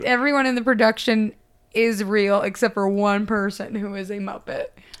Everyone in the production is real except for one person who is a Muppet.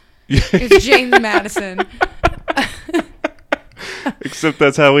 Yeah. It's James Madison. Except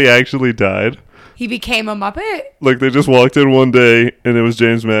that's how he actually died. He became a Muppet? Like, they just walked in one day, and it was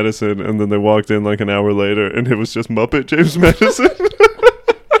James Madison, and then they walked in like an hour later, and it was just Muppet James Madison.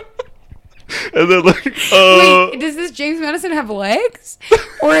 And then, like, Wait, does this James Madison have legs?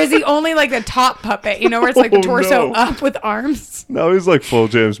 Or is he only, like, the top puppet? You know, where it's, like, the torso no. up with arms? Now he's, like, full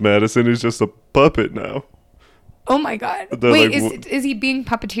James Madison. He's just a puppet now. Oh, my God. They're Wait, like, is he being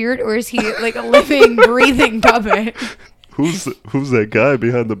puppeteered, or is he, like, a living, breathing puppet? Who's that guy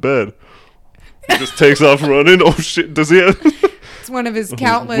behind the bed? He just takes off running. Oh, shit. Does he have... It's one of his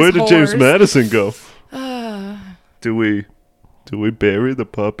countless Where did James whores. Madison go? Do we bury the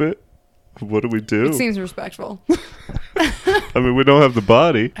puppet? What do we do? It seems respectful. I mean, we don't have the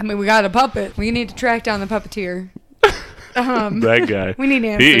body. I mean, we got a puppet. We need to track down the puppeteer. That guy. We need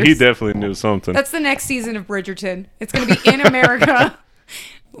answers. He definitely knew something. That's the next season of Bridgerton. It's going to be in America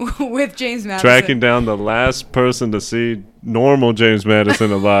with James Madison. Tracking down the last person to see normal James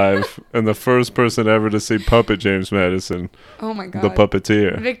Madison alive and the first person ever to see puppet James Madison, Oh my God. the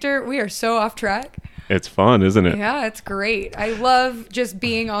puppeteer. Victor, we are so off track. It's fun, isn't it? Yeah, it's great. I love just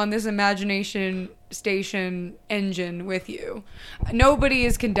being on this imagination station engine with you. Nobody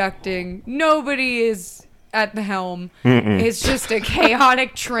is conducting. Nobody is at the helm. It's just a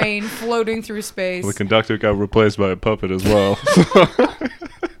chaotic train floating through space. The conductor got replaced by a puppet as well.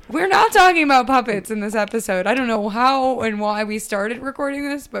 We're not talking about puppets in this episode. I don't know how and why we started recording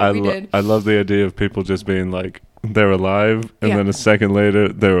this, but we did. I love the idea of people just being like, they're alive, and Yeah. then a second later,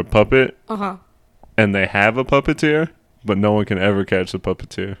 they're a puppet, Uh-huh. and they have a puppeteer, but no one can ever catch the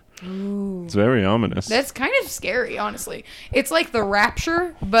puppeteer. Ooh. It's very ominous. That's kind of scary, honestly. It's like the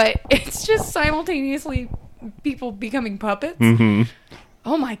Rapture, but it's just simultaneously people becoming puppets. Mm-hmm.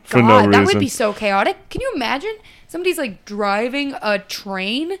 Oh my For no God, that would reason. be so chaotic. Can you imagine somebody's like driving a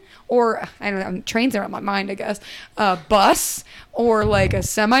train, or I don't know, trains are on my mind, I guess, a bus or like a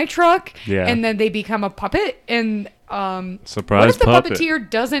semi truck, Yeah. and then they become a puppet, and Surprise what if the puppet. puppeteer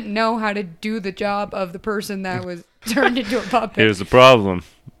doesn't know how to do the job of the person that was turned into a puppet? Here's the problem.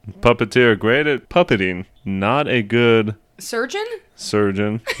 Puppeteer great at puppeting, not a good Surgeon?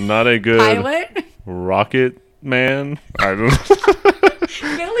 surgeon, not a good Pilot? rocket man. I don't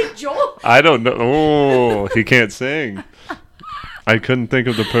Billy Joel? I don't know. Oh, he can't sing. I couldn't think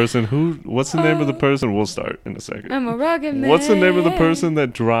of the person what's the name of the person? We'll start in a second. I'm a rocket man. What's the name of the person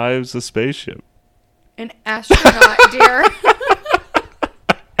that drives a spaceship? An astronaut, dear.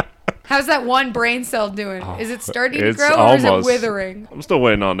 How's that one brain cell doing? Is it starting to It's grow, or is it almost- withering? I'm still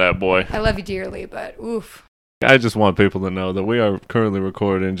waiting on that boy. I love you dearly, but oof. I just want people to know that we are currently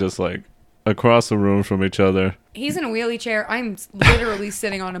recording just like across the room from each other. He's in a wheelie chair. I'm literally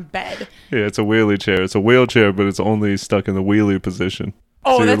sitting on a bed. Yeah, it's a wheelie chair. It's a wheelchair, but it's only stuck in the wheelie position.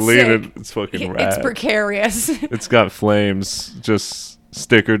 Oh, so that's you're leaning, sick. it's fucking It's rad. precarious. It's got flames just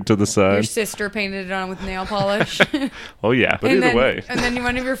stickered to the Your side. sister painted it on with nail polish. Oh yeah, but and either then, way. And then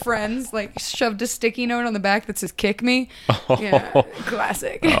one of your friends like shoved a sticky note on the back that says "kick me." Yeah,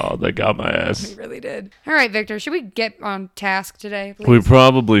 classic. Oh, they got my He ass. really did. All right, Victor, should we get on task today, please? We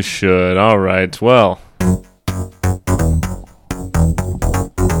probably should. All right. Well,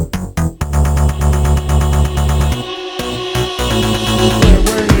 Where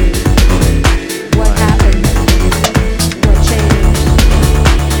were you? What happened? What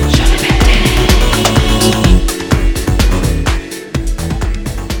changed?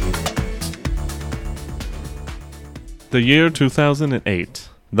 the year 2008.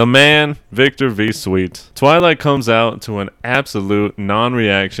 The man, Victor V. Sweet. Twilight comes out to an absolute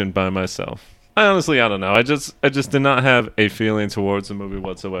non-reaction by myself. I don't know. I just did not have a feeling towards the movie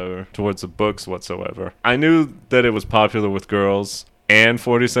whatsoever, towards the books whatsoever. I knew that it was popular with girls and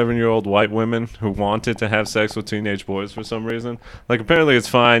 47-year-old white women who wanted to have sex with teenage boys for some reason. Like, apparently it's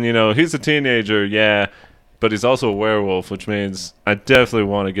fine, he's a teenager, yeah, but he's also a werewolf, which means I definitely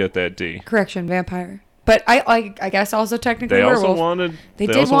want to get that D. Correction, vampire. But I guess also technically They werewolf. also wanted. They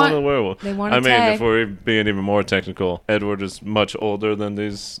They did also want- wanted a werewolf. they wanted I mean, Tay. if we're being even more technical, Edward is much older than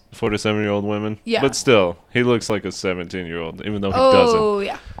these 47-year-old women. Yeah. But still, he looks like a 17-year-old, even though he doesn't. Oh,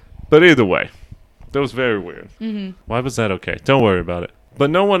 yeah. But either way, that was very weird. Mm-hmm. Why was that okay? Don't worry about it.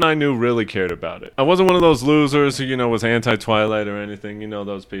 But no one I knew really cared about it. I wasn't one of those losers who, was anti-Twilight or anything.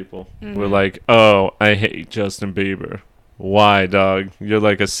 Those people who were like, oh, I hate Justin Bieber. Why, dog? You're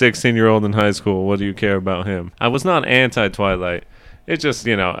like a 16-year-old in high school. What do you care about him? I was not anti-Twilight. It just,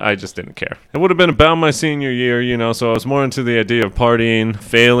 I just didn't care. It would have been about my senior year, so I was more into the idea of partying,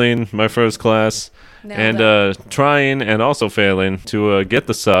 failing my first class, Nailed and trying and also failing to get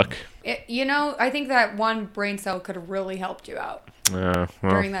the suck. I think that one brain cell could have really helped you out Well,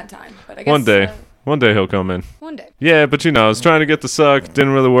 during that time. But I guess one day he'll come in. one day. Yeah, but I was trying to get the suck,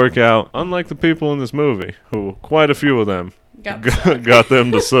 didn't really work out. Unlike the people in this movie, who quite a few of them got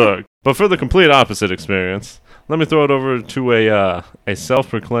them to suck. But for the complete opposite experience, let me throw it over to a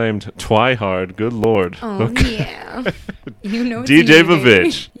self-proclaimed twihard. Good lord. Oh, yeah. It's DJ me.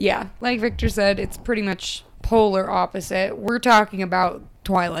 Vavitch. Yeah, like Victor said, it's pretty much polar opposite. We're talking about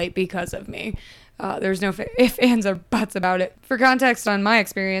Twilight because of me. There's no ifs, ands, or buts about it. For context on my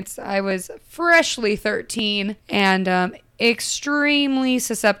experience, I was freshly 13 and extremely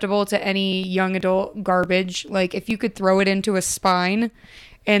susceptible to any young adult garbage. Like, if you could throw it into a spine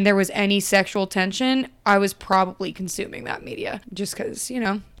and there was any sexual tension, I was probably consuming that media. Just because,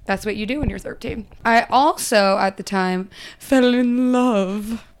 that's what you do when you're 13. I also, at the time, fell in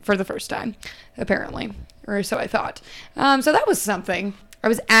love for the first time, apparently. Or so I thought. So that was something. I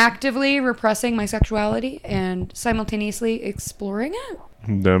was actively repressing my sexuality and simultaneously exploring it.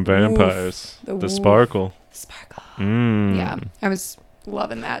 Them vampires. The sparkle. Sparkle. Yeah, I was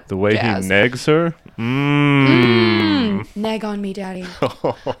loving that. The way jazz. he negs her. Neg on me, daddy.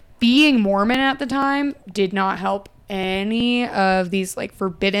 Being Mormon at the time did not help any of these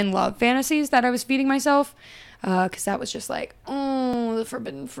forbidden love fantasies that I was feeding myself. Because that was just the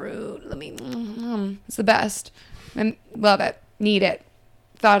forbidden fruit. Let me. It's the best. I love it. Need it.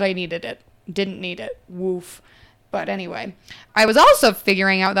 Thought I needed it. Didn't need it. Woof. But anyway, I was also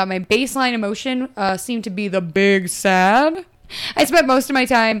figuring out that my baseline emotion seemed to be the big sad. I spent most of my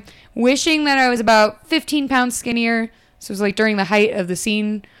time wishing that I was about 15 pounds skinnier. So it was during the height of the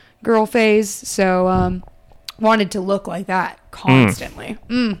scene girl phase. So wanted to look like that constantly.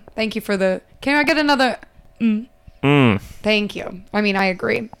 Thank you for the. Can I get another? Thank you. I mean, I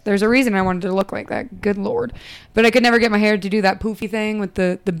agree. There's a reason I wanted to look like that. Good Lord. But I could never get my hair to do that poofy thing with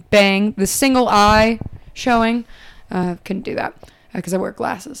the bang, the single eye showing. Couldn't do that because I wear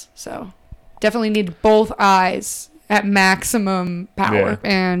glasses. So definitely need both eyes at maximum power. Yeah.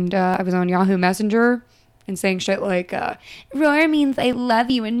 And I was on Yahoo Messenger and saying shit like, roar means I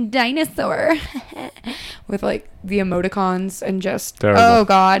love you in dinosaur. With the emoticons and just, terrible. Oh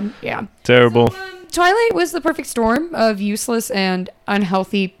God. Yeah. Terrible. So, Twilight was the perfect storm of useless and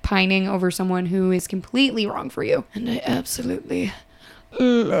unhealthy pining over someone who is completely wrong for you. And I absolutely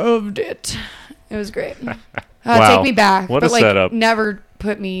loved it. It was great. Wow. Take me back. What but a setup. Never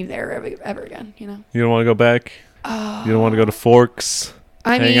put me there ever again, You don't want to go back? Oh. You don't want to go to Forks?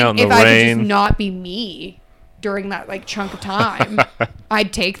 I hang out in if the I rain? could just not be me during that chunk of time,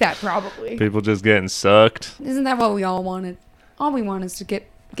 I'd take that probably. People just getting sucked. Isn't that what we all wanted? All we want is to get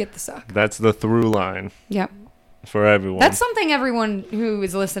the suck. That's the through line. Yep. For everyone. That's something everyone who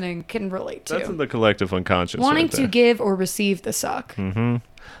is listening can relate to. That's in the collective unconscious. Wanting right to there. give or receive the suck.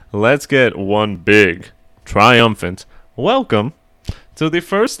 Let's get one big, triumphant welcome to the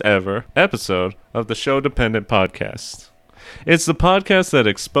first ever episode of the Show Dependent Podcast. It's the podcast that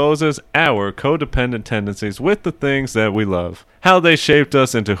exposes our codependent tendencies with the things that we love, how they shaped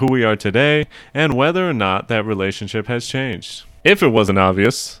us into who we are today, and whether or not that relationship has changed. If it wasn't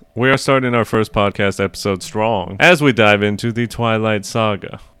obvious, we are starting our first podcast episode strong as we dive into the Twilight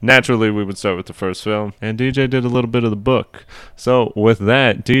Saga. Naturally, we would start with the first film, and DJ did a little bit of the book. So with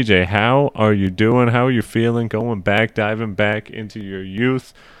that, DJ, how are you doing? How are you feeling? Diving back into your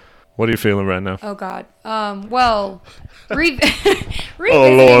youth? What are you feeling right now? Oh God.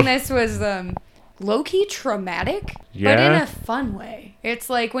 Revisiting this was low-key traumatic, but in a fun way. It's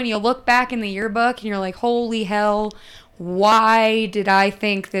when you look back in the yearbook and you're like, holy hell, why did I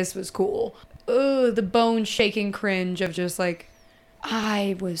think this was cool? Ugh, the bone-shaking cringe of just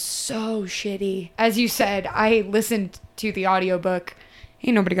I was so shitty. As you said, I listened to the audiobook.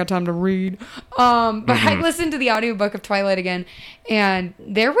 Ain't nobody got time to read. But I listened to the audiobook of Twilight again, and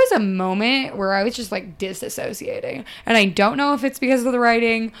there was a moment where I was just disassociating. And I don't know if it's because of the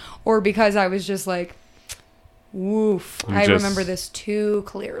writing or because I was just woof. I remember this too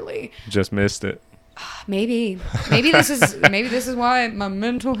clearly. Just missed it. Maybe this is why my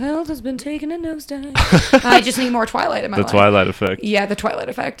mental health has been taking a nosedive. I just need more Twilight in my life. The Twilight effect. Yeah, the Twilight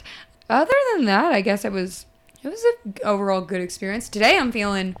effect. Other than that, I guess it was an overall good experience. Today I'm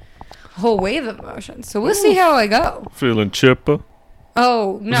feeling a whole wave of emotions, so we'll see how I go. Feeling chipper?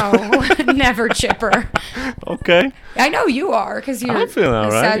 Oh no, never chipper. Okay. I know you are because you're I'm feeling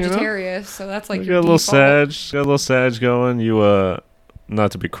all right, Sagittarius, so that's you your got a default. little sag going. You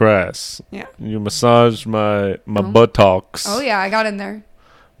not to be crass. Yeah. You massaged my buttocks. Oh yeah, I got in there.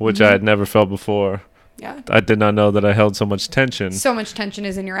 Which I had never felt before. Yeah. I did not know that I held so much tension. So much tension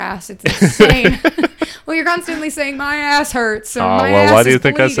is in your ass. It's insane. Well, you're constantly saying my ass hurts. Or Oh, my well, ass why do you is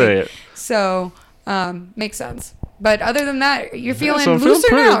think I say bleeding." it? So, makes sense. But other than that, you're feeling So I'm looser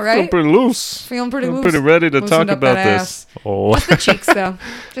pretty, now, right? Feeling pretty loose. Feeling pretty I'm loose. pretty ready to Loosened talk up about that this. ass. Oh, Just the cheeks, though.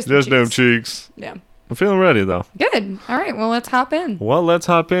 Just the just them cheeks. cheeks. Yeah. I'm feeling ready though. Good. All right. Well, let's hop in. Well, let's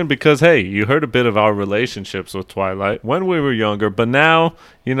hop in because, hey, you heard a bit of our relationships with Twilight when we were younger, but now,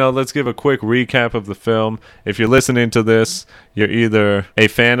 let's give a quick recap of the film. If you're listening to this, you're either a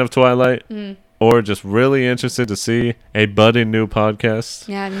fan of Twilight or just really interested to see a budding new podcast.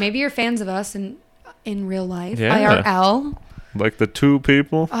 Yeah, and maybe you're fans of us in real life. Yeah. IRL. Like the two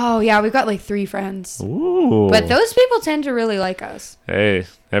people. Oh, yeah. We've got like 3 friends. Ooh. But those people tend to really like us. Hey,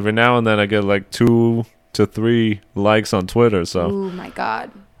 every now and then I get like 2 to 3 likes on Twitter, so Oh, my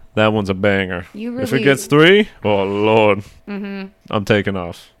God. that one's a banger. You If it really- gets 3, oh, Lord. I'm taking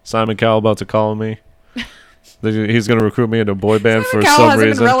off. Simon Cowell about to call me. He's going to recruit me into a boy band for Cal some hasn't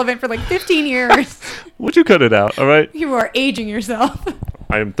reason. been relevant for like 15 years. Would you cut it out, all right? You are aging yourself.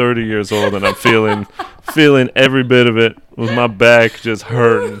 I am 30 years old and I'm feeling every bit of it with my back just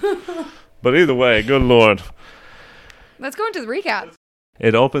hurting. But either way, good Lord. Let's go into the recap.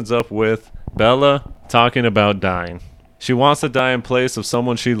 It opens up with Bella talking about dying. She wants to die in place of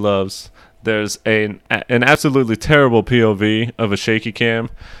someone she loves. There's an absolutely terrible POV of a shaky cam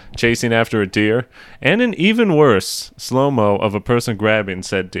chasing after a deer, and an even worse slow-mo of a person grabbing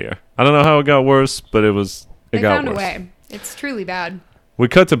said deer. I don't know how it got worse, but it They got found worse. a way. It's truly bad. We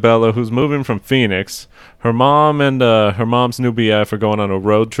cut to Bella, who's moving from Phoenix. Her mom and her mom's new BF are going on a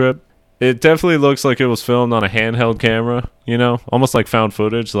road trip. It definitely looks like it was filmed on a handheld camera, almost like found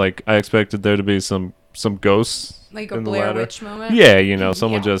footage. Like I expected there to be some ghosts. Like a in the Blair ladder. Witch moment. Yeah,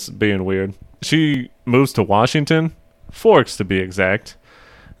 someone Yeah. just being weird. She moves to Washington, Forks to be exact,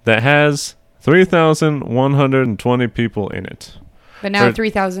 that has 3,120 people in it. But now Or-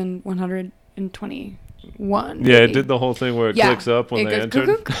 3,121. Yeah, it did the whole thing where it Yeah, clicks up when it they goes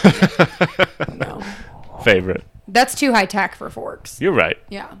entered. cuckoo. No. Favorite. That's too high tech for Forks. You're right.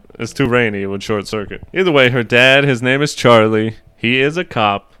 Yeah. It's too rainy. It would short circuit. Either way, her dad, his name is Charlie. He is a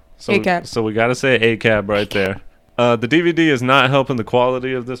cop. ACAB. So we got to say ACAB right there. The DVD is not helping the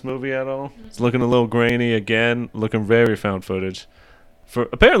quality of this movie at all. It's looking a little grainy again, looking very found footage.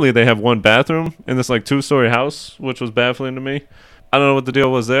 Apparently they have one bathroom in this like 2-story house, which was baffling to me. I don't know what the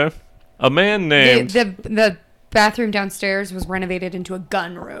deal was there. A man named The bathroom downstairs was renovated into a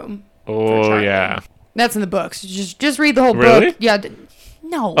gun room. Oh Charlie. yeah. That's in the books. Just read the whole Really? book. Yeah.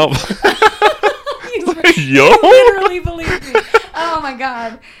 No. Oh. You Yo. literally believe me. Oh my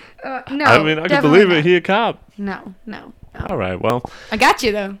God. No. I mean, I can definitely believe it. not. He a cop. No. All right. Well, I got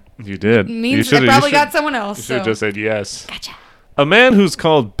you though. you did. Means you I probably got someone else. You should have So. just said yes. Gotcha. A man who's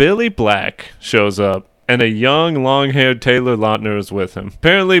called Billy Black shows up, and a young, long-haired Taylor Lautner is with him.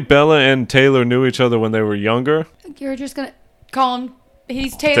 Apparently, Bella and Taylor knew each other when they were younger. You're just gonna call him.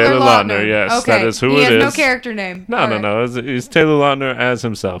 He's Taylor, Taylor Lautner. Lautner, yes, Okay. that is who he it has no is. character name. No, All no, right. no. He's Taylor Lautner as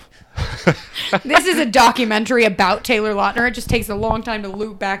himself. This is a documentary about Taylor Lautner. It just takes a long time to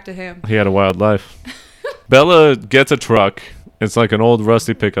loop back to him. He had a wild life. Bella gets a truck. It's like an old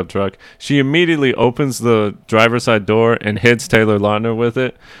rusty pickup truck. She immediately opens the driver's side door and hits Taylor Lautner with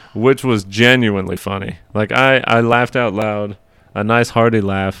it, which was genuinely funny. Like, I laughed out loud. A nice hearty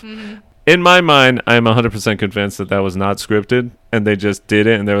laugh. Mm-hmm. In my mind, I'm 100% convinced that was not scripted, and they just did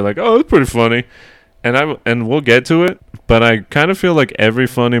it, and they were like, oh, it's pretty funny. And we'll get to it, but I kind of feel like every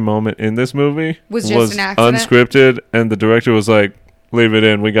funny moment in this movie Was just an accident? unscripted, and the director was like, leave it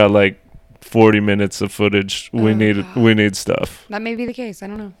in. We got like 40 minutes of footage. We need stuff. That may be the case. I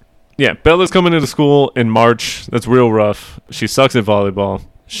don't know. Yeah, Bella's coming into school in March. That's real rough. She sucks at volleyball.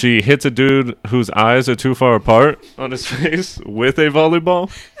 She hits a dude whose eyes are too far apart on his face with a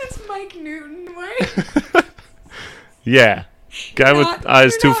volleyball. That's Mike Newton, right? Yeah. Guy with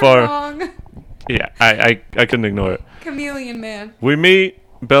eyes You're too not far. wrong. Yeah, I couldn't ignore it. Chameleon Man. We meet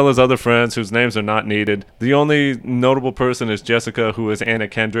Bella's other friends whose names are not needed. The only notable person is Jessica, who is Anna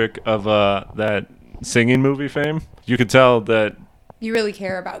Kendrick of that singing movie fame. You could tell that. You really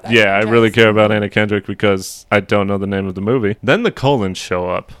care about that. Yeah, I franchise. really care about Anna Kendrick because I don't know the name of the movie. Then the Cullens show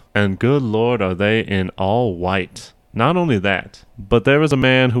up, and good lord, are they in all white. Not only that, but there is a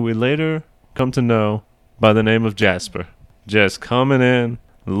man who we later come to know by the name of Jasper. Just coming in,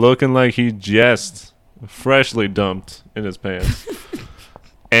 looking like he just freshly dumped in his pants.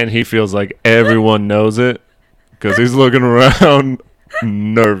 And he feels like everyone knows it because he's looking around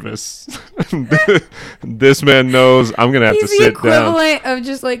nervous. This man knows I'm going to have He's to the sit down. equivalent of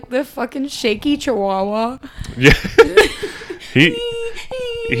just like the fucking shaky chihuahua. Yeah.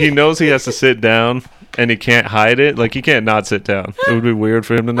 He knows he has to sit down and he can't hide it. Like, he can't not sit down. It would be weird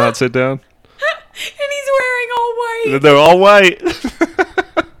for him to not sit down. And white. They're all white.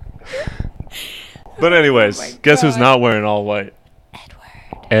 But anyways, Oh my guess who's God. not wearing all white?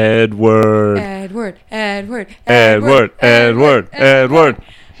 Edward. Edward. Edward. He Oh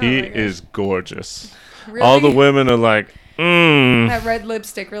my gosh. is gorgeous. Really? All the women are like, That red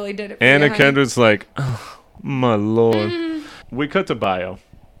lipstick really did it for Anna you, honey. Kendrick's like, oh, my lord. Mm. We cut to bio.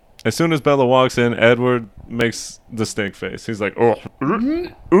 As soon as Bella walks in, Edward makes the stink face. He's like, oh,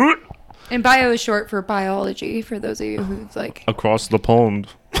 And bio is short for biology, for those of you who's like... across the pond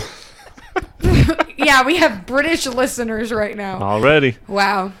Yeah, we have British listeners right now. already.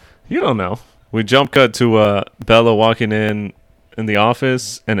 Wow. You don't know. We jump cut to Bella walking in the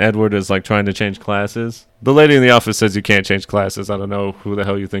office, and Edward is like trying to change classes. The lady in the office says you can't change classes. I don't know who the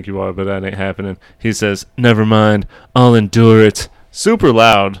hell you think you are, but that ain't happening. He says, never mind, I'll endure it. Super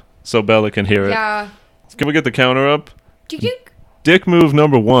loud, so Bella can hear it. Yeah. Can we get the counter up? Duke. Dick move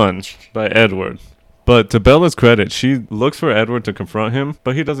number 1 by Edward. But to Bella's credit, she looks for Edward to confront him,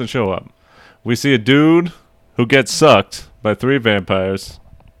 but he doesn't show up. We see a dude who gets sucked by 3 vampires.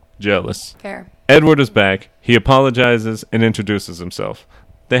 Jealous. Fair. Edward is back. He apologizes and introduces himself.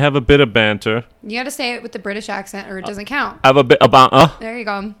 They have a bit of banter. You gotta say it with the British accent or it doesn't count. Have a bit about There you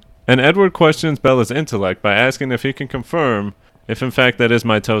go. And Edward questions Bella's intellect by asking if he can confirm if in fact that is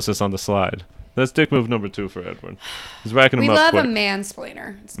mitosis on the slide. That's dick move number 2 for Edward. He's racking We him up love quick. a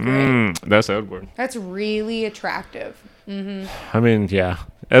mansplainer. It's great. That's Edward. That's really attractive. I mean, yeah.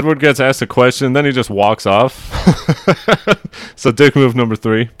 Edward gets asked a question, then he just walks off. So dick move number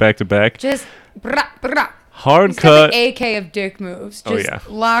 3, back to back. Just brah, brah. Hard He's got cut. the AK of dick moves. Oh, Just yeah.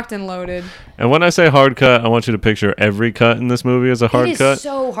 locked and loaded. And when I say hard cut, I want you to picture every cut in this movie as a hard It is cut.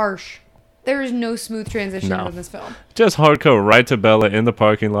 so harsh. There is no smooth transition No. in this film. Just hard cut right to Bella in the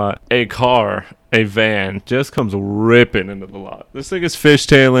parking lot. A car, a van, just comes ripping into the lot. This thing is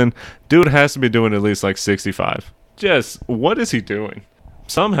fishtailing. Dude has to be doing at least like 65. Just, what is he doing?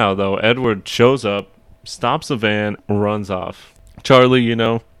 Somehow, though, Edward shows up, stops the van, runs off. Charlie, you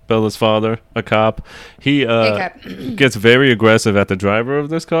know, Bella's father, a cop, he cop. gets very aggressive at the driver of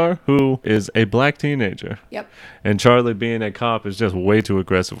this car, who is a black teenager. Yep. And Charlie, being a cop, is just way too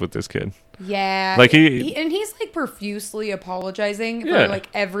aggressive with this kid. Yeah. Like, and he's like profusely apologizing Yeah. for like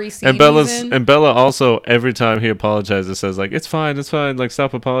every scene And Bella also, every time he apologizes, says like, it's fine, like,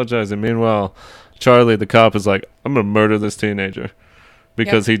 stop apologizing. Meanwhile, Charlie, the cop, is like, I'm gonna murder this teenager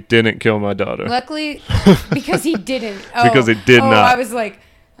because he didn't kill my daughter. Luckily, because he didn't. Because he did not. I was like,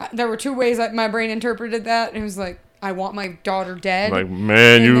 there were 2 ways that my brain interpreted that. And it was like, I want my daughter dead. Like,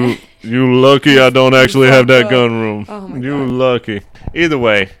 man, And you lucky I don't actually have that fucked gun up. room. Oh my You God. lucky. Either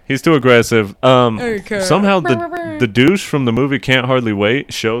way, he's too aggressive. Okay. Somehow the douche from the movie Can't Hardly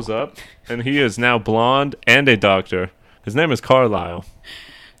Wait shows up, and he is now blonde and a doctor. His name is Carlisle.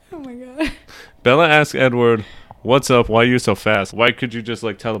 Oh my God. Bella asks Edward, what's up? Why are you so fast? Why could you just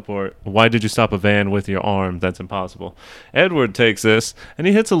like teleport? Why did you stop a van with your arm? That's impossible. Edward takes this and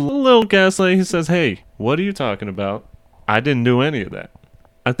he hits a little gaslight. He says, hey, what are you talking about? I didn't do any of that.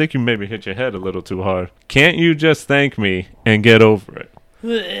 I think you maybe hit your head a little too hard. Can't you just thank me and get over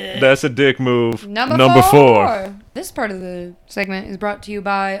it? That's a dick move. Number 4. This part of the segment is brought to you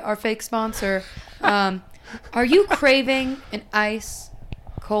by our fake sponsor. Are you craving an ice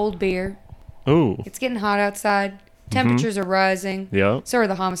cold beer? Ooh. It's getting hot outside. Temperatures are rising. Yeah. So are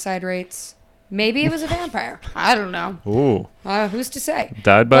the homicide rates. Maybe it was a vampire. I don't know. Ooh. Who's to say?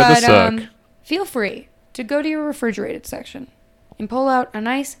 Died by the suck. Feel free to go to your refrigerated section and pull out a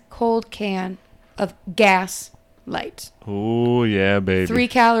nice cold can of Gas Light. Ooh, yeah, baby. 3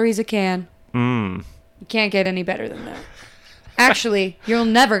 calories a can. Mm. You can't get any better than that. Actually, you'll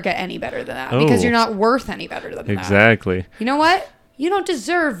never get any better than that because Oh. you're not worth any better than that. Exactly. You know what? You don't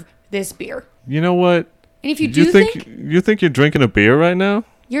deserve this beer. You know what? And if you do think, you think you're drinking a beer right now?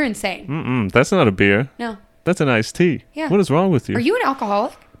 you're insane. Mm-mm. That's not a beer. No. That's an iced tea. Yeah. What is wrong with you? Are you an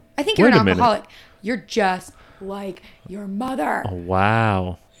alcoholic? I think you're Wait an a minute. alcoholic. You're just like your mother. Oh,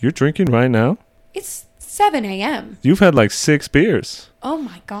 wow. You're drinking right now? It's 7 a.m. You've had like 6 beers. Oh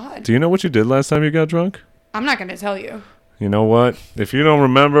my God. Do you know what you did last time you got drunk? I'm not going to tell you. You know what? If you don't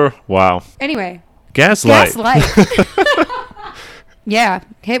remember, wow. Anyway, Gaslight. Gaslight. Yeah,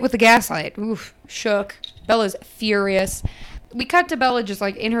 hit with the gaslight. Oof, shook. Bella's furious. We cut to Bella just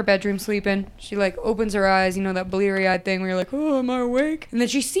like in her bedroom sleeping. She like opens her eyes, you know, that bleary eyed thing where you're like, oh, am I awake? And then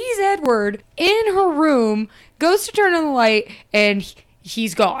she sees Edward in her room, goes to turn on the light, and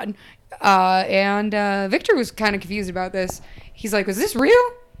he's gone. And Victor was kind of confused about this. He's like, is this real?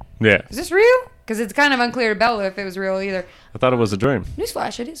 Yeah. Is this real? Because it's kind of unclear to Bella if it was real either. I thought it was a dream.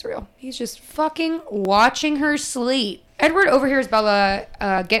 Newsflash, it is real. He's just fucking watching her sleep. Edward overhears Bella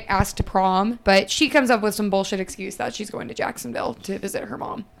get asked to prom, but she comes up with some bullshit excuse that she's going to Jacksonville to visit her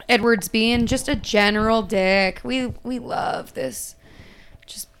mom. Edward's being just a general dick. We love this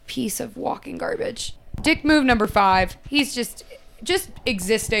just piece of walking garbage. Dick move number 5. He's just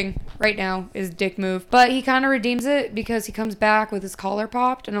existing right now is dick move. But he kind of redeems it because he comes back with his collar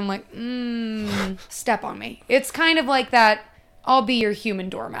popped, and I'm like, step on me. It's kind of like that, I'll be your human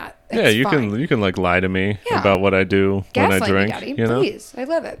doormat. It's you fine. can like lie to me about what I do when I Gaslight drink. me, Daddy. You know? Please. I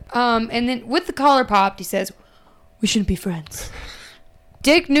love it. And then with the collar popped, he says, we shouldn't be friends.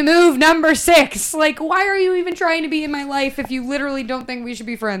 Dick move number 6. Like, why are you even trying to be in my life if you literally don't think we should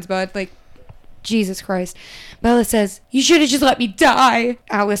be friends, bud? Like, Jesus Christ. Bella says, you should have just let me die.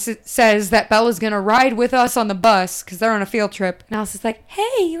 Alice says that Bella's going to ride with us on the bus because they're on a field trip. And Alice is like,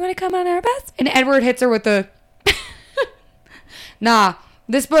 hey, you want to come on our bus? And Edward hits her with the, nah,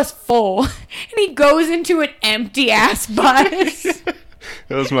 this bus full. And he goes into an empty-ass bus.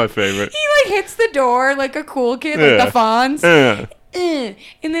 That was my favorite. He, like, hits the door like a cool kid, like the Fonz. And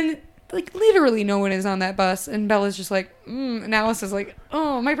then, like, literally no one is on that bus. And Bella's just like, and Alice is like,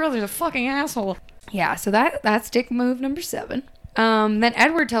 oh, my brother's a fucking asshole. Yeah, so that's dick move number 7. Then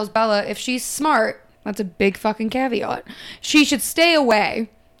Edward tells Bella if she's smart, that's a big fucking caveat, she should stay away.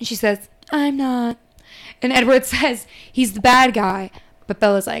 And she says, I'm not. And Edward says he's the bad guy. But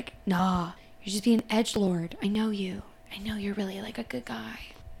Bella's like, nah, you're just being edgelord. I know you. I know you're really, like, a good guy.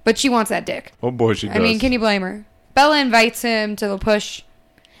 But she wants that dick. Oh, boy, she does. I mean, can you blame her? Bella invites him to La Push.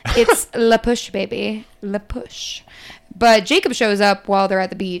 It's La Push, baby. La Push. But Jacob shows up while they're at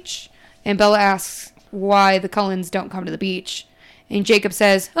the beach. And Bella asks why the Cullens don't come to the beach. And Jacob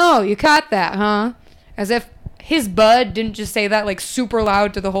says, oh, you caught that, huh? As if his bud didn't just say that, like, super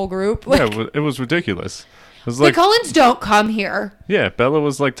loud to the whole group. Like, yeah, it was ridiculous. It was the like, Cullens don't come here. yeah, Bella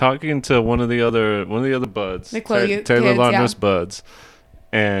was like talking to one of the other buds, The Taylor Taylor kids, Lautner's yeah. buds,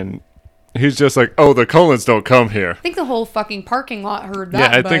 and he's just like, "Oh, the Cullens don't come here." I think the whole fucking parking lot heard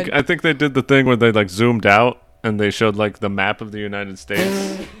that. Yeah, I think they did the thing where they like zoomed out and they showed like the map of the United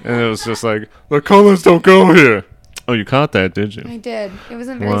States, and it was just like, "The Cullens don't go here." Oh, you caught that, did you? I did. It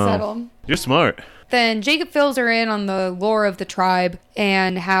wasn't very Wow. subtle. You're smart. Then Jacob fills her in on the lore of the tribe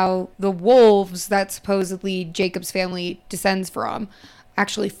and how the wolves that supposedly Jacob's family descends from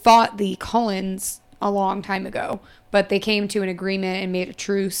actually fought the Cullens a long time ago. But they came to an agreement and made a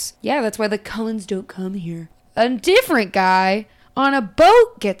truce. Yeah, that's why the Cullens don't come here. A different guy on a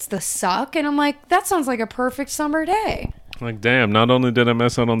boat gets the suck. And I'm like, that sounds like a perfect summer day. Like, damn, not only did I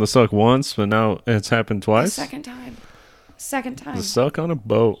mess out on the suck once, but now it's happened twice. Second time. The suck on a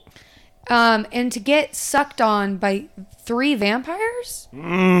boat. And to get sucked on by 3 vampires?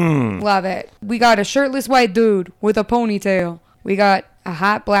 Love it. We got a shirtless white dude with a ponytail. We got a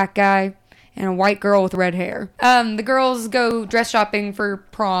hot black guy and a white girl with red hair. The girls go dress shopping for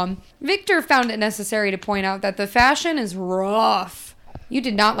prom. Victor found it necessary to point out that the fashion is rough. You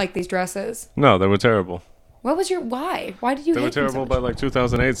did not like these dresses. No, they were terrible. What was your why? Why did you They hate were them so terrible much? by like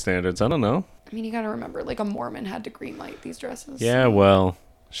 2008 standards. I don't know. I mean, you gotta remember, like, a Mormon had to greenlight these dresses. Yeah, well,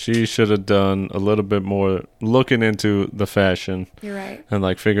 she should have done a little bit more looking into the fashion You're right. and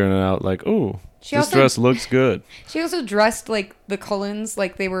like figuring it out like, ooh, She this also- dress looks good. She also dressed like the Cullens,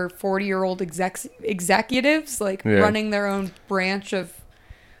 like they were 40-year-old executives, like Yeah. running their own branch of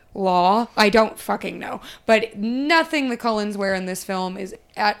law. I don't fucking know. But nothing the Cullens wear in this film is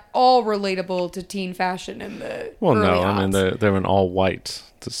at all relatable to teen fashion in the Well, early no, I mean aughts. they're in all white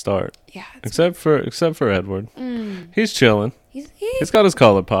to start, Yeah. except for Edward. He's chilling. He's, He's got his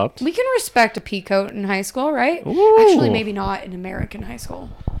collar popped. we can respect a peacoat in high school, right? Ooh. Actually, maybe not in American high school.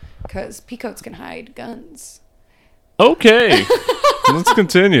 Because peacoats can hide guns. Okay, let's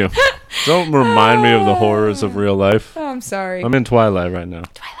continue. Don't remind me of the horrors of real life. Oh, I'm sorry. I'm in Twilight right now.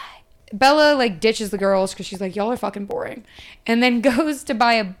 Bella, like, ditches the girls because she's like, y'all are fucking boring. And then goes to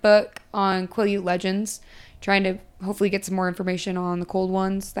buy a book on Quileute legends, trying to hopefully get some more information on the cold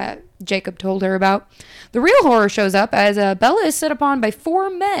ones that Jacob told her about. The real horror shows up as Bella is set upon by 4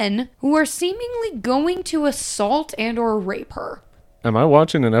 men who are seemingly going to assault and or rape her. Am I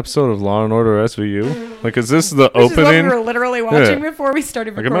watching an episode of Law and Order SVU? Like, is this the This is what opening? we were literally watching Yeah. before we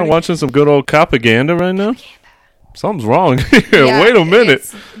started Like, recording. am I watching some good old propaganda right now? Something's wrong here. Yeah, Wait a minute.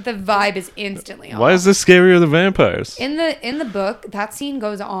 The vibe is instantly on. Why is this scarier than vampires? In the book, that scene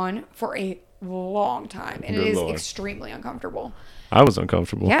goes on for a long time, and Good it is Lord. extremely uncomfortable. I was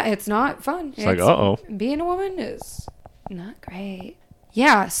uncomfortable. Yeah, it's not fun. It's like, uh-oh. Being a woman is not great.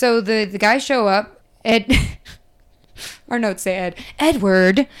 Yeah, so the guys show up, and Our notes say Ed.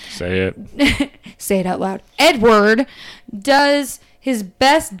 Edward. Say it. Say it out loud. Edward does his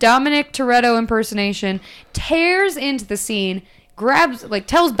best Dominic Toretto impersonation, tears into the scene, grabs, like,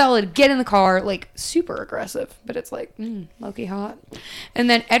 tells Bella to get in the car, like, super aggressive, but it's like, low-key hot. And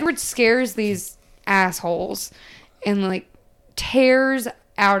then Edward scares these assholes and, like, tears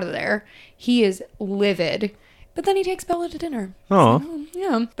out of there. He is livid. But then he takes Bella to dinner. Oh. So,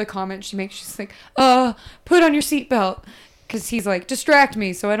 yeah. The comment she makes, she's like, put on your seatbelt. Because he's like, distract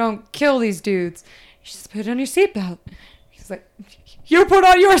me so I don't kill these dudes. She says, put on your seatbelt. He's like, you put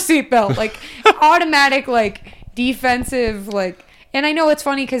on your seatbelt. Like, automatic, like, defensive, like. And I know it's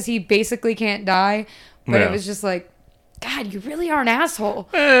funny because he basically can't die. But it was just like, God, you really are an asshole.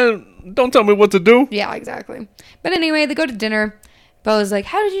 Don't tell me what to do. Yeah, exactly. But anyway, they go to dinner. Bella's like,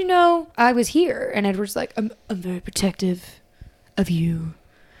 how did you know I was here? And Edward's like, I'm very protective of you.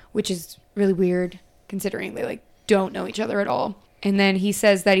 Which is really weird, considering they, like, don't know each other at all. And then he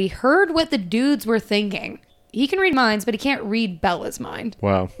says that he heard what the dudes were thinking. He can read minds, but he can't read Bella's mind.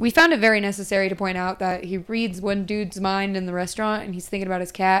 Wow. We found it very necessary to point out that he reads one dude's mind in the restaurant, and he's thinking about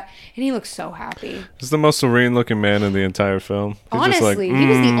his cat, and he looks so happy. He's the most serene-looking man in the entire film. He's Honestly, just like, he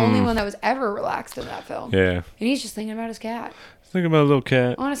was the only one that was ever relaxed in that film. Yeah. And he's just thinking about his cat. Think about a little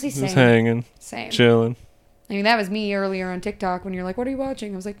cat. Honestly, same. Just hanging. Same. Chilling. I mean, that was me earlier on TikTok when you're like, what are you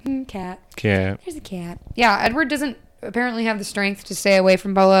watching? I was like, cat. Cat. There's a cat. Yeah, Edward doesn't apparently have the strength to stay away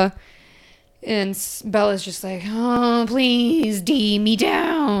from Bella. And Bella's just like, oh, please, D me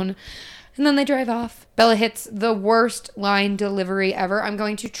down. And then they drive off. Bella hits the worst line delivery ever. I'm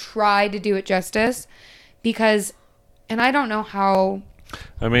going to try to do it justice because, and I don't know how.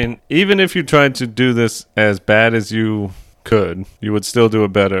 I mean, even if you tried to do this as bad as you could, you would still do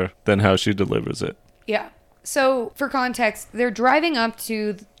it better than how she delivers it. Yeah. So, for context, they're driving up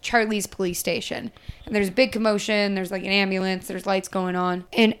to Charlie's police station. And there's a big commotion. There's like an ambulance. There's lights going on.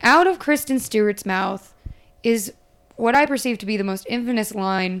 And out of Kristen Stewart's mouth is what I perceive to be the most infamous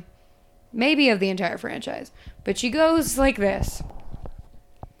line, maybe of the entire franchise. But she goes like this.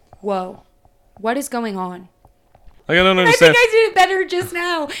 Whoa. What is going on? Like, I don't And understand. I think I did it better just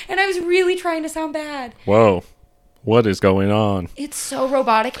now. And I was really trying to sound bad. Whoa. What is going on? It's so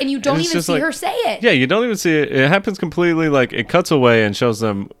robotic. And you don't it's even just see like- her say it. Yeah, you don't even see it. It happens completely, like, it cuts away and shows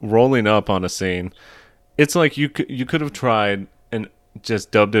them rolling up on a scene. It's like you could have tried and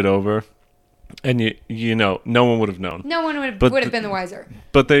just dubbed it over, and you know, no one would have known. No one would But have been the wiser.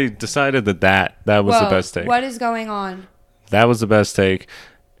 But they decided that was the best take. What is going on? That was the best take.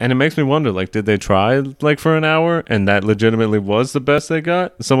 And it makes me wonder, like, did they try, like, for an hour, and that legitimately was the best they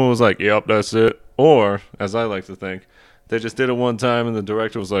got? Someone was like, yep, that's it. Or, as I like to think, they just did it one time, and the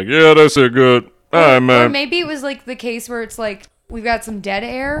director was like, yeah, that's it, good. All right, man. Or maybe it was, like, the case where it's like, we've got some dead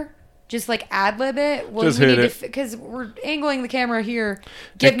air. Just, like, ad-lib it. Well, Just we hit need it. to, because we're angling the camera here.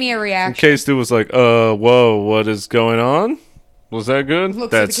 Give me a In reaction. case Stu was like, whoa, what is going on? Was that good?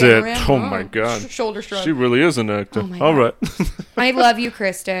 Looks at That's the it. cameraman. Oh, my God. Shoulder shrug. She really is an actor. Oh my All right. I love you,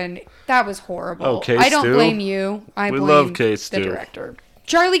 Kristen. That was horrible. Oh, Kay I don't Stu? blame you. I We blame love Kay the Stu. director.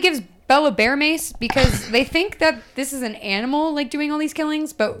 Charlie gives Bella bear mace because they think that this is an animal, like, doing all these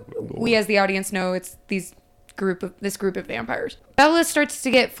killings, but we as the audience know it's this group of vampires. Bella starts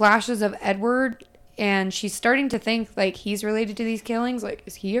to get flashes of Edward, and she's starting to think, like, he's related to these killings. Like,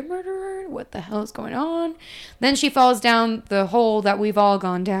 is he a murderer? What the hell is going on? Then she falls down the hole that we've all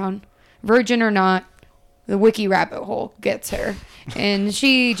gone down. Virgin or not, the wiki rabbit hole gets her. And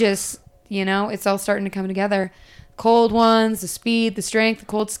she just, you know, it's all starting to come together. Cold ones, the speed, the strength, the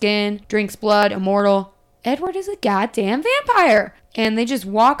cold skin, drinks blood, immortal. Edward is a goddamn vampire. And they just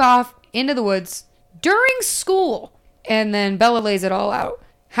walk off into the woods during school. And then Bella lays it all out.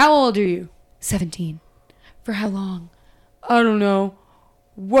 How old are you? 17. For how long? I don't know.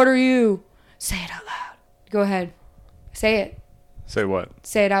 What are you? Say it out loud. Go ahead. Say it. Say what?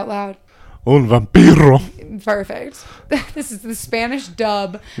 Say it out loud. Un vampiro. Perfect. This is the Spanish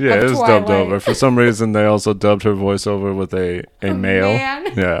dub. Yeah, of it was Twilight. dubbed over. For some reason, they also dubbed her voice over with a male.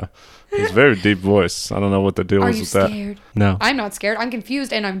 man. Yeah. It's a very deep voice. I don't know what the deal Are is you with that. scared? No. I'm not scared. I'm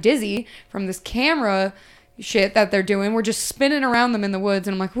confused and I'm dizzy from this camera shit that they're doing. We're just spinning around them in the woods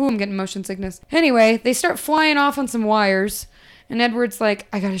and I'm like, ooh, I'm getting motion sickness. Anyway, they start flying off on some wires and Edward's like,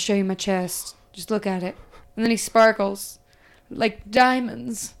 I gotta show you my chest. Just look at it. And then he sparkles like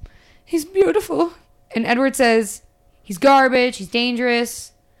diamonds. He's beautiful. And Edward says, he's garbage, he's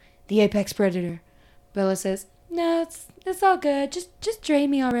dangerous, the apex predator. Bella says, no, it's all good. Just drain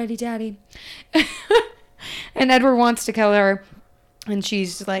me already, Daddy. And Edward wants to kill her. And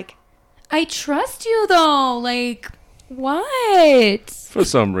she's like, I trust you, though. Like, what? For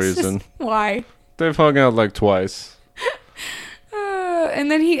some reason. Why? They've hung out like twice.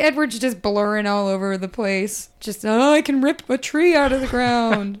 And then Edward's just blurring all over the place. Just, oh, I can rip a tree out of the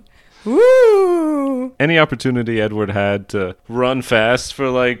ground. Woo! Any opportunity Edward had to run fast for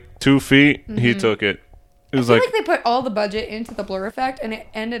like 2 feet, he took it. It was I feel like they put all the budget into the blur effect, and it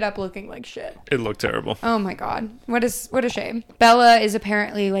ended up looking like shit. It looked terrible. Oh my god. What a shame. Bella is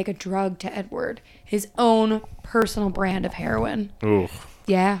apparently like a drug to Edward. His own personal brand of heroin. Ooh.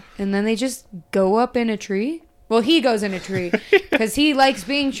 Yeah. And then they just go up in a tree. Well, he goes in a tree because he likes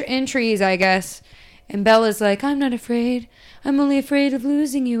being in trees, I guess. And Bella's like, I'm not afraid. I'm only afraid of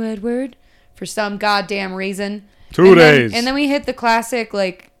losing you, Edward. For some goddamn reason. 2 days. And then we hit the classic,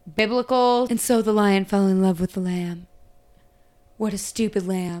 like, biblical. And so the lion fell in love with the lamb. What a stupid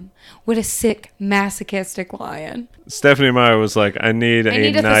lamb. What a sick, masochistic lion. Stephanie Meyer was like, I need a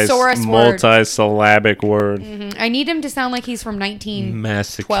nice thesaurus multi-syllabic word. I need him to sound like he's from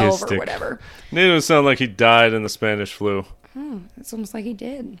 1912 or whatever. Need him to sound like he died in the Spanish flu. Oh, it's almost like he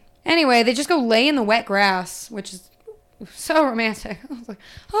did. Anyway, they just go lay in the wet grass, which is so romantic. I was like,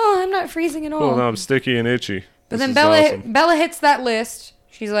 oh, I'm not freezing at all. Well, no, I'm sticky and itchy. But then Bella hits that list.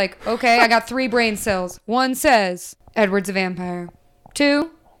 She's like, okay, I got 3 brain cells. 1 says, Edward's a vampire. 2,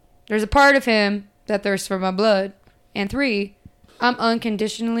 there's a part of him that thirsts for my blood. And 3, I'm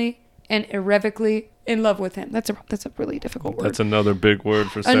unconditionally and irrevocably in love with him. That's a really difficult word. That's another big word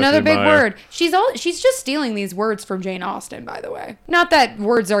for Stephanie Another big Meyer. word. She's just stealing these words from Jane Austen, by the way. Not that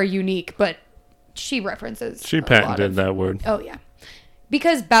words are unique, but she references. She patented that word. Oh yeah,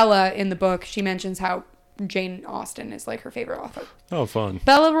 because Bella in the book, she mentions how Jane Austen is like her favorite author. Oh, fun.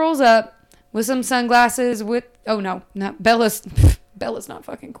 Bella rolls up with some sunglasses. Not Bella's not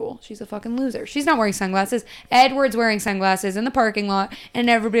fucking cool. She's a fucking loser. She's not wearing sunglasses. Edward's wearing sunglasses in the parking lot, and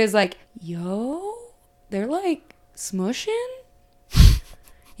everybody's like, yo, they're like smushing.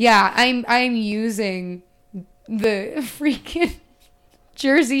 Yeah, I'm using the freaking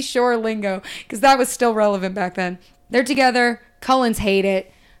Jersey Shore lingo because that was still relevant back then. They're together. Cullens hate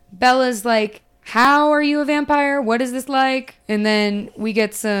it. Bella's like, how are you a vampire? What is this like? And then we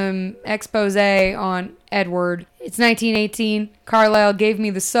get some expose on Edward. It's 1918. Carlisle gave me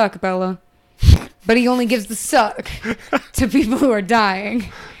the suck, Bella. But he only gives the suck to people who are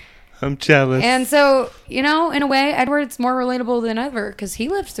dying. I'm jealous. And so, in a way, Edward's more relatable than ever because he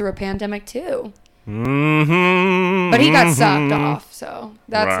lived through a pandemic too. Mm-hmm. But he got sucked off, so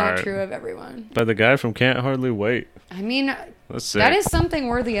that's Right. not true of everyone. By the guy from Can't Hardly Wait. I mean, Let's see. that is something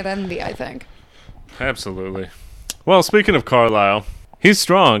worthy of envy, I think. Absolutely. Well, speaking of Carlisle, he's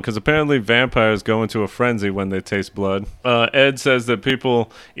strong because apparently vampires go into a frenzy when they taste blood. Ed says that people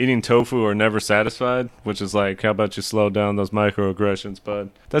eating tofu are never satisfied, which is like, how about you slow down those microaggressions, bud?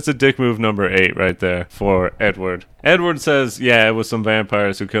 That's a dick move number 8 right there for Edward. Edward says, yeah, it was some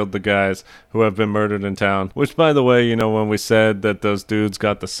vampires who killed the guys who have been murdered in town. Which, by the way, when we said that those dudes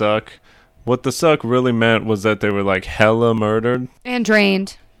got the suck, what the suck really meant was that they were like hella murdered. And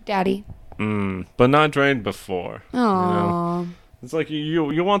drained, Daddy. But not drained before. Aww. It's like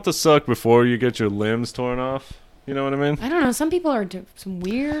you want the suck before you get your limbs torn off. You know what I mean? I don't know. Some people are into some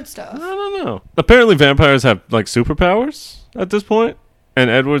weird stuff. I don't know. Apparently vampires have like superpowers at this point.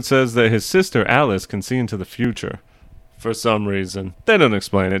 And Edward says that his sister Alice can see into the future. For some reason. They don't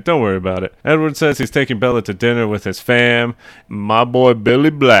explain it. Don't worry about it. Edward says he's taking Bella to dinner with his fam. My boy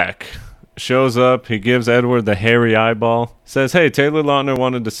Billy Black shows up. He gives Edward the hairy eyeball. Says, hey, Taylor Lautner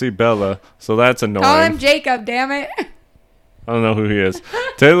wanted to see Bella, so that's annoying. Call him Jacob, damn it. I don't know who he is.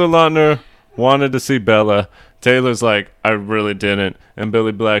 Taylor Lautner wanted to see Bella. Taylor's like, I really didn't. And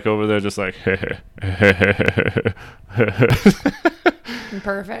Billy Black over there just like,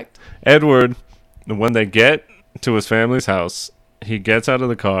 Perfect. Edward, when they get to his family's house, he gets out of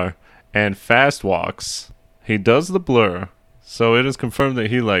the car and fast walks. He does the blur. So it is confirmed that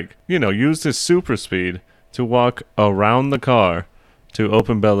he used his super speed to walk around the car to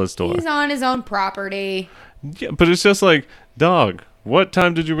open Bella's door. He's on his own property. Yeah, but it's just like, dog, what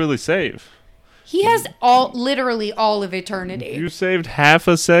time did you really save? He has literally all of eternity. You saved half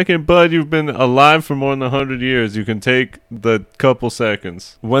a second, bud. You've been alive for more than 100 years. You can take the couple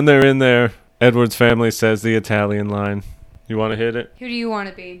seconds. When they're in there, Edward's family says the Italian line. You want to hit it? Who do you want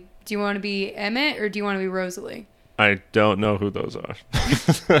to be? Do you want to be Emmett or do you want to be Rosalie? I don't know who those are.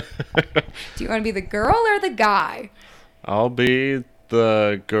 Do you want to be the girl or the guy? I'll be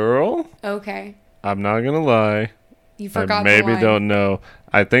the girl. Okay. I'm not going to lie. You forgot I maybe the line. don't know.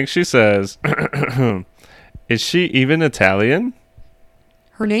 I think she says, is she even Italian?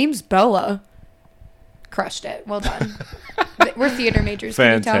 Her name's Bella. Crushed it. Well done. We're theater majors.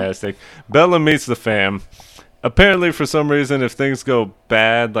 Fantastic. Bella meets the fam. Apparently, for some reason, if things go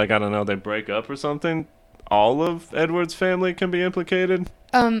bad, like, I don't know, they break up or something, all of Edward's family can be implicated.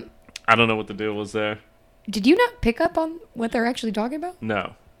 I don't know what the deal was there. Did you not pick up on what they're actually talking about?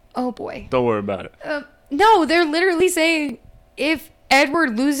 No. Oh, boy. Don't worry about it. No, they're literally saying if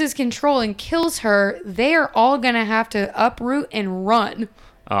Edward loses control and kills her, they are all going to have to uproot and run.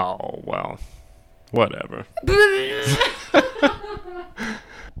 Oh, well. Whatever.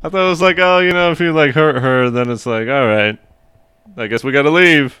 I thought it was like, oh, you know, if you, like, hurt her, then it's like, all right. I guess we gotta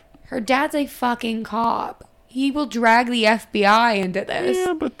leave. Her dad's a fucking cop. He will drag the FBI into this.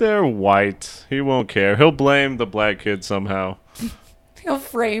 Yeah, but they're white. He won't care. He'll blame the black kid somehow. He'll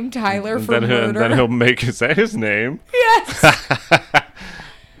frame Tyler And for murder. And then he'll make is that his name? Yes.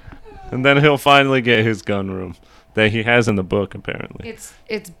 And then he'll finally get his gun room that he has in the book, apparently.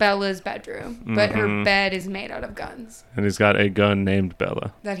 It's Bella's bedroom, but her bed is made out of guns And he's got a gun named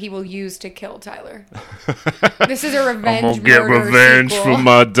Bella. that he will use to kill Tyler. This is a revenge I'm gonna get murder revenge sequel. for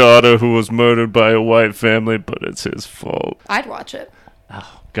my daughter who was murdered by a white family, but it's his fault. I'd watch it.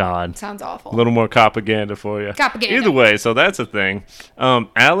 Oh, God. Sounds awful. A little more propaganda for you. Propaganda. Either way, so that's a thing.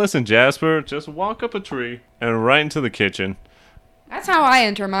 Alice and Jasper just walk up a tree and right into the kitchen. That's how I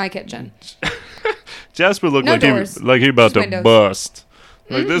enter my kitchen. Jasper looked No like doors. he about Just to windows. bust.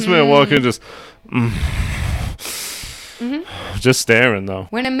 Like this man walking just just staring though.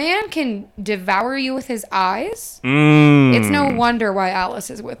 When a man can devour you with his eyes, Mm. it's no wonder why Alice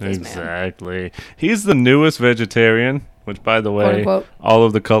is with this man. Exactly. He's the newest vegetarian, which by the way, Quote, unquote. all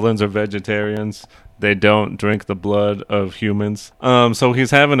of the Cullens are vegetarians. They don't drink the blood of humans. So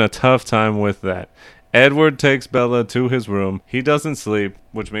he's having a tough time with that. Edward takes Bella to his room. He doesn't sleep,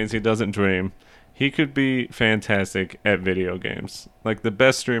 which means he doesn't dream. He could be fantastic at video games. Like the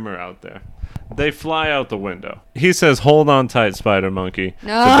best streamer out there. They fly out the window. He says, "Hold on tight, Spider Monkey," to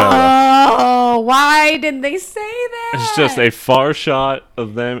Bella. No, why did they say that? It's just a far shot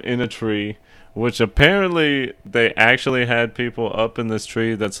of them in a tree, which apparently they actually had people up in this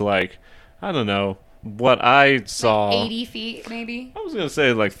tree that's like, I don't know, what I saw. 80 feet, maybe. I was going to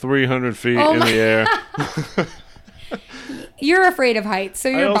say like 300 feet Oh in my- the air. You're afraid of heights, so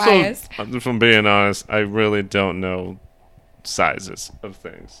you're I also, biased. if I'm being honest, I really don't know sizes of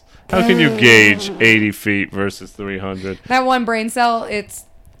things. How can you gauge 80 feet versus 300? That one brain cell, it's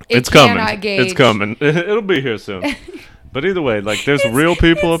coming. cannot gauge. It's coming. It'll be here soon. But either way, like there's real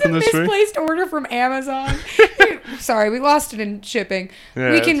people up in this It's a tree. misplaced order from Amazon. Sorry, we lost it in shipping.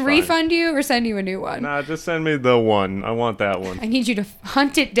 Yeah, we it's can fine. refund you or send you a new one. Nah, just send me the one. I want that one. I need you to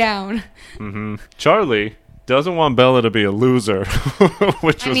hunt it down. Charlie doesn't want Bella to be a loser,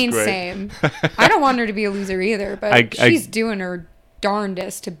 which I was mean, great. same. I don't want her to be a loser either, but I- she's doing her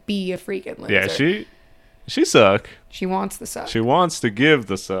darndest to be a freaking loser. Yeah, she suck. She wants the suck. She wants to give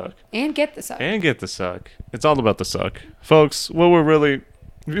the suck And get the suck. and get the suck. It's all about the suck, folks. What we're really,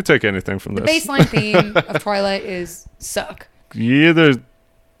 if you take anything from The this, baseline theme of Twilight is suck. you either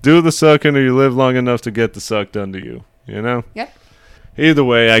do the sucking or you live long enough to get the suck done to you. You know. Yep. Either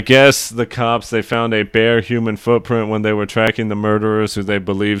way, I guess the cops, they found a bare human footprint when they were tracking the murderers who they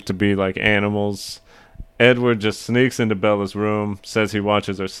believed to be like animals. Edward just sneaks into Bella's room, says he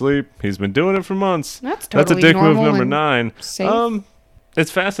watches her sleep. He's been doing it for months. That's a totally dick move normal number and 9. safe. It's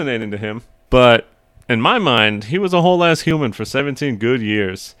fascinating to him, but in my mind, he was a whole ass human for 17 good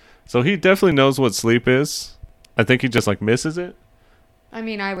years. So he definitely knows what sleep is. I think he just like misses it. I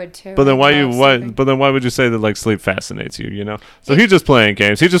mean, I would too. But then I love sleeping. But then why would you say that like sleep fascinates you? You know. So he's just playing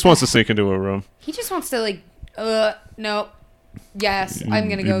games. He just wants to sneak into a room. He just wants to like, nope. Yes, I'm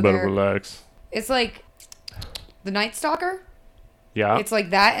gonna You go better there. relax. It's like the Night Stalker. Yeah. It's like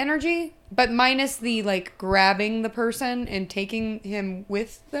that energy, but minus the like grabbing the person and taking him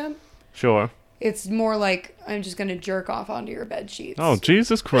with them. Sure. It's more like I'm just gonna jerk off onto your bed sheets. Oh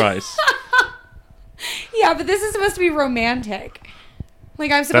Jesus Christ! Yeah, but this is supposed to be romantic.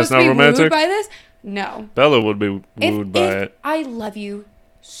 Like I'm supposed That's to be not romantic? wooed by this. No. Bella would be wooed by it. I love you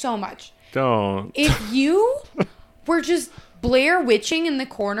so much. Don't. If you were just Blair witching in the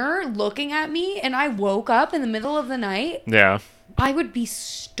corner looking at me and I woke up in the middle of the night, Yeah. I would be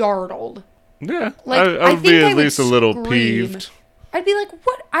startled. Yeah. Like, I I would be think I at would least a little scream. peeved. I'd be like,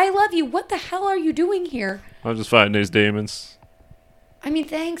 "What? I love you. What the hell are you doing here?" I'm just fighting these demons. I mean,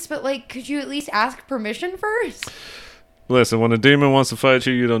 thanks, but like, could you at least ask permission first? Listen, when a demon wants to fight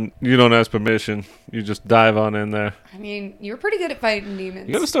you, you don't ask permission. You just dive on in there. I mean, you're pretty good at fighting demons.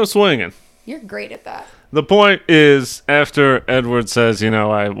 You gotta start swinging. You're great at that. The point is, after Edward says,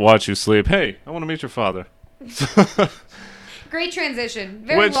 I watch you sleep. Hey, I want to meet your father. Great transition.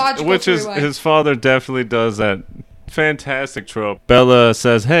 Very logical. Which is through line. his father definitely does that fantastic trope. Bella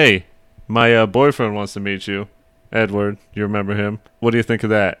says, "Hey, my boyfriend wants to meet you." Edward, you remember him? What do you think of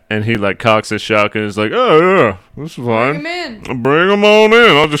that? And he like cocks his shotgun and is like, oh yeah, this is fine. Bring him in. Bring him on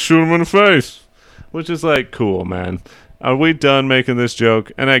in. I'll just shoot him in the face. Which is like, cool, man. Are we done making this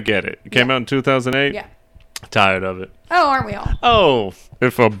joke? And I get it. It came out in 2008. Yeah. Tired of it. Oh, aren't we all? Oh,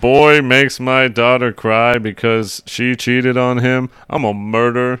 if a boy makes my daughter cry because she cheated on him, I'm gonna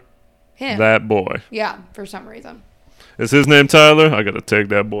murder Him. that boy. Yeah, for some reason. Is his name Tyler? I gotta take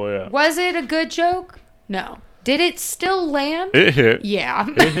that boy out. Was it a good joke? No. Did it still land? It hit. Yeah.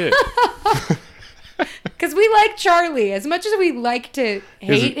 It hit. Because we like Charlie. As much as we like to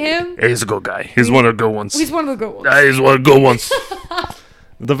hate him, He's a good guy. He's one of the good ones. he's one of the good ones. He's one of the good ones.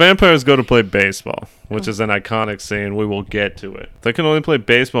 The vampires go to play baseball, which is an iconic scene. We will get to it. They can only play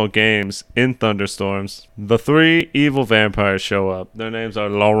baseball games in thunderstorms. The 3 evil vampires show up. Their names are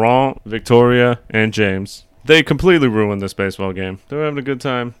Laurent, Victoria, and James. They completely ruined this baseball game. They were having a good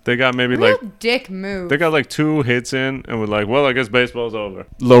time. They got maybe Real like... dick move. They got like 2 hits in and were like, well, I guess baseball's over.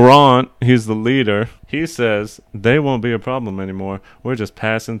 Laurent, he's the leader. He says, they won't be a problem anymore. We're just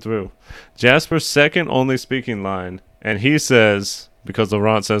passing through. Jasper's second only speaking line, and he says... Because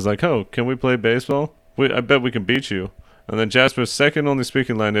Laurent says, like, oh, can we play baseball? I bet we can beat you. And then Jasper's second only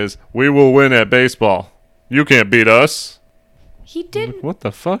speaking line is, we will win at baseball. You can't beat us. He didn't. What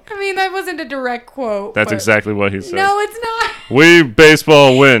the fuck? I mean, that wasn't a direct quote. That's but- exactly what he said. No, it's not. We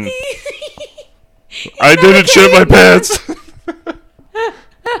baseball win. I didn't shit my pants.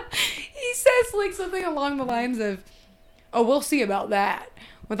 He says, like, something along the lines of, oh, we'll see about that.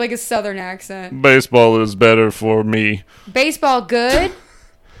 With, like, a southern accent. Baseball is better for me. Baseball good.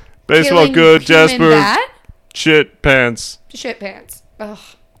 Baseball Killing good, human Jasper. bad. Shit pants. Shit pants. Ugh,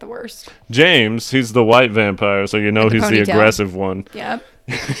 the worst. James, he's the white vampire, so you know With the he's the ponytail. aggressive one. Yep.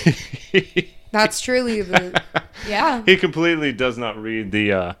 That's truly the... Yeah. He completely does not read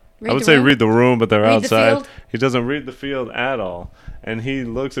the... I Read would the say room? read the room, but they're Read the outside. field? He doesn't read the field at all. And he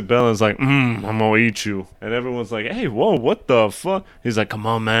looks at Bella and is like, I'm going to eat you. And everyone's like, hey, whoa, what the fuck? He's like, come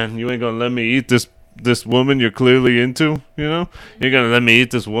on, man. You ain't going to let me eat this woman you're clearly into, you know? You're going to let me eat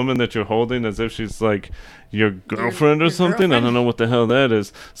this woman that you're holding as if she's like your girlfriend or your something? I girlfriend? don't know what the hell that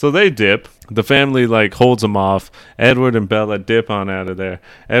is. So they dip. The family, like, holds them off. Edward and Bella dip on out of there.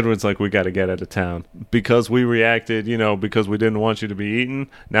 Edward's like, we got to get out of town. Because we reacted, you know, because we didn't want you to be eaten,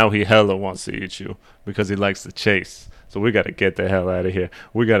 now he hella wants to eat you because he likes to chase. So we got to get the hell out of here.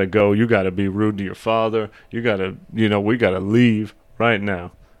 We got to go. You got to be rude to your father. You got to, you know, we got to leave right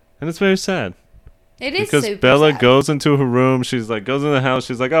now. And it's very sad. It is Because super Bella sad. goes into her room. She's like, goes in the house.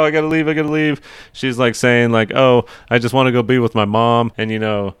 She's like, oh, I got to leave. She's like saying like, oh, I just want to go be with my mom. And, you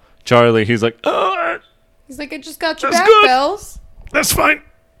know, Charlie, he's like, oh, He's like, I just got your That's back, good. Bells. that's fine.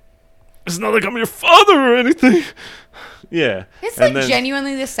 It's not like I'm your father or anything. Yeah. It's And like then-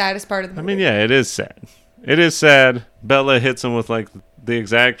 genuinely the saddest part of the I movie. mean, yeah, it is sad. It is sad. Bella hits him with like the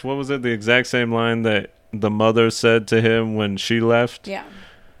exact, what was it? The exact same line that the mother said to him when she left. Yeah.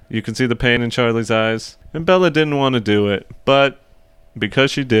 You can see the pain in Charlie's eyes. And Bella didn't want to do it, but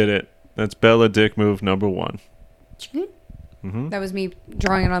because she did it, that's Bella dick move number 1. That was me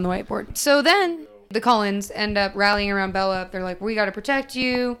drawing it on the whiteboard. So then the Cullens end up rallying around Bella. They're like, we got to protect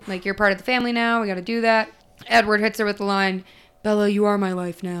you. Like, you're part of the family now. We got to do that. Edward hits her with the line, Bella, you are my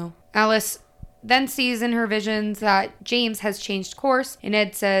life now. Alice then sees in her visions that James has changed course, and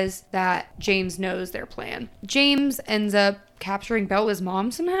Ed says that James knows their plan. James ends up capturing Bella's mom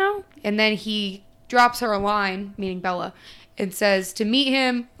somehow, and then he drops her a line, meaning Bella, and says to meet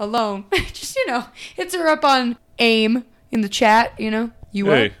him alone. Just, you know, hits her up on AIM in the chat, you know. You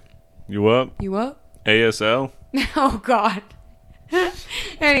Hey, up? you up? You up? ASL? Oh, God.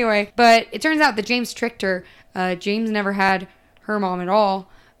 Anyway, but it turns out that James tricked her. James never had her mom at all,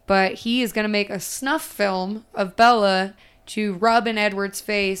 but he is going to make a snuff film of Bella to rub in Edward's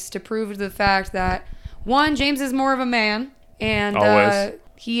face to prove the fact that, one, James is more of a man, and Always.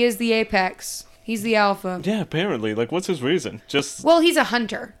 he is the apex. He's the alpha. Yeah, apparently. Like, what's his reason? Just, Well, he's a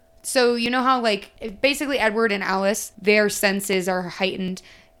hunter. So you know how, like, basically Edward and Alice, their senses are heightened.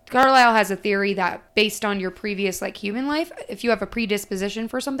 Carlisle has a theory that based on your previous, like, human life, if you have a predisposition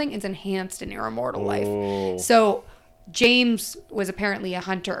for something, it's enhanced in your immortal Oh. life. So James was apparently a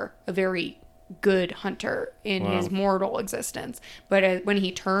hunter, a very good hunter in Wow. his mortal existence. But when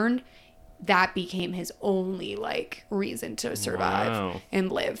he turned, that became his only, like, reason to survive Wow.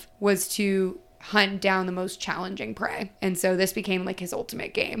 and live, was to hunt down the most challenging prey. And so this became like his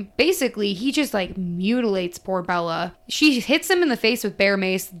ultimate game. Basically, he just like mutilates poor Bella. She hits him in the face with bear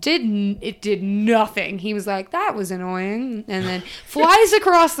mace. It did nothing. He was like, that was annoying. And then flies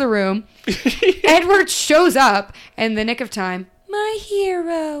across the room. Edward shows up in the nick of time. my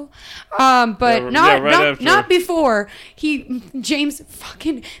hero. But not before James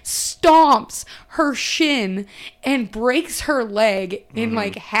fucking stomps her shin and breaks her leg in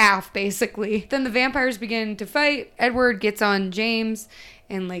like half, basically. Then the vampires begin to fight. Edward gets on James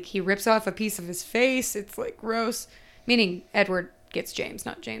and like he rips off a piece of his face. It's like gross. Meaning Edward gets James,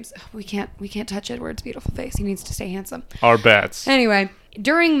 not James. We can't touch Edward's beautiful face. He needs to stay handsome. Our bats. Anyway,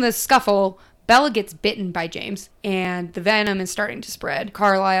 during the scuffle, Bella gets bitten by James, and the venom is starting to spread.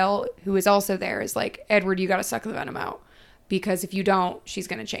 Carlisle, who is also there, is like, Edward, you gotta suck the venom out. Because if you don't, she's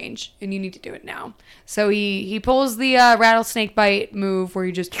gonna change, and you need to do it now. So he pulls the rattlesnake bite move where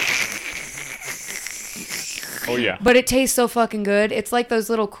you just... Oh, yeah. But it tastes so fucking good. It's like those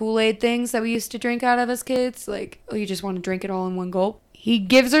little Kool-Aid things that we used to drink out of as kids. Like, oh, you just want to drink it all in one gulp. He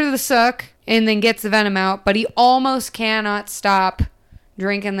gives her the suck and then gets the venom out, but he almost cannot stop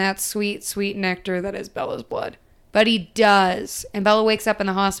drinking that sweet, sweet nectar that is Bella's blood. But he does. And Bella wakes up in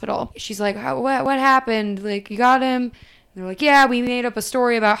the hospital. She's like, what happened? Like, you got him? And they're like, yeah, we made up a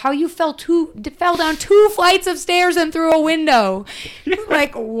story about how you fell down 2 flights of stairs and through a window.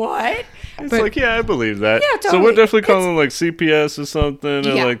 Like, what? It's like, yeah, I believe that. Yeah, totally. So we're definitely calling like CPS or something,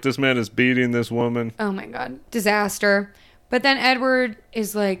 or Yeah. like this man is beating this woman. Oh my God. Disaster. But then Edward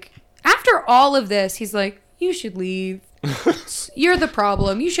is like, after all of this, he's like, you should leave. You're the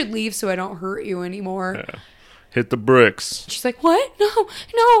problem. You should leave so I don't hurt you anymore. Yeah. Hit the bricks. She's like, what? No,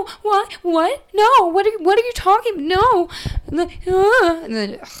 what? No, what are you talking? No. And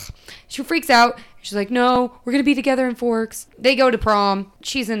then she freaks out. She's like, no, we're going to be together in Forks. They go to prom.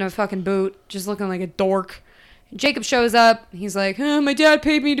 She's in a fucking boot, just looking like a dork. Jacob shows up. He's like, my dad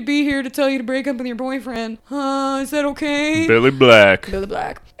paid me to be here to tell you to break up with your boyfriend. Is that okay? Billy Black. Billy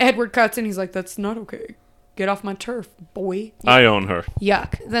Black. Edward cuts in. He's like, that's not okay. Get off my turf, boy. I own her.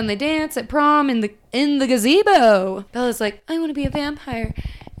 Yuck. Then they dance at prom in the gazebo. Bella's like, I want to be a vampire.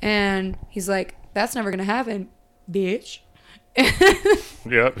 And he's like, that's never going to happen, bitch.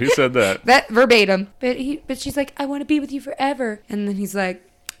 Yep, he said that. That verbatim. But she's like, I want to be with you forever. And then he's like,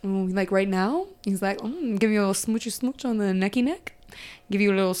 like right now? He's like, give you a little smoochy smooch on the necky neck. Give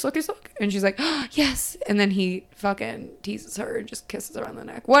you a little sucky suck. And she's like, oh, yes. And then he fucking teases her and just kisses her on the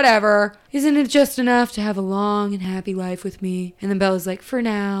neck. Whatever. Isn't it just enough to have a long and happy life with me? And then Bella's like, for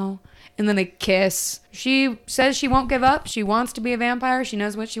now. And then they kiss. She says she won't give up. She wants to be a vampire. She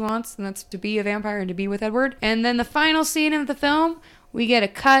knows what she wants, and that's to be a vampire and to be with Edward. And then the final scene of the film, we get a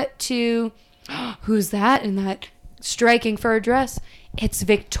cut to, who's that in that striking fur dress? It's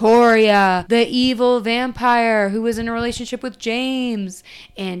Victoria, the evil vampire who was in a relationship with James.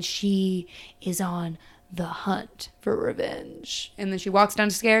 And she is on the hunt for revenge. And then she walks down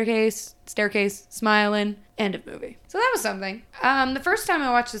the staircase, smiling. End of movie. So that was something. The first time I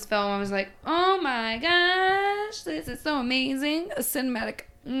watched this film, I was like, oh my gosh, this is so amazing. A cinematic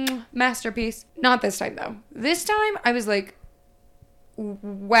masterpiece. Not this time, though. This time, I was like,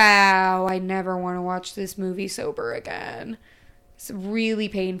 wow, I never want to watch this movie sober again. It's really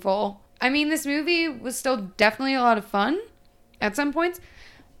painful. I mean, this movie was still definitely a lot of fun at some points,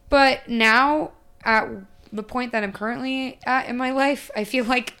 but now at the point that I'm currently at in my life, I feel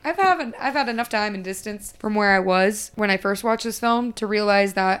like I've had enough time and distance from where I was when I first watched this film to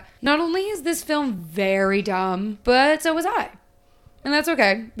realize that not only is this film very dumb, but so was I. And that's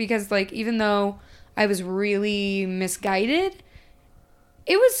okay, because like even though I was really misguided,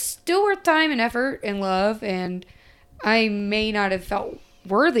 it was still worth time and effort and love, and I may not have felt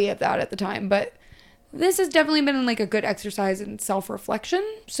worthy of that at the time, but this has definitely been like a good exercise in self-reflection.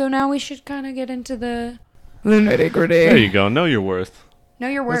 So now we should kind of get into the nitty-gritty. There you go. Know your worth. Know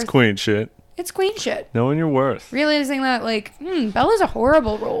your worth. That's queen shit. It's queen shit. Knowing your worth. Realizing that, like, Bella's a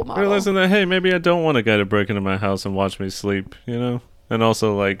horrible role model. Realizing that, hey, maybe I don't want a guy to break into my house and watch me sleep, you know? And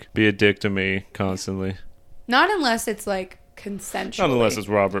also, like, be a dick to me constantly. Not unless it's, like, consensually. Not unless it's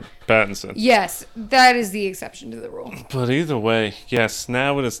Robert Pattinson. Yes, that is the exception to the rule. But either way, yes,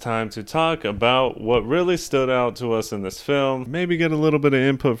 now it is time to talk about what really stood out to us in this film. Maybe get a little bit of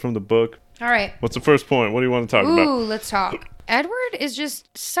input from the book. All right. What's the first point? What do you want to talk about? Ooh, let's talk. Edward is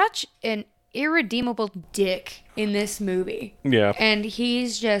just such an irredeemable dick in this movie. Yeah. And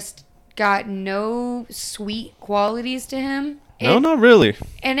he's just got no sweet qualities to him. No, not really.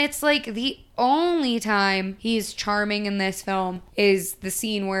 And it's like the only time he's charming in this film is the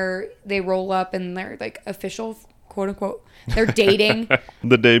scene where they roll up and they're like official, quote unquote, they're dating.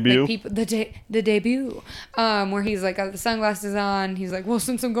 The debut. Like the debut. Where he's like got the sunglasses on. He's like, well,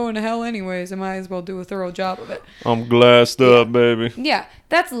 since I'm going to hell anyways, I might as well do a thorough job of it. I'm glassed up, baby. Yeah.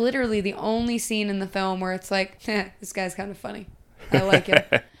 That's literally the only scene in the film where it's like, this guy's kind of funny. I like it.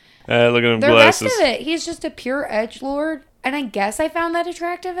 Look at him The glasses. rest of it, he's just a pure edgelord. And I guess I found that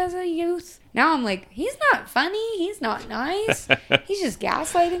attractive as a youth. Now I'm like, he's not funny. He's not nice. He's just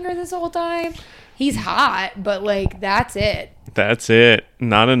gaslighting her this whole time. He's hot, but like, that's it. That's it.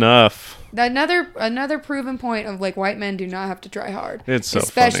 Not enough. Another proven point of like white men do not have to try hard. It's so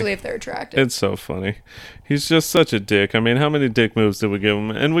especially funny. if they're attractive. It's so funny. He's just such a dick. I mean, how many dick moves did we give him?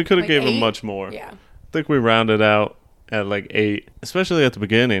 And we could have Like gave him 8? much more. Yeah. I think we rounded out at like 8, especially at the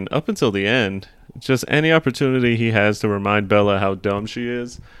beginning, up until the end. Just any opportunity he has to remind Bella how dumb she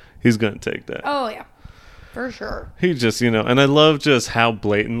is, he's going to take that. Oh yeah, for sure. He just, and I love just how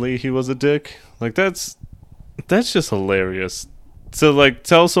blatantly he was a dick. Like, that's just hilarious. To, like,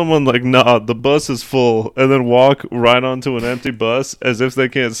 tell someone, like, nah, the bus is full, and then walk right onto an empty bus as if they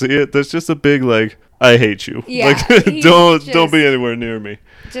can't see it. That's just a big, like, I hate you. Yeah, Like, he's don't be anywhere near me.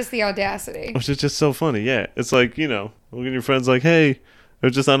 Just the audacity. Which is just so funny, yeah. It's like, look at your friends like, hey, or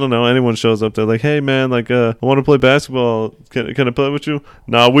just, I don't know, anyone shows up, they're like, hey, man, like, I want to play basketball. Can I play with you?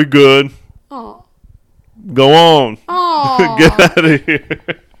 Nah, we good. Oh. Go on. Oh. Get out of here.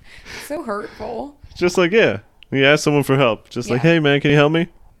 So hurtful. Just like, yeah. You ask someone for help. Just like, Yeah. hey, man, can you help me?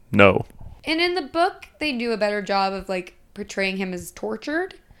 No. And in the book, they do a better job of like portraying him as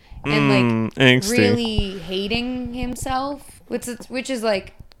tortured and like angsty. really hating himself, which is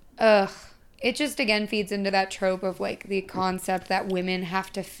like, ugh. It just again feeds into that trope of like the concept that women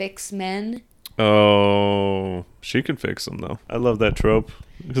have to fix men. Oh, she can fix them though. I love that trope.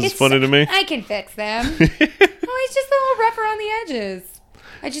 It's funny to me. I can fix them. Oh, he's just a little rough around the edges.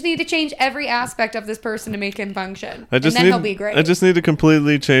 I just need to change every aspect of this person to make him function. And then he'll be great. I just need to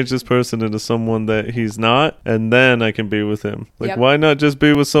completely change this person into someone that he's not, and then I can be with him. Like, Yep. why not just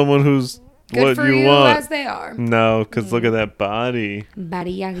be with someone who's Good what for you you want? as they are. No, because look at that body.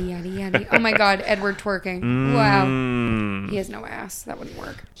 Body, yada, yada, yada. Oh my God, Edward twerking. Wow. Mm. He has no ass. That wouldn't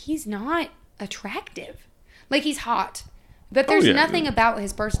work. He's not attractive. Like, he's hot. But there's yeah. nothing about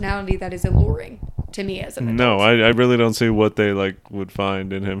his personality that is alluring to me as an adult. No, I really don't see what they like would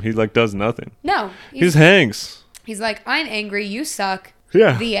find in him. He like does nothing. No. He's Hanks. He's like, I'm angry, you suck.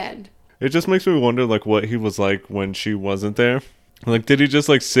 Yeah. The end. It just makes me wonder like what he was like when she wasn't there. Like, did he just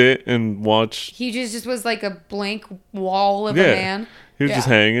like sit and watch? He just was like a blank wall of Yeah. a man. He was just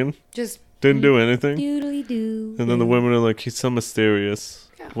hanging, Just didn't do anything. doodly doo. And then the women are like, he's so mysterious.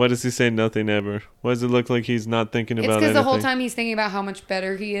 Yeah. Why does he say nothing ever? Why does it look like he's not thinking It's about because anything? the whole time he's thinking about how much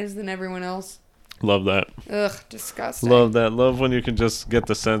better he is than everyone else. Love that. Ugh, disgusting. Love that. Love when you can just get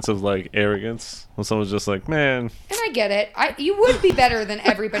the sense of like arrogance. When someone's just like, man. And I get it. You would be better than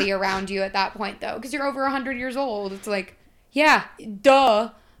everybody around you at that point, though, because you're over 100 years old. It's like, yeah, duh.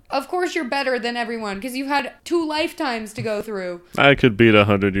 Of course you're better than everyone, because you've had 2 lifetimes to go through. I could beat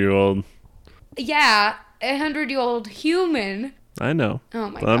 100-year-old. Yeah, a 100-year-old human. I know. Oh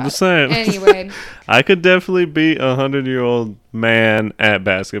my But God. I'm just saying. Anyway. I could definitely beat a 100-year-old man at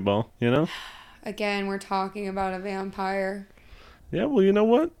basketball, you know? Again, we're talking about a vampire. Yeah, well, you know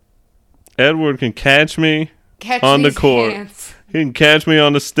what? Edward can catch me Catch on the these court. hands. He can catch me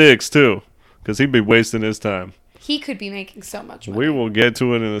on the sticks, too. Because he'd be wasting his time. He could be making so much money. We will get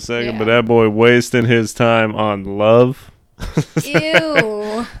to it in a second, Yeah. but that boy wasting his time on love.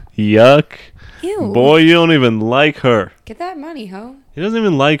 Ew. Yuck. Ew. Boy, you don't even like her. Get that money, ho. He doesn't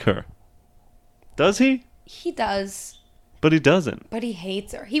even like her. Does he? He does, But he doesn't. but he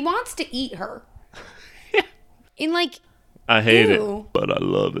hates her. He wants to eat her. In like, I hate Ew. it, but I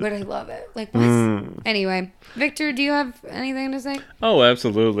love it. but I love it. Like, what? Anyway, Victor, do you have anything to say? Oh,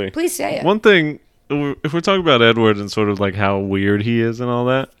 absolutely. Please say it. One thing, if we're talking about Edward and sort of like how weird he is and all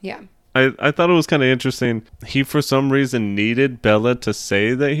that, Yeah. I thought it was kind of interesting. He, for some reason, needed Bella to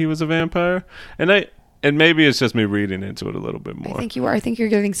say that he was a vampire. And maybe it's just me reading into it a little bit more. I think you are. I think you're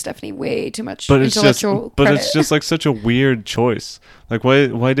giving Stephanie way too much But it's just, intellectual but credit. it's just like such a weird choice. Like,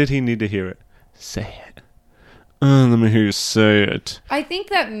 why did he need to hear it? Say it. Let me hear you say it. I think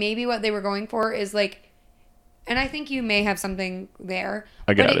that maybe what they were going for is like, and I think you may have something there.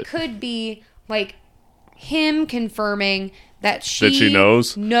 I got but it. it could be like him confirming that she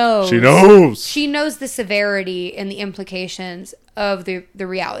knows? knows. She knows. She knows the severity and the implications of the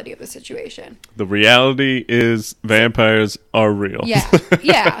reality of the situation. The reality is vampires are real. Yeah.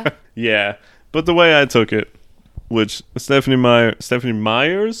 Yeah. Yeah. But the way I took it, which Stephanie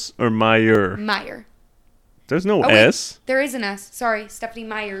Myers or Meyer? Meyer. There's no Oh, wait. S. There is an S. Sorry, Stephanie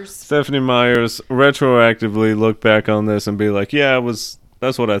Myers. Stephanie Myers retroactively look back on this and be like, yeah,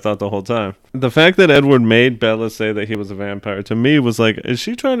 That's what I thought the whole time. The fact that Edward made Bella say that he was a vampire, to me, was like, is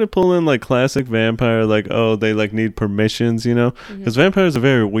she trying to pull in, like, classic vampire, like, oh, they, like, need permissions, you know? Because vampires are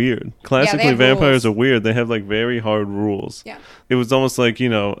very weird. Classically, have vampires rules. are weird. They have, like, very hard rules. Yeah. It was almost like, you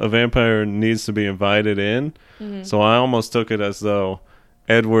know, a vampire needs to be invited in. So I almost took it as though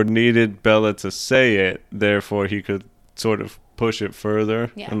Edward needed Bella to say it, therefore he could sort of push it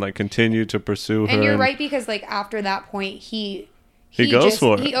further and, like, continue to pursue her. And you're right, because, like, after that point, he goes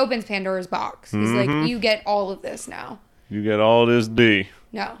for it. He opens Pandora's box. He's like, you get all of this now. You get all this D.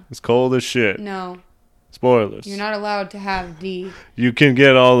 No. It's cold as shit. No. Spoilers. You're not allowed to have D. You can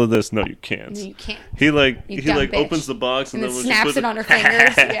get all of this. No, you can't. No, you can't. He dumb bitch. opens the box And and, then then snaps it on her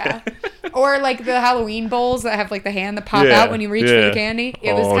fingers. Yeah. Or like the Halloween bowls that have like the hand that pop out when you reach for the candy.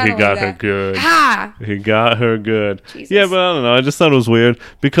 It was kind he of got like her that. good. Ha! He got her good. Jesus. Yeah, but I don't know. I just thought it was weird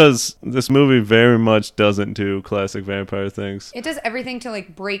because this movie very much doesn't do classic vampire things. It does everything to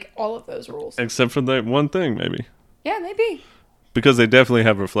like break all of those rules. Except for that one thing, maybe. Yeah, maybe. Because they definitely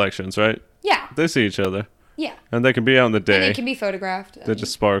have reflections, right? Yeah. They see each other. Yeah. And they can be out in the day. And they can be photographed. They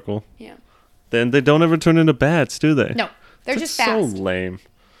just sparkle. Yeah. Then they don't ever turn into bats, do they? No. They're That's just fast. so lame.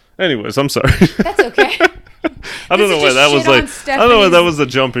 Anyways, I'm sorry. That's okay. I don't know why that was like. I don't know why that was the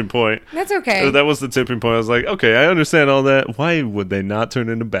jumping point. That's okay. That was the tipping point. I was like, okay, I understand all that. Why would they not turn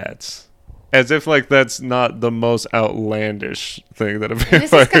into bats? As if like that's not the most outlandish thing that a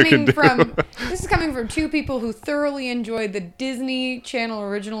vampire can do. This is coming from two people who thoroughly enjoyed the Disney Channel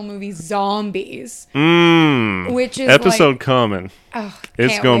original movie Zombies, which is episode coming. Oh,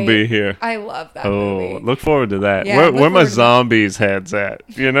 It's gonna be here. I love that movie. Look forward to that. Yeah, where my zombies heads at?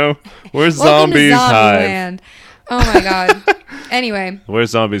 You know, where's Welcome to Zombies Hive? Zombieland. Oh my god. Anyway,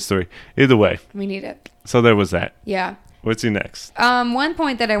 Where's Zombies 3? Either way. we need it. So there was that. Yeah. What's your next? One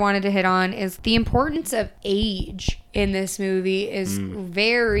point that I wanted to hit on is the importance of age in this movie is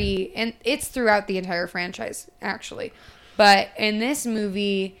very, and it's throughout the entire franchise, actually. But in this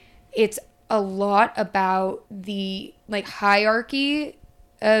movie, it's a lot about the like hierarchy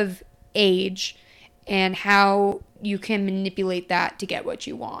of age and how you can manipulate that to get what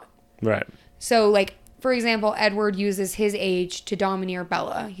you want. Right. So, like, for example, Edward uses his age to domineer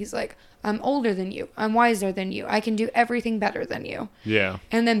Bella. He's like, I'm older than you. I'm wiser than you. I can do everything better than you. Yeah.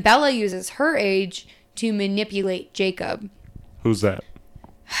 And then Bella uses her age to manipulate Jacob. Who's that?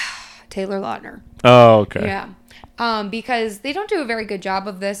 Taylor Lautner. Oh, okay. Yeah. Because they don't do a very good job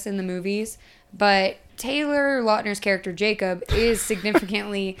of this in the movies, but Taylor Lautner's character, Jacob, is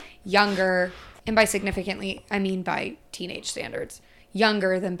significantly younger. And by significantly, I mean by teenage standards.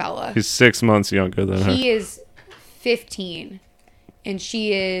 Younger than Bella. He's 6 months younger than her. He is 15. And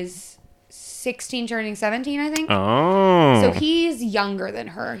she is 16 turning 17, I think. Oh. So he's younger than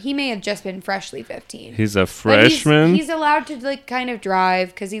her. He may have just been freshly 15. He's a freshman? But he's allowed to like kind of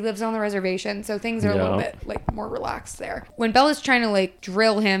drive because he lives on the reservation. So things are a little bit like more relaxed there. When Bella's trying to like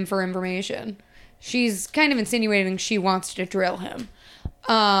drill him for information, she's kind of insinuating she wants to drill him.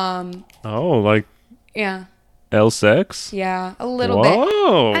 Like Yeah. L-sex? Yeah, a little bit.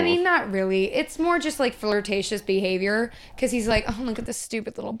 I mean, not really. It's more just like flirtatious behavior because he's like, oh, look at this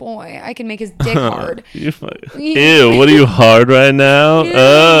stupid little boy. I can make his dick hard. Ew, what are you, hard right now?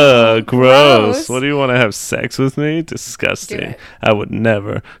 Ew, gross. gross. What do you want to have sex with me? Disgusting. Do it. I would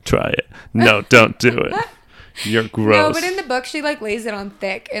never try it. No, don't do it. You're gross. No, but in the book, she like lays it on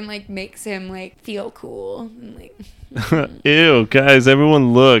thick and like makes him like feel cool. And, like, Ew, guys,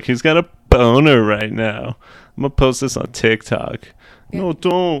 everyone look. He's got a boner right now. I'm going to post this on TikTok. Yeah. No,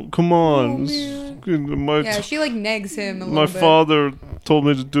 don't. Come on. Yeah, she like negs him a little bit. My father told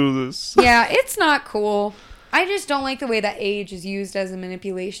me to do this. Yeah, it's not cool. I just don't like the way that age is used as a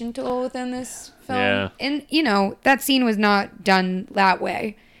manipulation tool within this film. Yeah. And, you know, that scene was not done that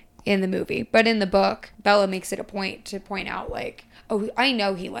way in the movie. But in the book, Bella makes it a point to point out, like, oh, I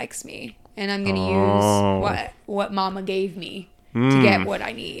know he likes me. And I'm going to use what Mama gave me to get what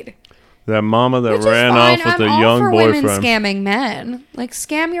I need. That mama that Which ran off with a young boyfriend. Women scamming men. Like,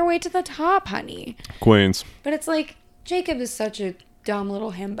 scam your way to the top, honey. Queens. But it's like, Jacob is such a dumb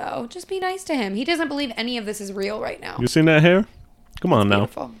little himbo. Just be nice to him. He doesn't believe any of this is real right now. You seen that hair? Come on now.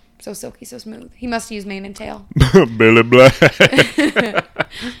 Beautiful. So silky, so smooth. He must use mane and tail. Billy Black.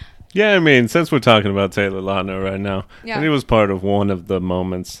 Yeah, I mean, since we're talking about Taylor Lautner right now, and he was part of one of the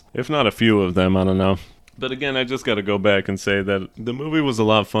moments, if not a few of them, I don't know. But again, I just got to go back and say that the movie was a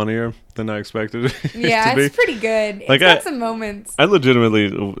lot funnier than I expected it to be. Yeah, it's pretty good. It's got some moments. I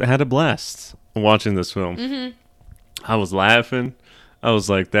legitimately had a blast watching this film. Mm-hmm. I was laughing. I was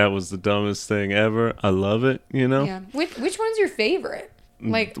like, that was the dumbest thing ever. I love it, you know? Yeah. Which one's your favorite?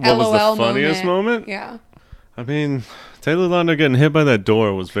 Like, what LOL was the funniest moment? Yeah. I mean, Taylor Lautner getting hit by that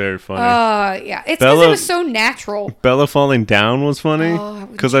door was very funny. Yeah. It's because it was so natural. Bella falling down was funny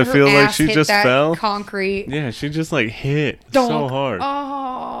because I feel like she just fell. Concrete. Yeah, she just like hit so hard.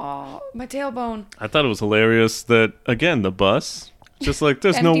 Oh, my tailbone. I thought it was hilarious that, again, the bus, just like,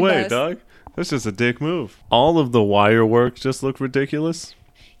 there's no way, dog. That's just a dick move. All of the wire work just looked ridiculous.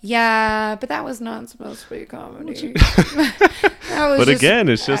 Yeah, but that was not supposed to be a comedy. But again,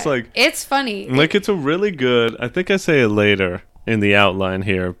 it's just like... It's funny. Like, it's a really good... I think I say it later in the outline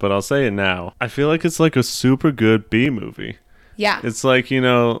here, but I'll say it now. I feel like it's like a super good B movie. Yeah. It's like,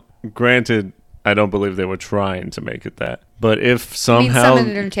 granted, I don't believe they were trying to make it that. But if somehow... Summon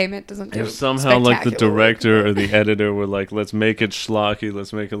Entertainment doesn't do if somehow, like, the director or the editor were like, let's make it schlocky,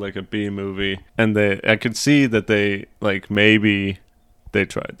 let's make it like a B movie. And I could see that they, like, maybe... They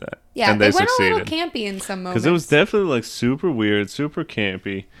tried that. Yeah, and they went succeeded. a little campy in some moments. Because it was definitely like super weird, super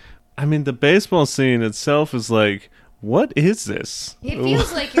campy. I mean, the baseball scene itself is like, what is this? It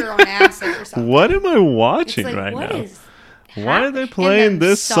feels like you're on acid or something. What am I watching right now? Why are they playing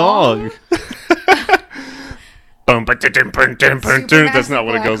this song? That's not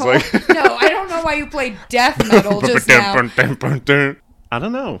what it goes like. No, I don't know why you played death metal just now. I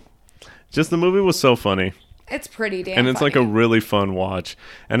don't know. Just the movie was so funny. It's pretty damn And it's funny. like a really fun watch.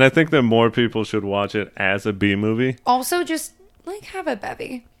 And I think that more people should watch it as a B movie. Also, just like have a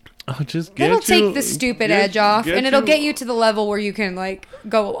bevy. Oh, just it'll take the stupid edge off, and it'll get you to the level where you can like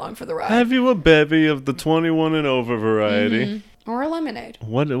go along for the ride. Have you a bevy of the 21 and over variety, or a lemonade?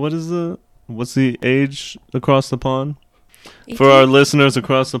 What's the age across the pond? 18? For our listeners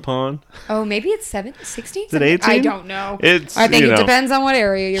across the pond. Oh, maybe it's 16? Is it 18? I don't know. I think it depends on what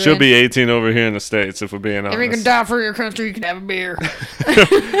area you're in. Should be 18 over here in the States, if we're being honest. If you can die for your country, you can have a beer.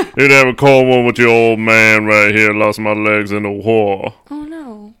 You'd have a cold one with your old man right here. Lost my legs in the war. Oh,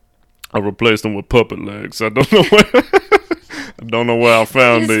 no. I replaced them with puppet legs. I don't know where I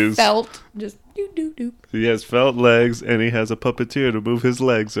found these. Felt. Just doop. He has felt legs, and he has a puppeteer to move his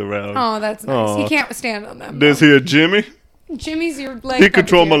legs around. Oh, that's nice. He can't stand on them. This here Jimmy. Jimmy's your leg. He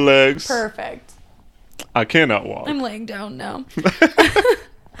control my legs. Perfect. I cannot walk. I'm laying down now.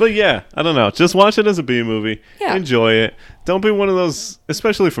 But yeah, I don't know. Just watch it as a B movie. Yeah. Enjoy it. Don't be one of those,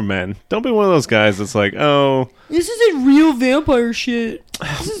 especially for men. Don't be one of those guys that's like, oh, this isn't real vampire shit.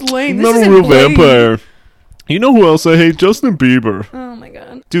 This is lame. I'm not a real vampire. You know who else I hate? Justin Bieber. Oh my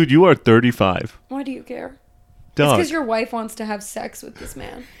god. Dude, you are 35. Why do you care? Dog. It's because your wife wants to have sex with this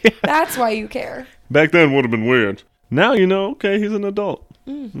man. That's why you care. Back then would have been weird. Now you know, okay, he's an adult.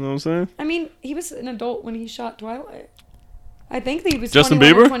 You know what I'm saying? I mean, he was an adult when he shot Twilight. I think that he was Justin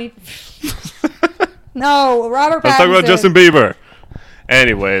 21 Bieber? or 20. No, Robert Pattinson. Let's talk about Justin Bieber.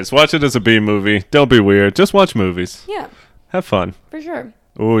 Anyways, watch it as a B movie. Don't be weird. Just watch movies. Yeah. Have fun. For sure.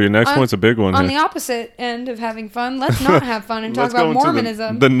 Oh, your next one's a big one. On the opposite end of having fun, let's not have fun and talk about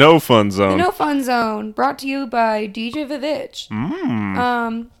Mormonism. The no fun zone. The no fun zone, brought to you by DJ Vivitch.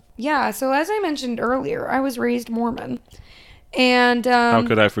 Yeah, so as I mentioned earlier, I was raised Mormon. And how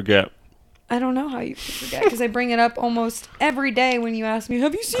could I forget? I don't know how you could forget, because I bring it up almost every day when you ask me,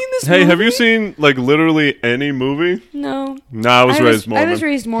 have you seen this movie? Hey, have you seen, like, literally any movie? No. Nah, I was raised Mormon. I was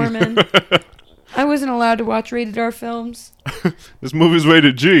raised Mormon. I wasn't allowed to watch rated R films. This movie's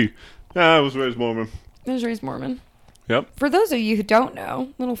rated G. Nah, I was raised Mormon. I was raised Mormon. Yep. For those of you who don't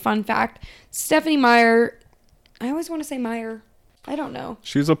know, little fun fact, Stephenie Meyer, I always want to say Meyer. I don't know.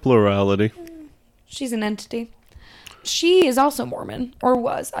 She's a plurality. She's an entity. She is also Mormon, or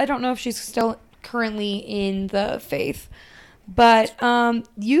was. I don't know if she's still currently in the faith. But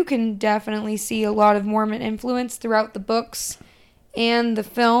you can definitely see a lot of Mormon influence throughout the books and the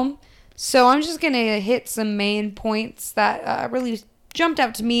film. So I'm just going to hit some main points that really jumped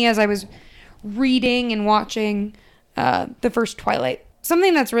out to me as I was reading and watching the first Twilight.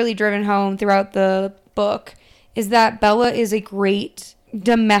 Something that's really driven home throughout the book is that Bella is a great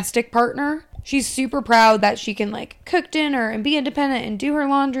domestic partner. She's super proud that she can like cook dinner and be independent and do her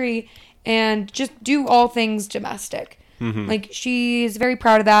laundry and just do all things domestic. Mm-hmm. Like she's very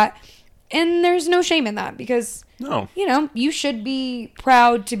proud of that. And there's no shame in that because, you know, you should be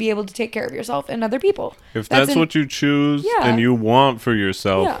proud to be able to take care of yourself and other people. If that's what you choose and you want for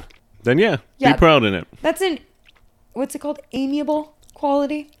yourself, then be proud in it. That's what's it called? Amiable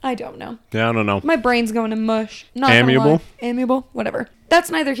quality? I don't know. Yeah, I don't know. My brain's going to mush. Not amiable? Amiable? Whatever. That's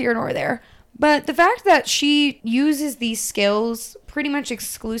neither here nor there. But the fact that she uses these skills pretty much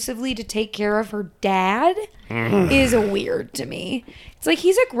exclusively to take care of her dad is weird to me. It's like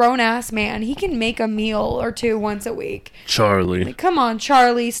he's a grown-ass man. He can make a meal or two once a week. Charlie. Like, come on,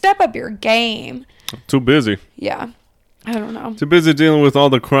 Charlie. Step up your game. Too busy. Yeah. I don't know. Too busy dealing with all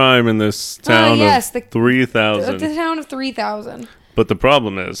the crime in this town yes, of 3,000. The town of 3,000. But the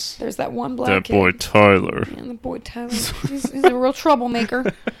problem is There's that one black that kid. boy Tyler. Yeah, the boy Tyler. He's a real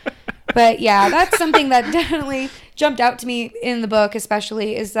troublemaker. But yeah, that's something that definitely jumped out to me in the book,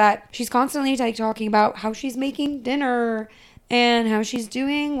 especially, is that she's constantly like talking about how she's making dinner and how she's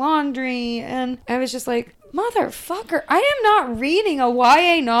doing laundry. And I was just like, motherfucker, I am not reading a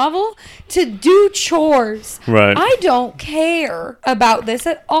YA novel to do chores. Right. I don't care about this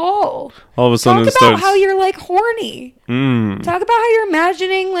at all. All of a sudden Talk it about starts... how you're like horny. Mm. Talk about how you're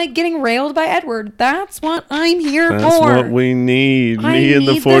imagining like getting railed by Edward. That's what I'm here That's for. what we need. I Me and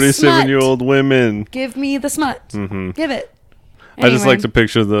the need the 47-year-old women. Give me the smut. Mm-hmm. Give it. I just Anyway. like to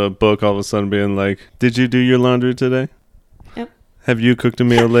picture the book all of a sudden being like, did you do your laundry today? Yep. Have you cooked a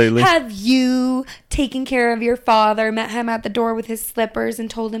meal lately? Have you taken care of your father? Met him at the door with his slippers and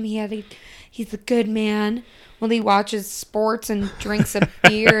told him he's a good man. While he watches sports and drinks a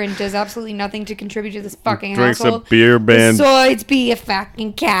beer and does absolutely nothing to contribute to this fucking Drinks household. a beer brand Besides be a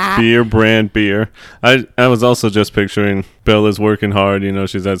fucking cat. beer. I was also just picturing Bella's working hard. You know,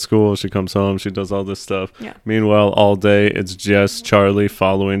 she's at school. She comes home. She does all this stuff. Yeah. Meanwhile, all day, it's just Charlie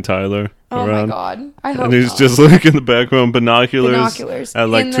following Tyler Oh around. my god. I hope And he's not. just like in the background, binoculars Binoculars. at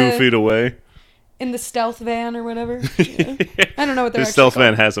like In 2 the- feet away. in the stealth van or whatever. Yeah. I don't know what they're His actually stealth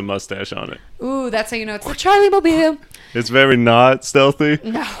van called. has a mustache on it. Ooh, that's how you know it's the Charlie Mobile. It's very not stealthy.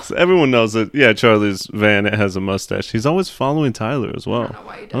 No. So everyone knows that, yeah, Charlie's van, it has a mustache. He's always following Tyler as well. I don't know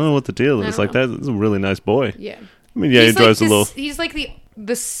why he does I don't know what the deal I is. don't Like, that's a really nice boy. Yeah. I mean, yeah, he He's like drives a this- little... He's like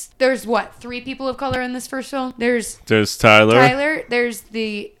there's what, 3 people of color in this first film? There's There's Tyler, Tyler, there's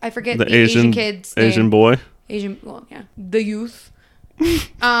I forget the the Asian kid's Asian name. boy. Well, yeah. The youth.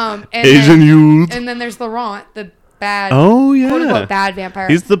 And Asian then, youth. And then there's Laurent, the bad, Oh, yeah. quote unquote bad vampire.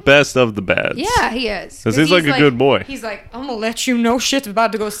 He's the best of the bads. Yeah, he is. 'Cause he's like a good boy. He's like, I'm gonna let you know shit's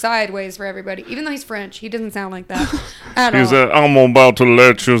about to go sideways for everybody. Even though he's French, he doesn't sound like that at He's all. like, I'm about to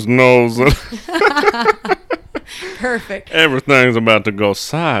let you know that Perfect. everything's about to go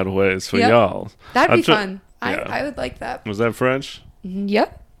sideways for Yep. y'all. That'd I be try- fun. yeah. I would like that. Was that French?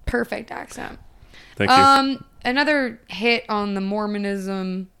 Yep. Perfect accent. Thank you. Another hit on the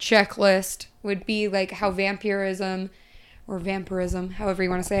Mormonism checklist would be like how vampirism, or vampirism, however you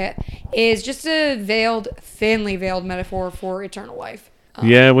want to say it, is just a thinly veiled metaphor for eternal life.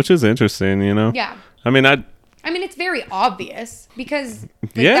 Yeah, which is interesting, you know? Yeah. I mean, I mean, it's very obvious because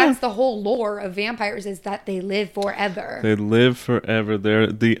Yeah. that's the whole lore of vampires, is that they live forever. they live forever. They're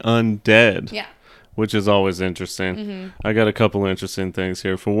the undead. Yeah. Which is always interesting. Mm-hmm. I got a couple interesting things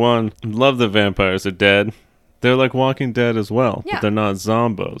here. For one, love that vampires are dead. They're like Walking Dead as well, Yeah. but they're not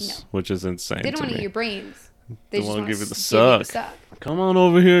zombos, No. which is insane They don't to want to eat me. your brains. They They just wanna want to give you the suck. suck. Come on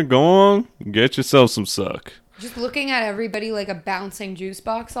over here, go on, get yourself some suck. Just looking at everybody like a bouncing juice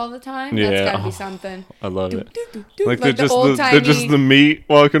box all the time. Yeah. That's gotta be something. I love it. Like Like they're the just old-timey- they're just the meat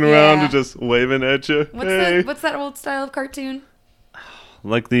walking around Yeah. and just waving at you. Hey. What's that old style of cartoon?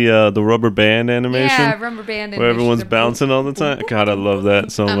 Like the rubber band animation Yeah, rubber band. where everyone's animation. bouncing all the time. God, I love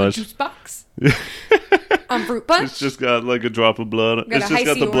that so I'm a much. juice box. I'm fruit punch. It's just got like a drop of blood. Got It's a just got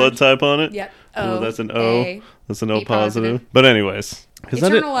Hi-C the blood orange. type on it. Yep. Oh, that's an O. A. That's an O B positive. positive. But anyways, 'cause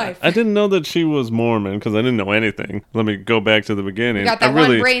Eternal life. I didn't know that she was Mormon because I didn't know anything. Let me go back to the beginning. You got that I really,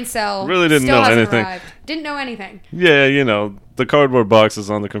 one brain cell. really didn't Still know hasn't anything. arrived. Didn't know anything. Yeah, you know, the cardboard boxes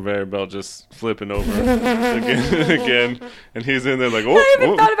on the conveyor belt just flipping over again and again, and he's in there like, oh, I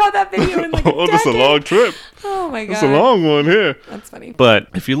haven't oh, thought about that video in like a oh, this is a decade. long trip. Oh my god. It's a long one here. That's funny. But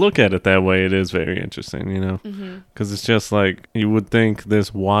if you look at it that way, it is very interesting, you know? Mm-hmm. Because it's just like, you would think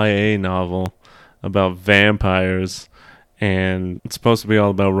this YA novel about vampires and it's supposed to be all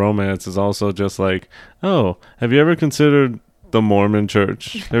about romance is also just like, oh, have you ever considered the Mormon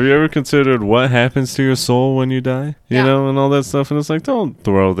church? Have you ever considered what happens to your soul when you die? You Yeah. know, and all that stuff. And it's like, don't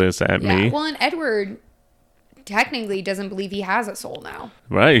throw this at Yeah. me. Well, and Edward technically doesn't believe he has a soul now.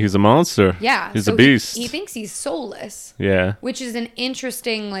 Right? He's a monster. Yeah. He's so a beast. He thinks he's soulless, Yeah. which is an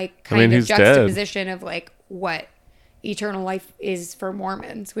interesting like I mean, kind of he's dead. juxtaposition of like what eternal life is for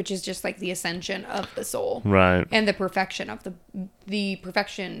Mormons, which is just like the ascension of the soul. Right. And the perfection of the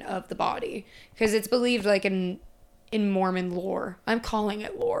perfection of the body, because it's believed like in Mormon lore. I'm calling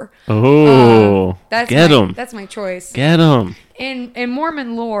it lore. Oh, That's get my, him. That's my choice. Get him. In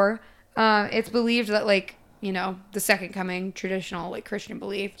Mormon lore, it's believed that like, you know, the second coming, traditional like Christian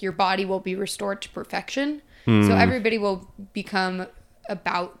belief, your body will be restored to perfection. Hmm. So everybody will become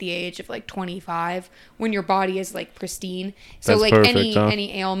about the age of like 25 when your body is like pristine. So That's like perfect, any huh?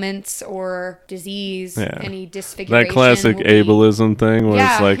 any ailments or disease, Yeah. any disfiguration. That classic will be- ableism thing where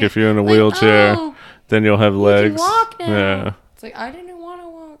Yeah. it's like if you're in a Like, wheelchair, oh, then you'll have You legs. can walk now. Yeah. It's like, I didn't want to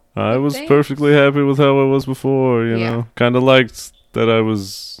walk. I was Thanks. perfectly happy with how I was before, you Yeah. know. Kind of liked that I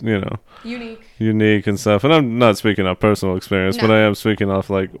was, Unique. unique and stuff. And I'm not speaking of personal experience, but No. I am speaking off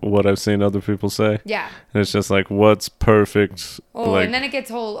like what I've seen other people say. Yeah. And it's just like, what's perfect? Oh, like, and then it gets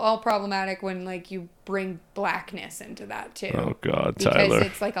all problematic when like you bring blackness into that too. oh God, because Tyler.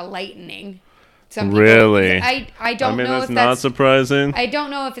 it's like a lightening. Some people- Really? I don't know that's if not that's surprising. I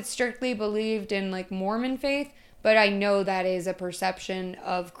don't know if it's strictly believed in like Mormon faith, but I know that is a perception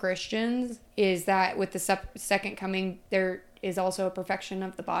of Christians, is that with the second coming there is also a perfection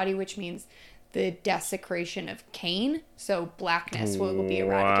of the body, which means the desecration of Cain, so blackness will be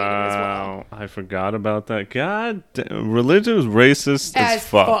eradicated as well. Wow, I forgot about that. God, religion is racist as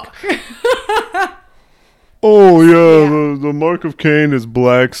fuck. Oh yeah, Yeah. The mark of Cain is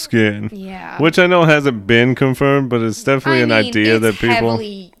black skin. Yeah. Which I know hasn't been confirmed, but it's definitely an idea it's that people.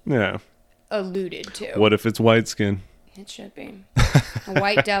 heavily Yeah. alluded to. What if it's white skin? It should be a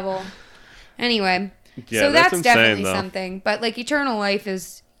white devil. Anyway, Yeah, so that's that's insane, definitely though. something. But like eternal life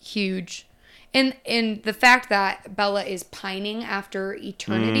is huge, and the fact that Bella is pining after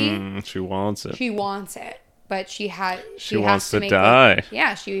eternity, She wants it. she wants it, but she has wants to make die.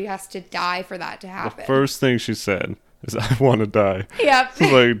 Yeah, she has to die for that to The happen. first thing she said is, "I want to die." Yep.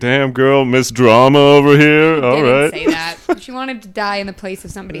 It's like, damn girl, Miss Drama over here. All Didn't right. say that. She wanted to die in the place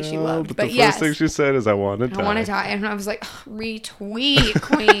of somebody she No, loved. but But the yes, first thing she said is, "I want to die." I want to die, and I was like, retweet,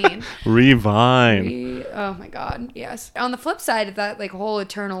 queen. Revine. Oh my god, yes. On the flip side of that, like whole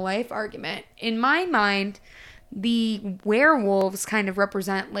eternal life argument, in my mind, the werewolves kind of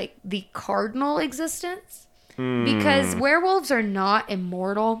represent like the cardinal existence. Because werewolves are not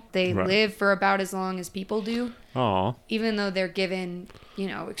immortal. They Right. live for about as long as people do, Aw. even though they're given,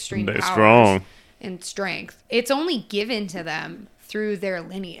 extreme They're powers strong. and strength. It's only given to them through their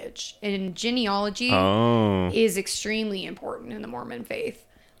lineage. And genealogy Oh. is extremely important in the Mormon faith.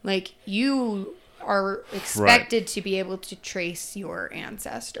 Like, you are expected to be able to trace your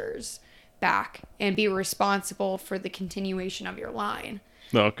ancestors back and be responsible for the continuation of your line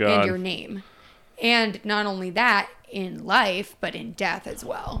Oh, God. and your name. And not only that, in life, but in death as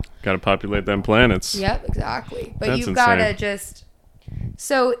well. Gotta populate them planets. Yep, exactly. But That's you've got to insane. just...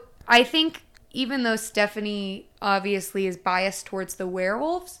 So, I think even though Stephanie obviously is biased towards the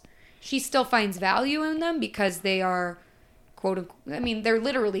werewolves, she still finds value in them because they are, quote unquote, I mean, they're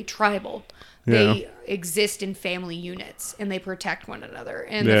literally tribal. They exist in family units and they protect one another.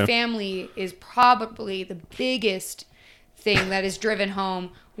 And Yeah. the family is probably the biggest thing that is driven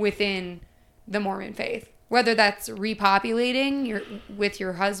home within the Mormon faith. Whether that's repopulating with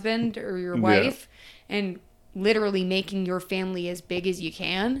your husband or your wife and literally making your family as big as you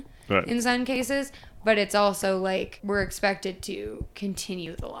can Right. in some cases, but it's also like we're expected to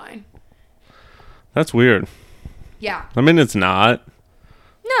continue the line. That's weird. Yeah. I mean, it's not.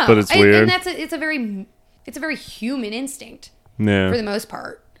 No, But it's weird. and it's a very human instinct Yeah. for the most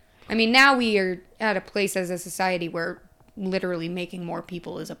part. I mean, now we are at a place as a society where literally making more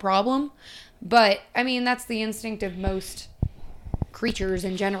people is a problem. But I mean, that's the instinct of most creatures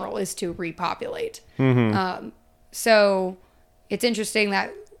in general, is to repopulate. So it's interesting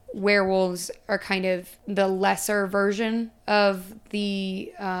that werewolves are kind of the lesser version of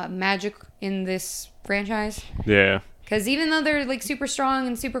the magic in this franchise. Yeah. Because even though they're like super strong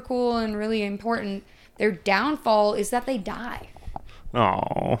and super cool and really important, their downfall is that they die.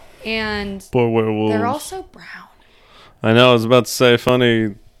 Oh, And poor werewolves. they're also brown. I know. I was about to say,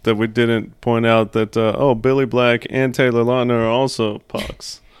 funny that we didn't point out that Billy Black and Taylor Lautner are also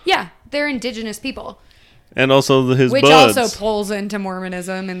Pucks, Yeah, they're indigenous people. and also his Which buds. also pulls into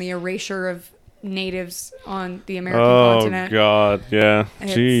Mormonism and the erasure of natives on the American Oh continent. God, yeah.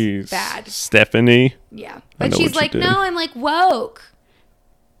 It's Jeez, bad. Stephanie. Yeah. I But know she's what you like, did. no, I'm like woke.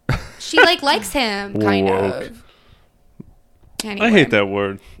 She like likes him, kind Woke. of. Anyway, I hate that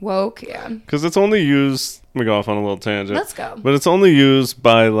word Woke, yeah. because it's only used. Let me go off on a little tangent. Let's go. But it's only used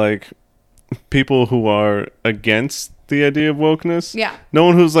by like people who are against the idea of wokeness. Yeah. No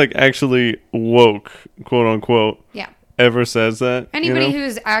one who's like actually woke, quote unquote, Yeah. ever says that. Anybody you know?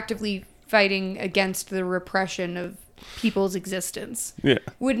 who's actively fighting against the repression of people's existence Yeah.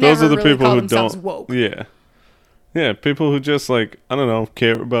 would never really call themselves don't. woke. Yeah. Yeah, people who just like, I don't know,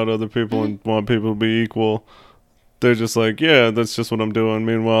 care about other people Mm-hmm. and want people to be equal. They're just like, yeah, that's just what I'm doing.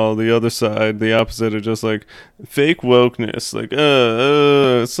 Meanwhile, the other side, the opposite, are just like fake wokeness. Like,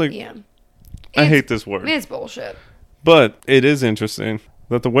 it's like, Yeah. I It's- hate this word. It's bullshit. But it is interesting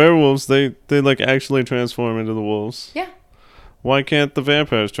that the werewolves, they like actually transform into the wolves. Yeah. Why can't the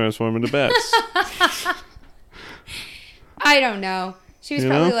vampires transform into bats? I don't know. She was You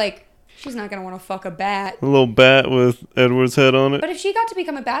probably know? like She's not gonna want to fuck a bat. A little bat with Edward's head on it. But if she got to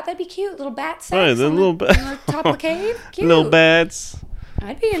become a bat, that'd be cute. Little bat sex Right, the on little bat. on the top of the cave. Cute. Little bats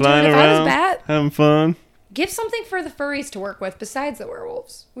I'd be into flying it if I was a around, bat. having fun. Give something for the furries to work with besides the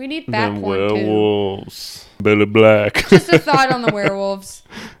werewolves. We need bat Them porn too. werewolves. Billy Black. Just a thought on the werewolves.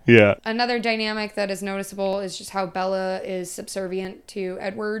 Yeah. Another dynamic that is noticeable is just how Bella is subservient to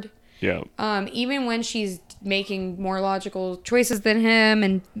Edward. Yeah. Even when she's making more logical choices than him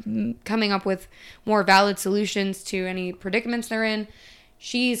and coming up with more valid solutions to any predicaments they're in,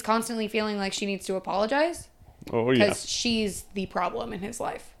 she's constantly feeling like she needs to apologize Oh, yeah. because she's the problem in his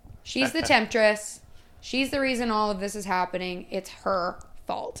life. She's the temptress. She's the reason all of this is happening. It's her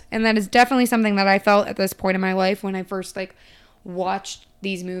fault. And that is definitely something that I felt at this point in my life when I first watched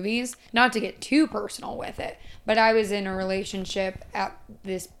these movies. Not to get too personal with it, but I was in a relationship at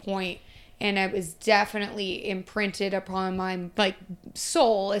this point, and it was definitely imprinted upon my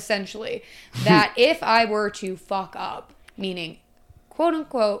soul, essentially, that if I were to fuck up, meaning quote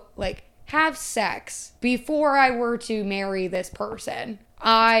unquote have sex before I were to marry this person,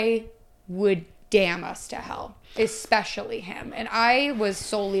 I would damn us to hell, especially him. And I was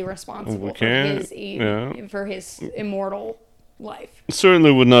solely responsible for his immortal life. It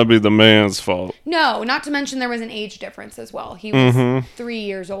certainly would not be the man's fault. No, not to mention there was an age difference as well. He was 3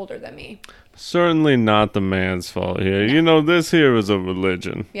 years older than me. Certainly not the man's fault here. No. You know, this here is a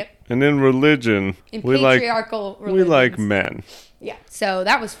religion. Yep. And in religion, patriarchal religions, we like men. Yeah. So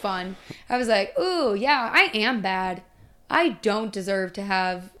that was fun. I was like, ooh, yeah, I am bad. I don't deserve to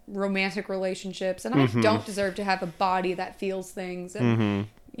have romantic relationships, and I don't deserve to have a body that feels things and,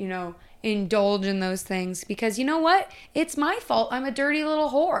 indulge in those things, because you know what? It's my fault. I'm a dirty little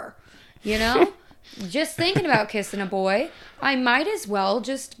whore, Just thinking about kissing a boy, I might as well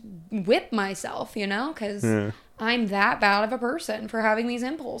just whip myself, because I'm that bad of a person for having these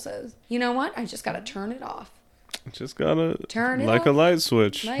impulses. You know what? I just got to turn it off. Just got to turn it like off. a light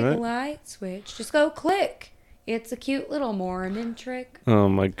switch. Like a light switch. Just go click. It's a cute little Mormon trick. Oh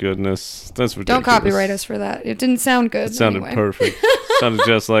my goodness. That's ridiculous. Don't copyright us for that. It didn't sound good. It sounded perfect. Sounded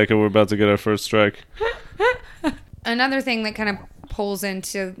just like it. We're about to get our first strike. Another thing that kind of pulls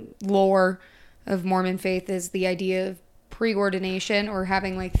into lore of Mormon faith is the idea of preordination, or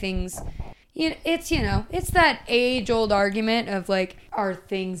having things. It's that age-old argument of are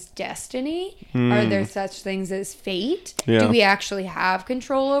things destiny? Are there such things as fate? Yeah. Do we actually have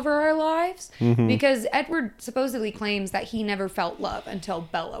control over our lives? Because Edward supposedly claims that he never felt love until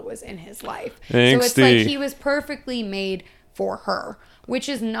Bella was in his life. Angsty. So it's he was perfectly made for her, which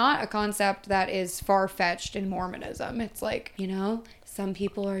is not a concept that is far-fetched in Mormonism. It's some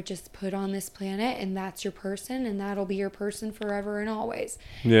people are just put on this planet, and that's your person, and that'll be your person forever and always.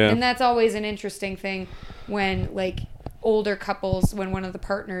 Yeah. And that's always an interesting thing when, older couples, when one of the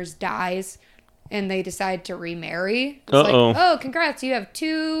partners dies and they decide to remarry. It's oh, congrats, you have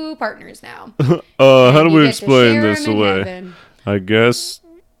 2 partners now. How do we explain this away? I guess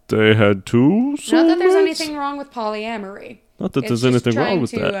they had 2 soulmates? Not that there's anything wrong with polyamory. Not that there's anything wrong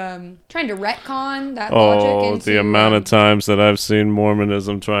with that. Trying to retcon that logic into... the amount of times that I've seen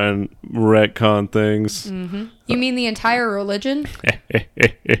Mormonism try and retcon things. Mm-hmm. You mean the entire religion?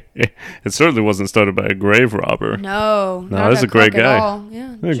 It certainly wasn't started by a grave robber. No, that's a great guy.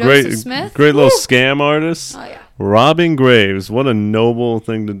 Yeah, Joseph Smith. Great little scam artist. Oh, yeah. Robbing graves. What a noble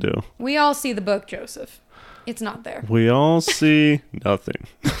thing to do. We all see the book, Joseph. It's not there. We all see nothing.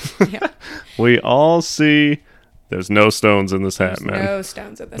 Yeah. We all see... There's no stones in this hat, man. No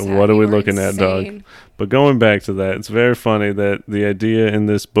stones in this hat. What are we looking at, dog? But going back to that, it's very funny that the idea in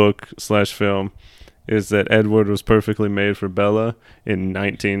this book/film is that Edward was perfectly made for Bella in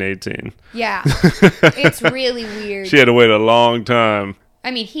 1918. Yeah. It's really weird. She had to wait a long time.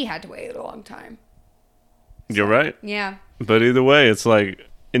 I mean, he had to wait a long time. You're right. Yeah. But either way, it's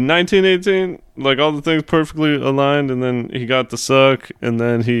in 1918, all the things perfectly aligned, and then he got the suck, and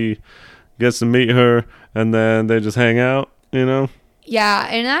then he gets to meet her, and then they just hang out, Yeah,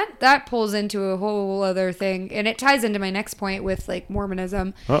 and that pulls into a whole other thing, and it ties into my next point with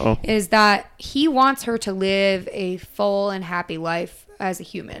Mormonism. Is that he wants her to live a full and happy life as a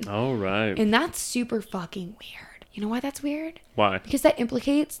human. All right. And that's super fucking weird. You know why that's weird? Why? Because that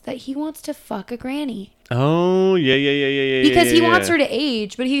implicates that he wants to fuck a granny. Oh, yeah. Because he wants her to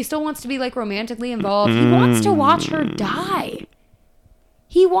age, but he still wants to be romantically involved. He wants to watch her die.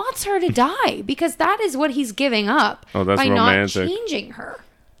 He wants her to die because that is what he's giving up by romantic. Not changing her.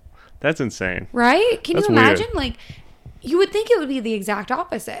 That's insane. Right? Can That's you imagine? Weird. You would think it would be the exact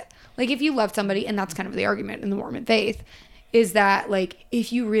opposite. If you love somebody, and that's kind of the argument in the Mormon faith, is that,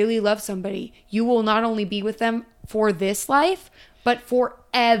 if you really love somebody, you will not only be with them for this life, but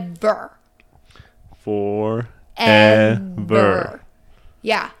forever. Ever.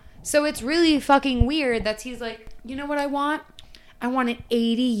 Yeah. So it's really fucking weird that he's like, you know what I want? I want an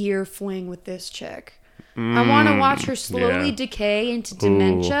 80-year fling with this chick. I want to watch her slowly decay into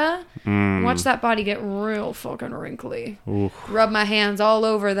dementia. Watch that body get real fucking wrinkly. Rub my hands all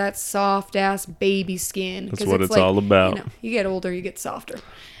over that soft ass baby skin. That's what it's all about. You know, you get older, you get softer.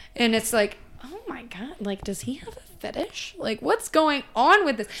 And it's like, oh my God, like, does he have a fetish? Like, what's going on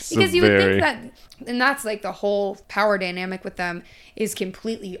with this? Because you would think that, and that's like the whole power dynamic with them is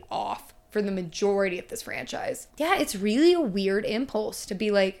completely off for the majority of this franchise. Yeah, it's really a weird impulse to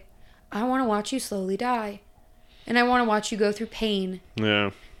be like, I want to watch you slowly die. And I want to watch you go through pain.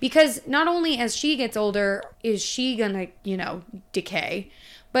 Yeah. Because not only as she gets older is she going to, you know, decay,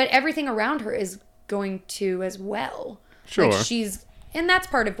 but everything around her is going to as well. Sure. Like and that's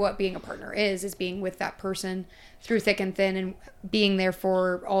part of what being a partner is being with that person through thick and thin and being there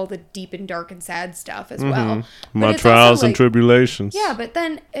for all the deep and dark and sad stuff as well. My trials and tribulations. Yeah, but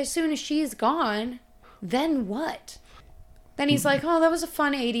then as soon as she's gone, then what? Then he's like, oh, that was a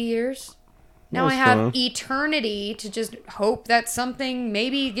fun 80 years. Now I have eternity to just hope that something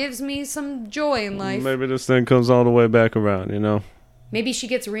maybe gives me some joy in life. Maybe this thing comes all the way back around, you know? Maybe she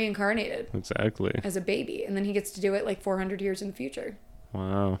gets reincarnated. Exactly. As a baby. And then he gets to do it like 400 years in the future.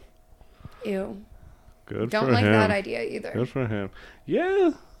 Wow. Ew. Good for him. Don't like that idea either. Good for him.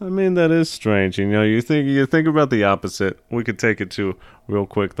 Yeah, I mean, that is strange. You know, you think about the opposite. We could take it to, real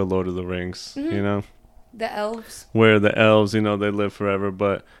quick, the Lord of the Rings, you know? The elves. Where the elves, you know, they live forever,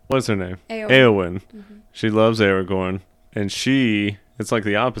 but what's her name? Eowyn. She loves Aragorn, and it's like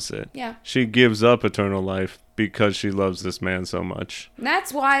the opposite. Yeah. She gives up eternal life because she loves this man so much. And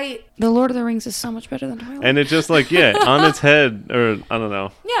that's why The Lord of the Rings is so much better than Twilight. And it's just like, yeah, on its head, or I don't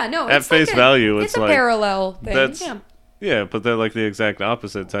know. Yeah, no. At face value, it's a like... parallel thing. Yeah, but they're like the exact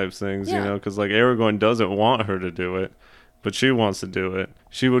opposite types things, you know? Because like Aragorn doesn't want her to do it, but she wants to do it.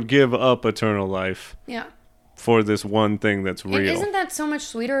 She would give up eternal life. Yeah. For this one thing that's real. And isn't that so much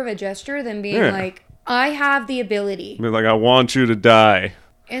sweeter of a gesture than being like, I have the ability. Be like, I want you to die.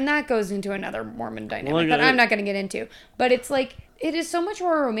 And that goes into another Mormon dynamic that I'm not going to get into. But it's like, it is so much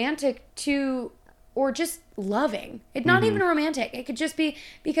more romantic or just loving. It's not even romantic. It could just be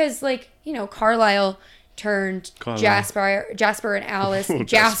because, like, you know, Carlisle turned Jasper and Alice.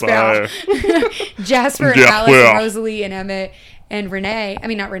 Jasper and Alice and Rosalie and Emmett and Renee. I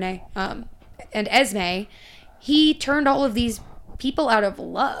mean, not Renee. And Esme. He turned all of these people out of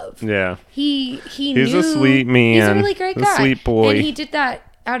love. Yeah. He's a sweet man. He's a really great guy. A sweet boy. And he did that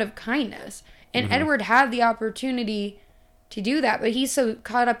out of kindness. And Edward had the opportunity to do that, but he's so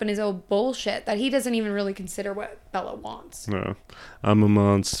caught up in his own bullshit that he doesn't even really consider what Bella wants. No. I'm a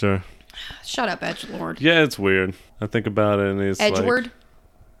monster. Shut up, Edgelord. Yeah, it's weird. I think about it and it's Edward?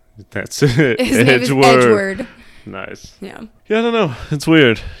 Like... That's it. His name is Edward. Nice. Yeah. Yeah, I don't know. It's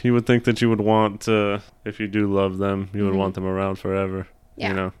weird. You would think that you would want to, if you do love them, you would want them around forever. Yeah.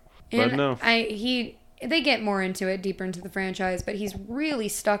 You know? But no. They get more into it, deeper into the franchise, but he's really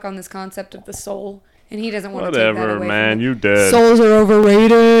stuck on this concept of the soul, and he doesn't want to take that away man. from him. You dead. Souls are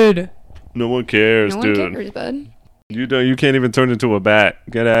overrated. No one cares, dude. No one cares, bud. You can't even turn into a bat.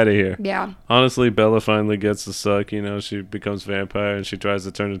 Get out of here. Yeah. Honestly, Bella finally gets the suck. You know, she becomes vampire and she tries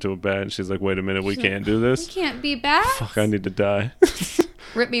to turn into a bat, and she's like, "Wait a minute, we can't do this. We can't be bats. Fuck, I need to die.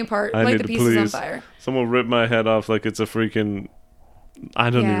 Rip me apart, light the pieces on fire. Someone rip my head off like it's a freaking.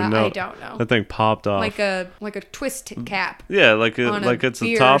 I don't even know. I don't know. That thing popped off like a twist cap. Yeah, like it's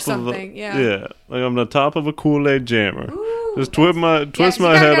the top of like I'm the top of a Kool-Aid jammer. Ooh, just twist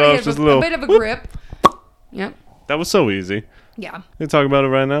my head off, just a little bit of a grip. Yep. That was so easy. Yeah. You talk about it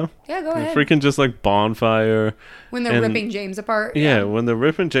right now? Yeah, go ahead. Freaking just like bonfire. When they're ripping James apart. Yeah, when they're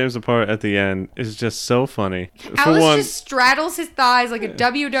ripping James apart at the end is just so funny. Alice just straddles his thighs like a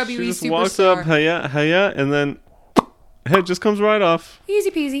WWE she just superstar. Walks up, hiya, and then head just comes right off.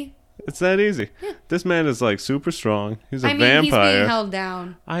 Easy peasy. It's that easy. Yeah. This man is like super strong. He's a vampire. He's being held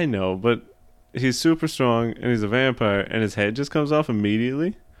down. I know, but he's super strong and he's a vampire and his head just comes off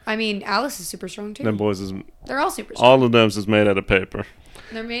immediately. I mean, Alice is super strong too. Them boys they're all super strong. All of them is made out of paper.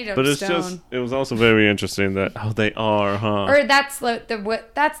 They're made out of stone. It was also very interesting that they are, huh? Or that's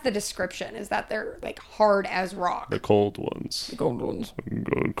the description, is that they're like hard as rock. The cold ones. The cold ones.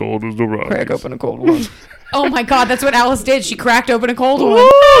 Cold as the rock. Crack open a cold one. Oh my God, that's what Alice did. She cracked open a cold one.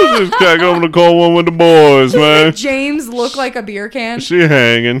 Just crack open a cold one with the boys, man. James look like a beer can. She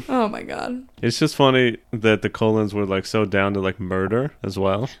hanging. Oh my God. It's just funny that the Cullens were like so down to like murder as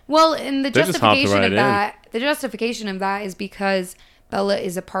well. Well, and the justification of that is because Bella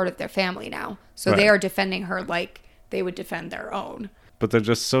is a part of their family now. So they are defending her like they would defend their own. But they're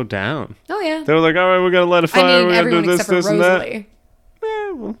just so down. Oh, yeah. They were like, all right, we're going to light a fire. I mean, we're going to everyone do this, except for this, and that. Rosalie.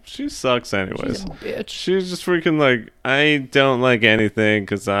 Well, she sucks anyways. She's a bitch. She's just freaking like, I don't like anything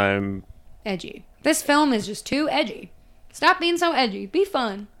because I'm... Edgy. This film is just too edgy. Stop being so edgy. Be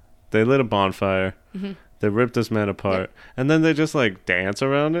fun. They lit a bonfire. Mm-hmm. They ripped this man apart. Yep. And then they just like dance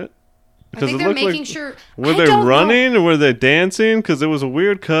around it. I think they're making sure... Were they running or were they dancing? Because it was a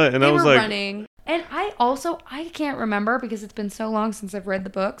weird cut and I was like... They were running. And I can't remember because it's been so long since I've read the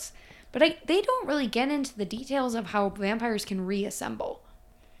books. But they don't really get into the details of how vampires can reassemble.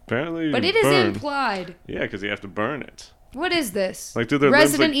 Apparently, but it is implied. Yeah, because you have to burn it. What is this? Like, do their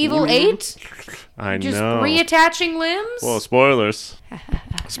Resident limbs, Evil 8? I Just know. reattaching limbs? Well, spoilers.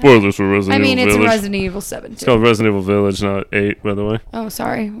 Spoilers for Resident Evil Village. It's Resident Evil 7 too. It's called Resident Evil Village, not 8, by the way. Oh,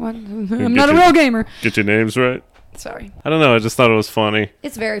 sorry. What? I'm not a real gamer. Get your names right. Sorry. I don't know. I just thought it was funny.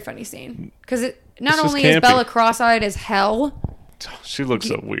 It's a very funny scene. Because not only is Bella cross-eyed as hell... She looks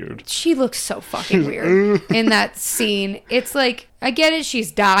so weird. She looks so fucking weird in that scene. It's like, I get it,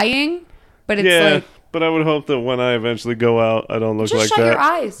 she's dying, but it's like... but I would hope that when I eventually go out, I don't look like that. Just shut your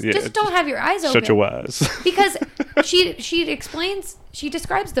eyes. Yeah, just don't have your eyes open. Shut your eyes. Because she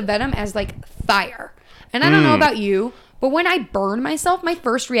describes the venom as like fire. And I don't know about you, but when I burn myself, my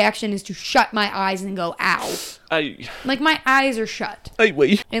first reaction is to shut my eyes and go, ow. Like, my eyes are shut.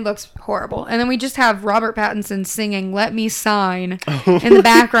 Wait. It looks horrible. And then we just have Robert Pattinson singing Let Me Sign in the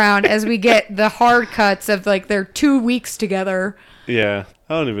background as we get the hard cuts of, like, their 2 weeks together. Yeah.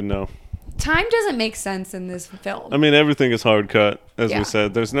 I don't even know. Time doesn't make sense in this film. I mean, everything is hard cut, as we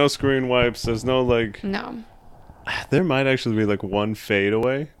said. There's no screen wipes. There's no, like... No. There might actually be, like, one fade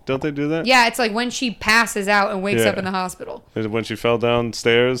away. Don't they do that? Yeah, it's like when she passes out and wakes up in the hospital. When she fell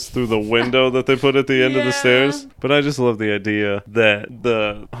downstairs through the window that they put at the end of the stairs. But I just love the idea that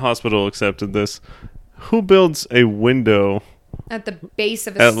the hospital accepted this. Who builds a window... At the base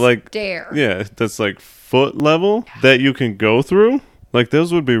of a stair. Yeah, that's, like, foot level that you can go through? Like,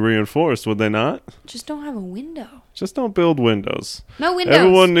 those would be reinforced, would they not? Just don't have a window. Just don't build windows. No windows.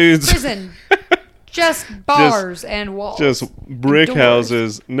 Everyone needs... Prison. Just bars and walls. Just brick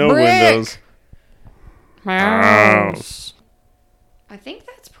houses, no windows. House. I think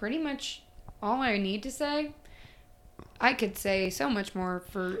that's pretty much all I need to say. I could say so much more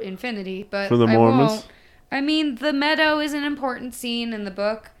for Infinity, but for the Mormons. won't. I mean, the meadow is an important scene in the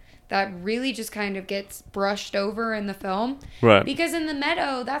book that really just kind of gets brushed over in the film. Right. Because in the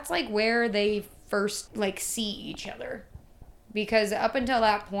meadow, that's like where they first like see each other. Because up until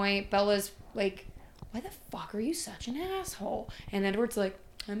that point, Bella's like, why the fuck are you such an asshole? And Edward's like,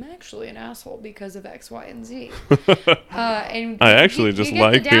 I'm actually an asshole because of X, Y, and Z. And I actually just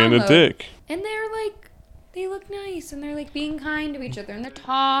like being a dick. And they're like, they look nice and they're like being kind to each other and they're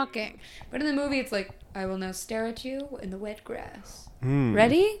talking. But in the movie, it's like, I will now stare at you in the wet grass.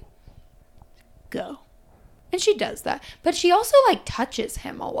 Ready? Go. And she does that. But she also, like, touches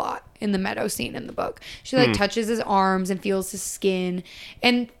him a lot in the meadow scene in the book. She, like, touches his arms and feels his skin.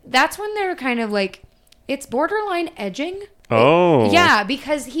 And that's when they're kind of, like, it's borderline edging. Oh. Yeah,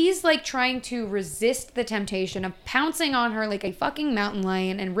 because he's, like, trying to resist the temptation of pouncing on her like a fucking mountain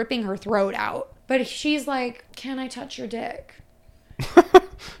lion and ripping her throat out. But she's like, can I touch your dick?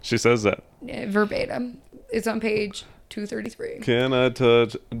 She says that. Verbatim. It's on page 233. Can I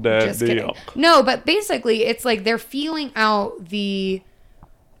touch that Just kidding. No, but basically it's like they're feeling out the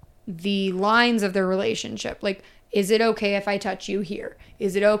lines of their relationship. Like, is it okay if I touch you here?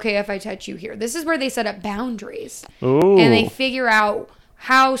 Is it okay if I touch you here? This is where they set up boundaries. Ooh. And they figure out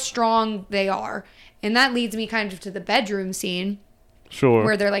how strong they are. And that leads me kind of to the bedroom scene. Sure.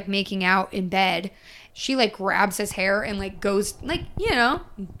 Where they're like making out in bed. She like grabs his hair and like goes like, you know,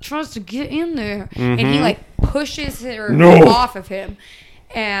 tries to get in there. And he like pushes her off of him.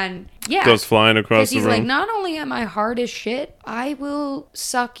 And yeah. Goes flying across the room. Because he's like, not only am I hard as shit, I will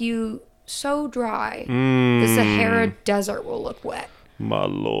suck you so dry. The Sahara Desert will look wet. My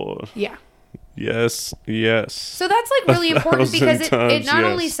lord. Yeah. Yes, yes. So that's like really important because it not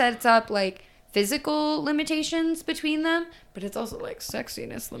only yes. sets up like physical limitations between them, but it's also like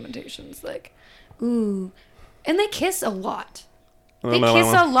sexiness limitations. Like, ooh. And they kiss a lot. They kiss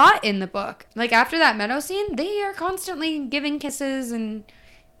a lot in the book. Like after that meadow scene, they are constantly giving kisses and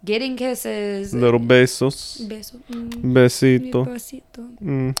getting kisses. Little besos. Beso. Besito.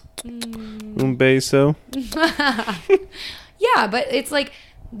 Besito. Un beso. Yeah, but it's like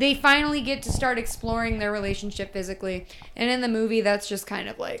they finally get to start exploring their relationship physically. And in the movie, that's just kind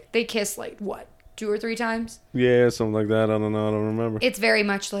of like, they kiss like, what, 2 or 3 times. Yeah, something like that. I don't know. I don't remember. It's very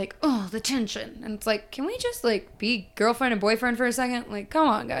much like, oh, the tension. And it's like, can we just, like, be girlfriend and boyfriend for a second? Like, come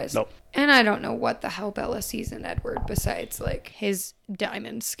on, guys. Nope. And I don't know what the hell Bella sees in Edward besides, like, his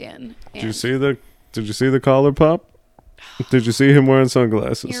diamond skin. Did you see the collar pop? Did you see him wearing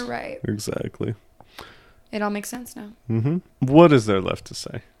sunglasses? You're right. Exactly. It all makes sense now. Mm-hmm. What is there left to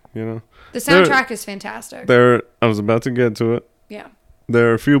say? You know? The soundtrack is fantastic. I was about to get to it. Yeah. There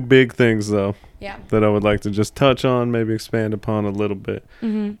are a few big things, though, Yeah. that I would like to just touch on, maybe expand upon a little bit.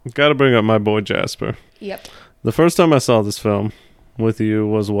 Mm-hmm. Got to bring up my boy Jasper. Yep. The first time I saw this film with you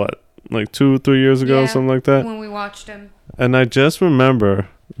was what? Like 2-3 years ago, Yeah, something like that? When we watched him. And I just remember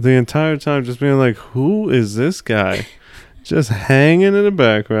the entire time just being like, who is this guy? Just hanging in the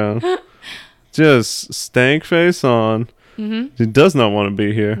background. Just stank face on. Mm-hmm. He does not want to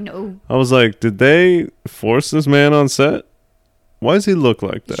be here. No. I was like, did they force this man on set? Why does he look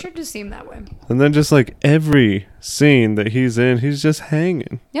like It that? sure does seem that way. And then just like every scene that he's in, he's just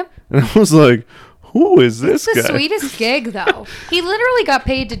hanging. Yep. And I was like, who is this It's the guy? sweetest gig, though. He literally got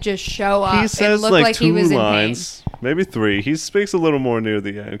paid to just show up He says and look like like 2 he was lines, maybe 3. He speaks a little more near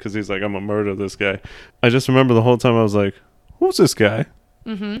the end because he's like, I'm gonna murder this guy. I just remember the whole time I was like, who's this guy?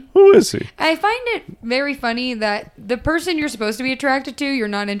 Mm-hmm. Who is he? I find it very funny that the person you're supposed to be attracted to, you're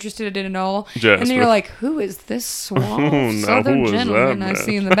not interested in at all. Jasper. And then you're like, who is this suave Oh, now southern who is that, gentleman I man?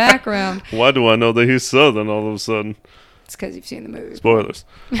 see in the background? Why do I know that he's Southern all of a sudden? It's because you've seen the movie. Spoilers.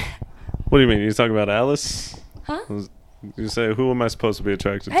 What do you mean? You talking about Alice? Huh? You say, who am I supposed to be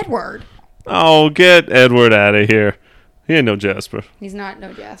attracted to? Edward. Oh, get Edward out of here. He ain't no Jasper. He's not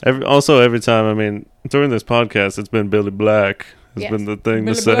no Jasper. Every time, I mean, during this podcast, it's been Billy Black. Has been the thing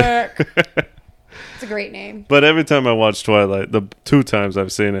Billy to say. Black. It's a great name. But every time I watch Twilight, the 2 times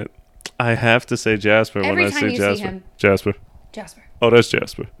I've seen it, I have to say Jasper Every when I time see you Jasper. see him. Jasper. Jasper. Oh, that's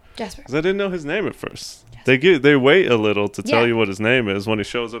Jasper. Jasper. Because I didn't know his name at first. They wait a little to tell Yeah. you what his name is when he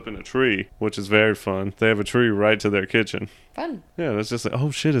shows up in a tree, which is very fun. They have a tree right to their kitchen. Fun. Yeah, that's just like,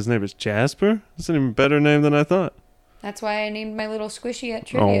 oh shit, his name is Jasper? That's an even better name than I thought. That's why I named my little squishy at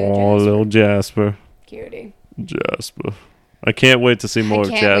trivia. Oh, Jasper. little Jasper. Cutie. Jasper. I can't wait to see more I of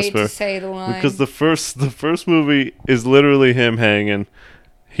can't Jasper. wait to say the line. Because the first movie is literally him hanging.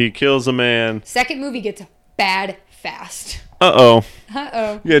 He kills a man. Second movie gets bad fast. Uh-oh.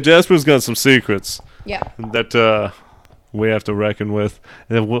 Uh-oh. Yeah, Jasper's got some secrets Yeah. that we have to reckon with.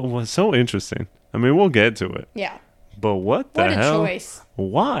 And what's so interesting, I mean, we'll get to it. Yeah. But what the What a hell? choice.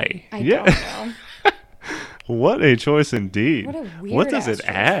 Why? I don't know. What a choice indeed. What a What does weird-ass it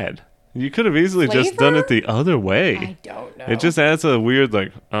choice. add? You could have easily just done it the other way. I don't know. It just adds a weird,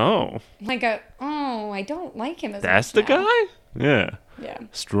 like, oh, like I don't like him as that's much the now. guy? Yeah. Yeah.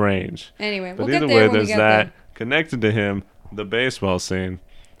 Strange. Anyway, But we'll either get there way, when we there's get that. there. Connected to him, the baseball scene.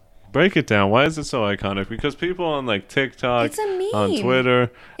 Break it down. Why is it so iconic? Because people on like TikTok, It's a meme. on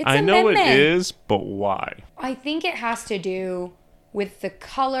Twitter, It's I a know meme. it is, but why? I think it has to do with the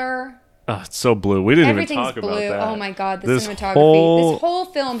color. Oh, it's so blue. We didn't even Everything's talk blue. about that. Oh my god, the This cinematography. whole This whole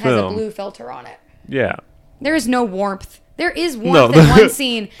film has a film. blue filter on it. Yeah. There is no warmth. There is warmth No, in one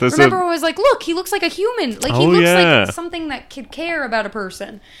scene. there's Remember, a- I was like, look, he looks like a human. Like, he Oh, looks yeah. like something that could care about a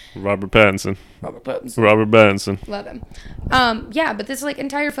person. Robert Pattinson. Robert Pattinson. Robert Pattinson. Love him. Yeah, but this like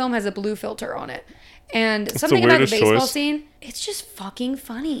entire film has a blue filter on it. And the something about the weirdest baseball choice. scene, it's just fucking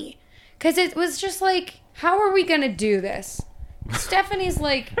funny. Because it was just like, how are we going to do this? Stephanie's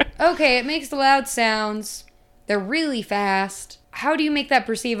like, okay, it makes loud sounds. They're really fast. How do you make that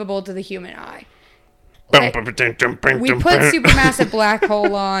perceivable to the human eye? We put Supermassive Black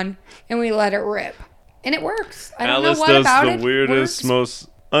Hole on, and we let it rip. And it works. I don't Alice know what does about the it weirdest, works. most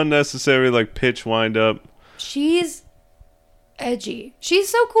unnecessary like pitch wind up. She's edgy. She's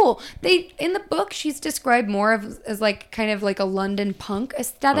so cool. In the book, she's described more as like kind of like a London punk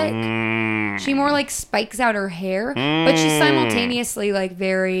aesthetic. She more like spikes out her hair, but she's simultaneously like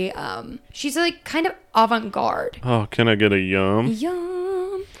very she's like kind of avant-garde. Oh, can I get a yum?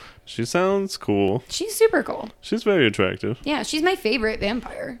 Yum. She sounds cool. She's super cool. She's very attractive. Yeah, she's my favorite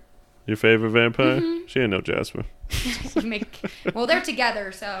vampire. Your favorite vampire? Mm-hmm. She ain't no Jasper. Well, they're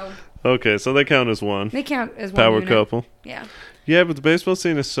together, so Okay, so they count as one. they count as one Power unit. couple. Yeah. Yeah, but the baseball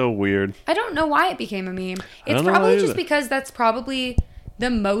scene is so weird. I don't know why it became a meme. I It's don't know probably why just either. because that's probably the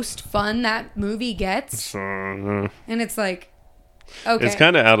most fun that movie gets. So, And it's like, okay. it's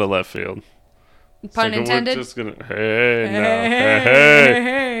kind of out of left field. It's Pun like, intended. We're just gonna hey.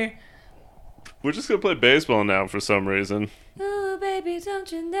 Hey. We're just gonna play baseball now for some reason. Oh, baby,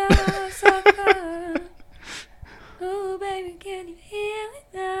 don't you know sucker? Oh, baby, can you hear it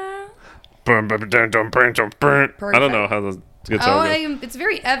now? I don't know how Guitar Girl. It's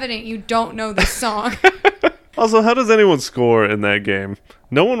very evident you don't know this song. Also, how does anyone score in that game?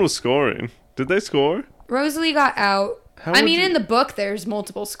 No one was scoring. Did they score? Rosalie got out. How I would mean, you- in the book, there's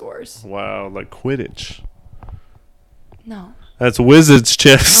multiple scores. Wow, like Quidditch. No. That's wizard's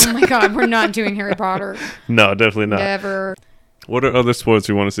chess. Oh my god, we're not doing Harry Potter. No, definitely not. Never. What are other sports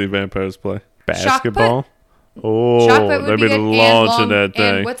you want to see vampires play? Shot put. Basketball? Oh, Shot put would they've be good. been And launching that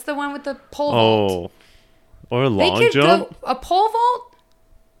thing. And what's the one with the pole vault? Oh. Or a They long could jump? go a pole vault.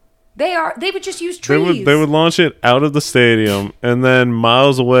 They would just use trees. They would launch it out of the stadium, and then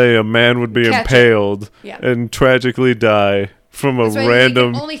miles away, a man would be Catch it. impaled Yeah. and tragically die from a That's why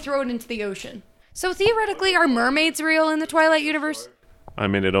random. They can only throw it into the ocean. So theoretically, are mermaids real in the Twilight universe? I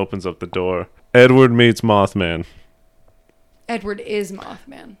mean, it opens up the door. Edward meets Mothman. Edward is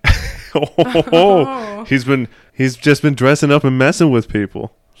Mothman. Oh, he's just been dressing up and messing with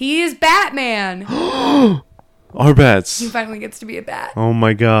people. He is Batman. Our bats. He finally gets to be a bat. Oh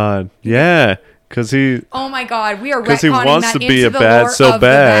my god. Yeah, because he Oh my god, we are because he retconning wants that to be into a the bat lore so of the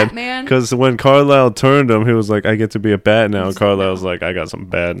bad. Batman. Because when Carlisle turned him, he was like, "I get to be a bat now." And Carlisle's like, "I got some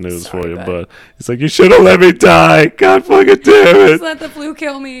bad news Sorry, for you, bud. but it's like you should have let me die. God fucking damn Just it! let the flu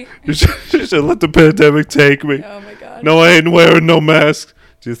kill me. You should let the pandemic take me. Oh my god. No, I ain't wearing no mask."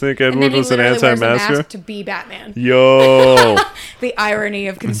 Do you think And then Edward he was an literally wears a anti-masker? mask to be Batman. Yo, The irony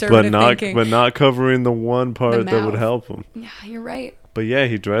of but conservative thinking. not covering the one part that would mouth. help him. Yeah, you're right. But yeah,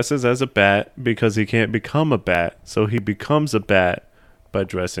 he dresses as a bat because he can't become a bat. So he becomes a bat by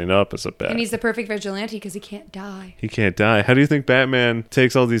dressing up as a bat. And he's the perfect vigilante because he can't die. He can't die. How do you think Batman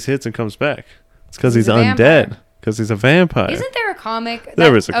takes all these hits and comes back? It's because he's He's a vampire. undead. Because he's a vampire. Isn't there a comic?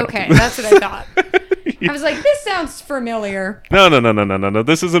 There is a comic. Okay, that's what I thought. I was like, this sounds familiar. No.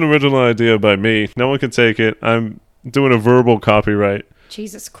 This is an original idea by me. No one can take it. I'm doing a verbal copyright.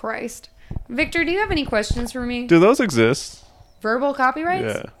 Jesus Christ. Victor, do you have any questions for me? Do those exist? Verbal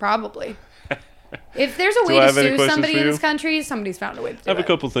copyrights? Yeah. Probably. If there's a Do way I to have any sue questions somebody for in you? this country, somebody's found a way to do I have it. a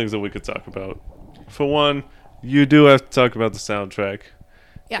couple things that we could talk about. For one, you do have to talk about the soundtrack.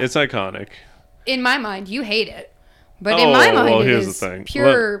 Yeah. It's iconic. In my mind, you hate it. But in my Oh, mind, well, it here's is the thing.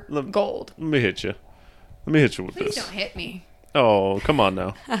 pure Let- gold. Let me hit you. Let me hit you with Please this. don't hit me. Oh, come on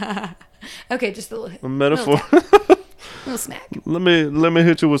now. Okay, just a little, A metaphor. little smack. let me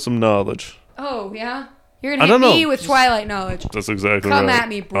hit you with some knowledge. Oh, yeah? You're I going to don't hit me know. with Twilight knowledge. That's exactly Come right. at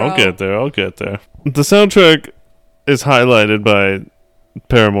me, bro. I'll get there. The soundtrack is highlighted by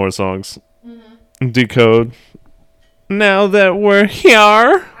Paramore songs. Mm-hmm. Decode. Now that we're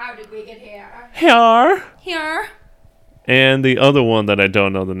here. How did we get here? Here. Here. And the other one that I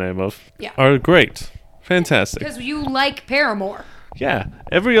don't know the name of Yeah. are great. Fantastic. Because you like Paramore. Yeah.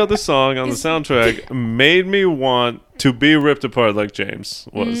 Every other song on the soundtrack made me want to be ripped apart like James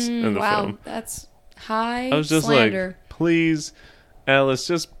was in the Wow, film. that's high I was just slander. like, please, Alice,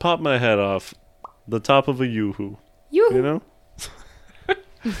 just pop my head off the top of a yoo-hoo. You know?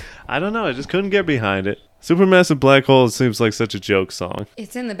 I don't know. I just couldn't get behind it. Supermassive Black Hole seems like such a joke song.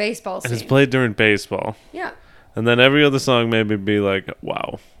 It's in the baseball And scene. it's played during baseball. Yeah. And then every other song made me be like,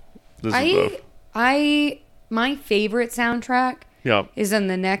 wow. This is rough. My favorite soundtrack Yeah. is in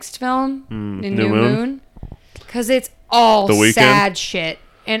the next film, New The New Moon? Moon. Because it's all The Weeknd? sad shit.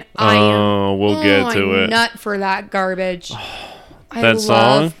 And I am We'll get to it. nut for that garbage. I That love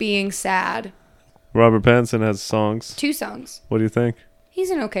song? being sad. Robert Pattinson has songs. 2 songs. What do you think? He's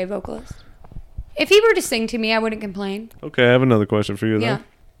an okay vocalist. If he were to sing to me, I wouldn't complain. Okay, I have another question for you Yeah. then.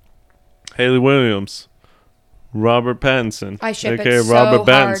 Haley Williams. Robert Pattinson. I ship it AKA so Robert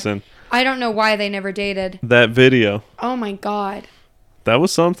hard. Pattinson. I don't know why they never dated. That video. Oh my god. That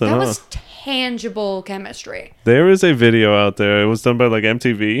was something, That huh? was tangible chemistry. There is a video out there. It was done by like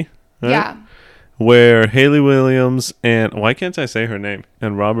MTV. Right? Yeah. Where Haley Williams and why can't I say her name?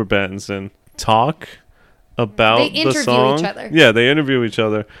 And Robert Pattinson talk about They the interview song. each other. Yeah, they interview each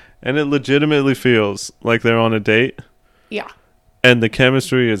other, and it legitimately feels like they're on a date, Yeah. and the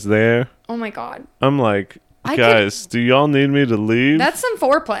chemistry is there. Oh my god. I'm like, I guys, do y'all need me to leave? That's some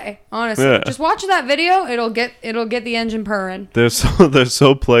foreplay, honestly. Yeah. Just watch that video, it'll get the engine purring. they're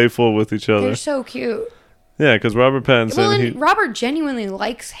so playful with each other. They're so cute. Yeah, because Robert Pattinson, Well, and Robert genuinely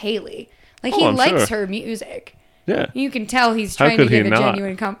likes Haley. Like, he I'm likes sure. her music. yeah. You can tell he's How trying to could he give a not?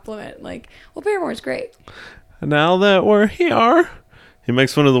 genuine compliment. Like, well, Paramore's great. Now that we're here, he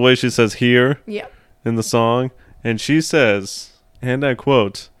makes fun of the way she says "here" Yeah. in the song, and she says, and I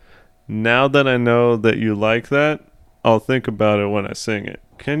quote, "Now that I know that you like that, I'll think about it when I sing it."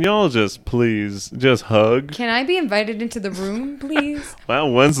 Can y'all just please just hug? Can I be invited into the room, please? Wow,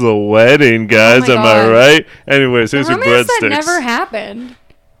 when's the wedding, guys? Oh my Am I God. right? Anyways, here's your Romance that breadsticks. never happened.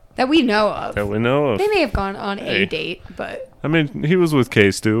 That we know of. That we know of. They may have gone on Hey. a date, but I mean, he was with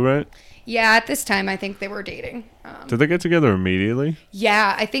K-Stu, right? yeah, at this time I think they were dating. Did they get together immediately?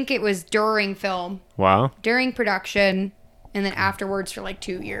 Yeah, I think it was during film, Wow. during production, and then afterwards for like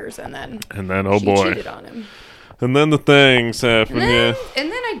 2 years, and then And then, oh she boy. cheated on him. And then the things happen, And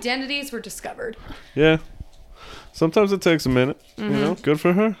then identities were discovered. Yeah. Sometimes it takes a minute, you know? Good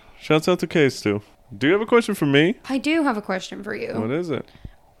for her. Shouts out to K-Stu. Do you have a question for me? I do have a question for you. What is it?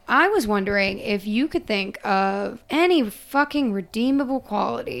 I was wondering if you could think of any fucking redeemable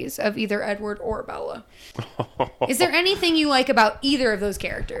qualities of either Edward or Bella. Is there anything you like about either of those Is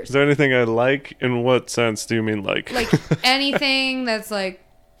characters? there anything I like? In what sense do you mean like? Like anything that's like,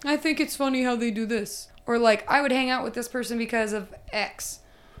 I think it's funny how they do this. Or like, I would hang out with this person because of X.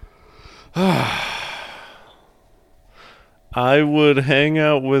 I would hang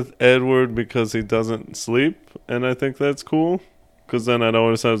out with Edward because he doesn't sleep, and I think that's cool. Because then I'd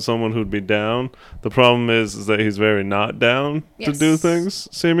always have someone who'd be down. The problem is that he's very not down to do Yes. things,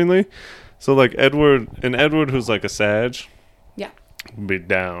 seemingly. So, like, Edward who's like a Sag, Yeah. would be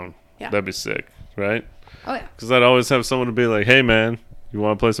down. Yeah. That'd be sick, right? Oh, yeah. Because I'd always have someone to be like, hey, man, you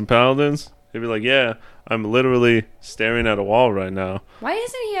want to play some Paladins? He'd be like, yeah, I'm literally staring at a wall right now. Why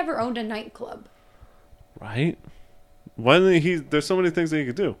hasn't he ever owned a nightclub? Right? Why didn't he? There's so many things that he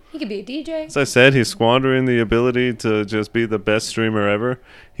could do. He could be a DJ. As I said, he's squandering the ability to just be the best streamer ever.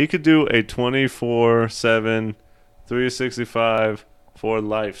 He could do a 24/7, 365 for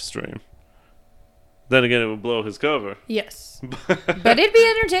life stream. Then again, it would blow his cover. Yes. But it'd be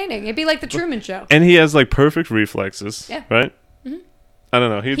entertaining. It'd be like the Truman Show. And he has like perfect reflexes. Yeah. Right? Mhm. I don't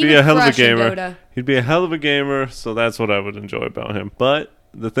know. He'd He be would a hell of a crush in gamer. Dota. He'd be a hell of a gamer, so that's what I would enjoy about him. But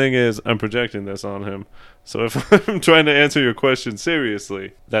the thing is, I'm projecting this on him. So if I'm trying to answer your question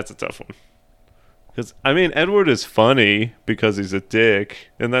seriously, that's a tough one. Because, I mean, Edward is funny because he's a dick,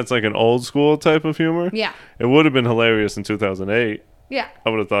 and that's like an old school type of humor. Yeah. It would have been hilarious in 2008. Yeah. I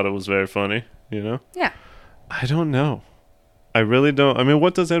would have thought it was very funny, you know? Yeah. I don't know. I really don't. I mean,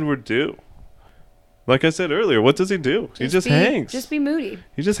 what does Edward do? Like I said earlier, what does he do? He just hangs. Just be moody.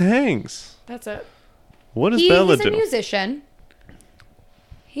 He just hangs. That's it. What does Bella He's do? a musician.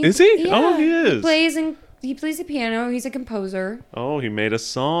 Is he? Yeah. Oh, he is. He plays the piano. He's a composer. Oh, he made a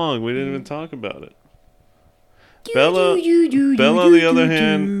song. We didn't even talk about it. Do, Bella, do, do, Bella, do, on the do, other do,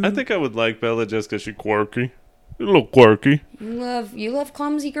 hand, do. I think I would like Bella just because she's quirky. A little quirky. You love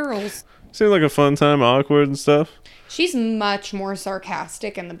clumsy girls. Seems like a fun time, awkward and stuff. She's much more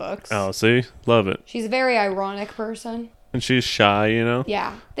sarcastic in the books. Oh, see? Love it. She's a very ironic person. And she's shy, you know?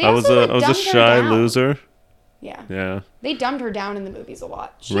 Yeah. They I was also, a dumbed her shy down. loser. Yeah. Yeah, They dumbed her down in the movies a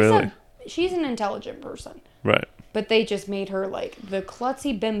lot. Really? She's an intelligent person. right. But they just made her like the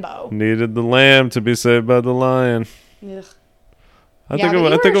klutzy bimbo. Needed the lamb to be saved by the lion. Ugh. I Yeah, think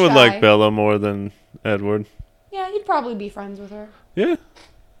but I you think were I would shy. like Bella more than Edward. Yeah, you'd probably be friends with her. Yeah.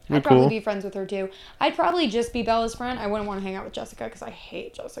 We're I'd probably cool. be friends with her too. I'd probably just be Bella's friend. I wouldn't want to hang out with Jessica because I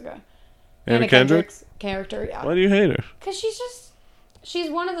hate Jessica. Anna Kendrick? Kendrick's character, yeah. Why do you hate her? Because she's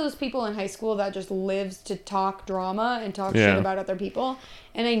one of those people in high school that just lives to talk drama and talk Yeah. shit about other people.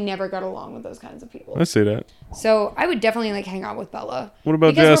 And I never got along with those kinds of people. I see that. So I would definitely like hang out with Bella. What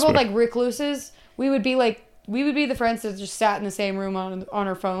about because Jasper? we're both like recluses. We would be the friends that just sat in the same room on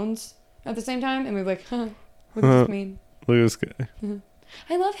our phones at the same time, and we'd be like, huh, what does this mean? Look at this guy.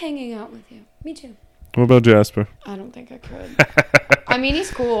 I love hanging out with you. Me too. What about Jasper? I don't think I could. I mean,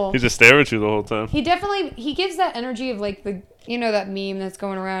 he's cool. He just stare at you the whole time. He gives that energy of like that meme that's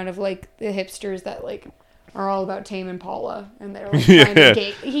going around of like the hipsters that like are all about Tame Impala and they're like trying Yeah. to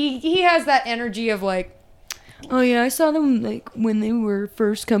date. He has that energy of like, oh yeah, I saw them like when they were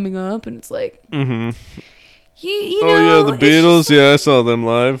first coming up, and it's like, Mm-hmm. you Oh know, yeah, the it's Beatles. just- Yeah, I saw them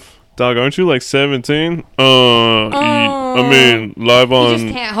live. Dog, aren't you like 17? I mean, live He on.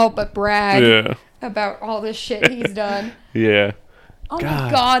 just can't help but brag Yeah, about all this shit he's done. yeah. Oh God.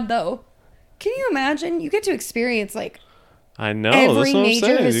 my god, though. Can you imagine? You get to experience like I know. every that's what I'm major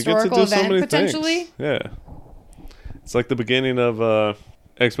saying. You get to historical do so event, many potentially. things. Yeah. It's like the beginning of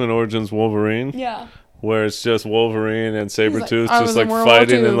X-Men Origins Wolverine, yeah. where it's just Wolverine and Sabretooth I just was like in World War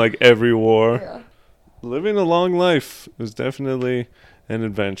fighting II. in like every war. Yeah. Living a long life is definitely an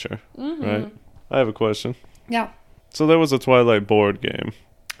adventure, Mm-hmm. right? I have a question. Yeah. So there was a Twilight board game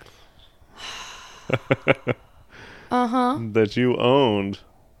Uh-huh. that you owned.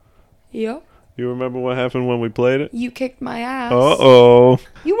 Yep. You remember what happened when we played it? You kicked my ass. Uh-oh.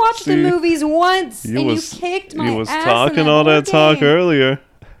 You watched the See? movies once You and was- you kicked my ass. You was in talking all board that talk game. earlier.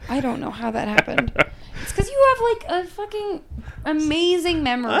 I don't know how that happened. It's because you have like a fucking amazing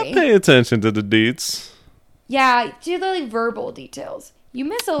memory. I pay attention to the deets. Yeah, do the like verbal details. You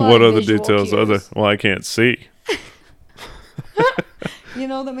miss a lot What of other visual details cues. are there? Well, I can't see. You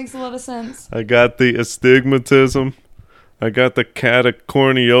know, that makes a lot of sense. I got the astigmatism. I got the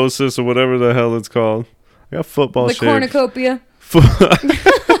catacorniosis or whatever the hell it's called. I got football The shape. cornucopia.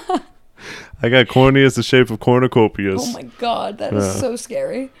 I got corneas the shape of cornucopias. Oh my god, that is so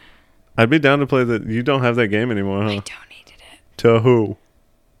scary. I'd be down to play that. You don't have that game anymore, huh? I donated it. To who?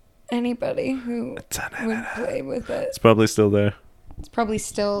 Anybody who would play with it. It's probably still there. It's probably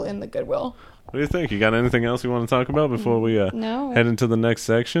still in the Goodwill. What do you think? You got anything else you want to talk about before we No, head into the next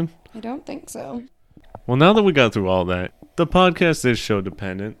section? I don't think so. Well, now that we got through all that, the podcast is show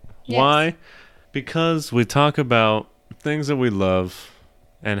dependent. Yes. Why? Because we talk about things that we love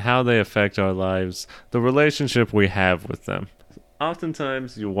and how they affect our lives, the relationship we have with them.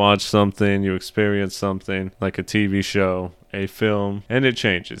 Oftentimes, you watch something, you experience something, like a TV show, a film, and it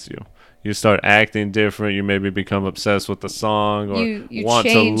changes you. You start acting different. You maybe become obsessed with the song or You want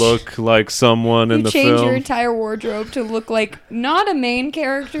change. to look like someone in You the change film. your entire wardrobe to look like not a main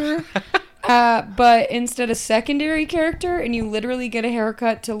character, but instead a secondary character, and you literally get a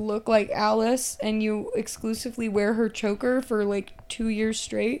haircut to look like Alice, and you exclusively wear her choker for like 2 years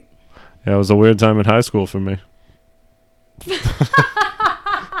straight. Yeah, it was a weird time in high school for me.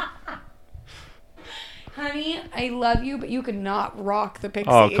 Honey, I love you, but you could not rock the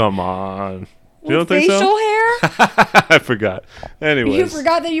pixie. Oh, come on. You don't With think facial so? hair? I forgot. Anyways. You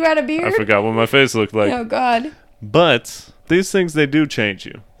forgot that you had a beard? I forgot what my face looked like. Oh, God. But these things, they do change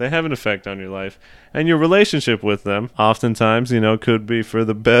you. They have an effect on your life. And your relationship with them, oftentimes, could be for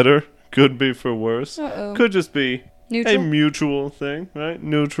the better, could be for worse, Uh-oh. could just be Neutral? a mutual thing, right?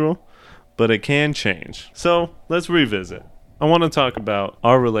 Neutral. But it can change. So let's revisit. I want to talk about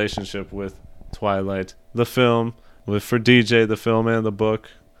our relationship with Twilight, the film, for DJ, the film and the book.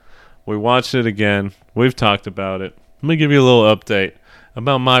 We watched it again. We've talked about it. Let me give you a little update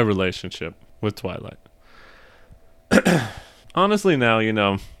about my relationship with Twilight. Honestly,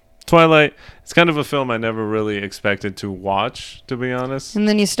 now, Twilight, it's kind of a film I never really expected to watch, to be honest. And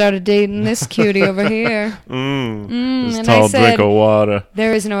then you started dating this cutie over here. This and tall I said, drink of water.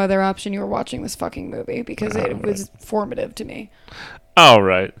 there is no other option. You were watching this fucking movie because it was formative to me. All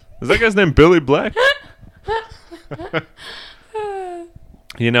right. Is that guy's name Billy Black?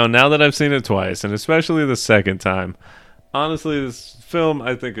 Now that I've seen it twice, and especially the second time, honestly, this film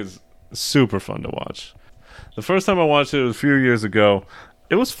I think is super fun to watch. The first time I watched it was a few years ago.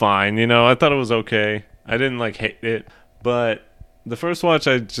 It was fine, I thought it was okay. I didn't hate it, but the first watch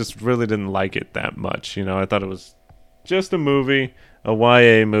I just really didn't like it that much. I thought it was just a movie, a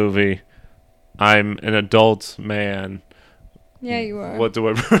YA movie. I'm an adult man. Yeah, you are. What do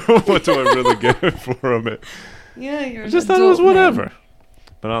I really get from it? Yeah, you're I just thought it was whatever.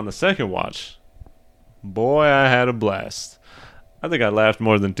 But on the second watch, boy, I had a blast. I think I laughed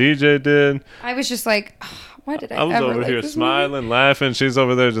more than DJ did. I was just like, why did I was ever over like here this smiling, laughing. She's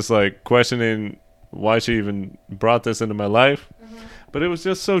over there just questioning why she even brought this into my life. But it was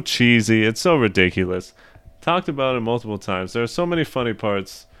just so cheesy. It's so ridiculous. Talked about it multiple times. There are so many funny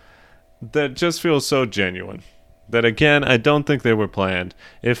parts that just feel so genuine. That again, I don't think they were planned.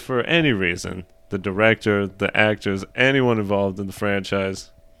 If for any reason, the director, the actors, anyone involved in the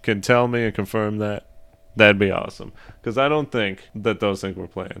franchise can tell me and confirm that, that'd be awesome. Because I don't think that those things were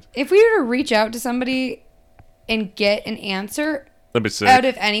planned. If we were to reach out to somebody and get an answer That'd be sick. out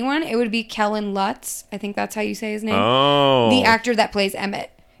of anyone, it would be Kellen Lutz. I think that's how you say his name. Oh. The actor that plays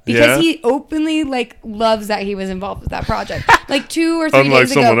Emmett. Because Yeah? he openly loves that he was involved with that project. 2 or 3 Unlike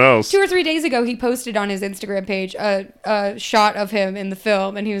days ago. someone else. 2 or 3 days ago, he posted on his Instagram page a shot of him in the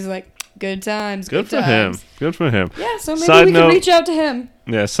film, and he was like, "Good times, Good for him. times." Good for him. Yeah, so maybe Side we note- can reach out to him.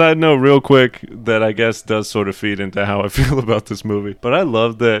 Yeah, side note real quick that I guess does sort of feed into how I feel about this movie. But I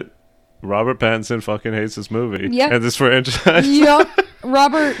love that Robert Pattinson fucking hates this movie. Yep. And this franchise. Yup.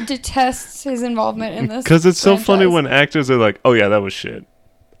 Robert detests his involvement in this. Because it's so funny franchise. when actors are like, oh yeah, that was shit.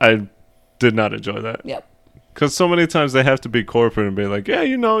 I did not enjoy that. Yep. Because so many times they have to be corporate and be like, yeah,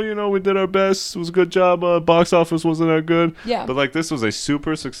 we did our best. It was a good job. Box office wasn't that good. Yeah. But this was a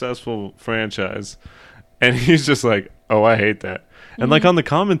super successful franchise. And he's just like, oh, I hate that. And on the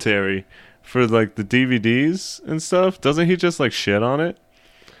commentary for the DVDs and stuff, doesn't he just shit on it?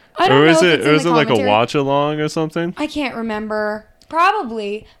 I don't Or know is if it it's in the like a commentary. watch along or something? I can't remember.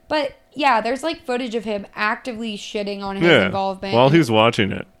 Probably. But yeah, there's footage of him actively shitting on his involvement. While he's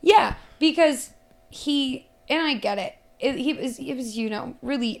watching it. Yeah, because and I get it. It was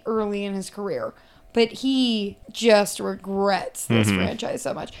really early in his career, but he just regrets this franchise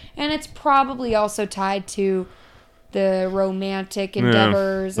so much. And it's probably also tied to the romantic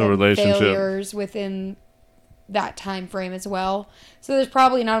endeavors the and relationship. failures within that time frame as well. So there's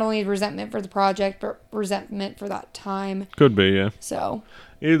probably not only resentment for the project, but resentment for that time. Could be, yeah. So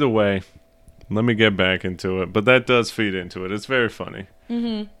Either way, let me get back into it. But that does feed into it. It's very funny.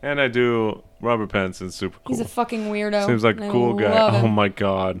 Mm-hmm. And I do. Robert Pattinson's super cool. he's a fucking weirdo. Seems like a cool guy. Oh my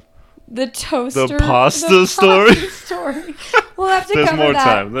god. The toaster. The pasta story. We'll have to There's cover more that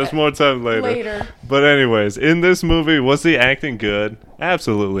time. There's more time later. But anyways, in this movie, was the acting good?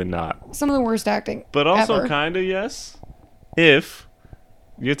 Absolutely not. Some of the worst acting. But also ever. kind of yes, if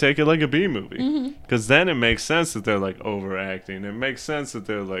you take it like a B movie. Because then it makes sense that they're like overacting. It makes sense that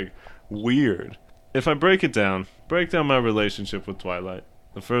they're like weird. If I break down my relationship with Twilight,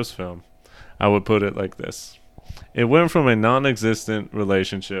 the first film, I would put it like this. It went from a non-existent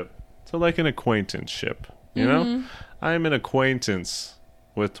relationship to like an acquaintanceship. You know? I'm an acquaintance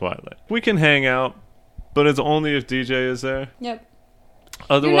with Twilight. We can hang out, but it's only if DJ is there. Yep.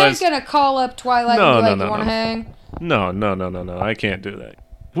 Otherwise, you're not going to call up Twilight and be like, you want to hang? No. I can't do that.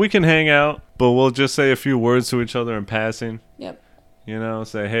 We can hang out, but we'll just say a few words to each other in passing. Yep. You know,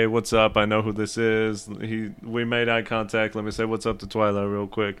 say, hey, what's up? I know who this is. We made eye contact. Let me say what's up to Twilight real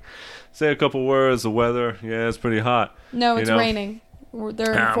quick. Say a couple words. The weather, yeah, it's pretty hot. No, it's raining.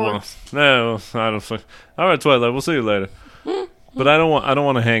 They're in Forks. No, I don't think. All right, Twilight, we'll see you later. But I don't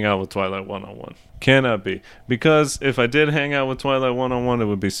want to hang out with Twilight one-on-one. Cannot be. Because if I did hang out with Twilight one-on-one, it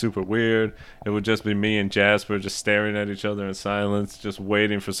would be super weird. It would just be me and Jasper just staring at each other in silence, just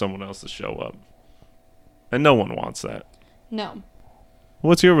waiting for someone else to show up. And no one wants that. No.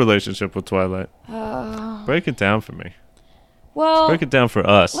 What's your relationship with Twilight? Break it down for me. Well, break it down for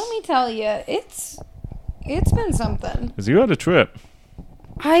us. Let me tell you, it's been something. Because you had a trip.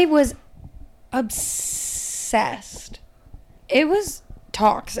 I was obsessed. It was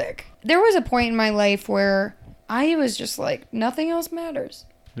toxic. There was a point in my life where I was just like, nothing else matters.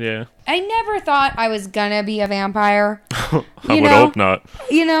 Yeah. I never thought I was gonna be a vampire. I would hope not.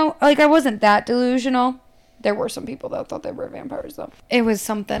 You know, like I wasn't that delusional. There were some people that thought they were vampires, though. It was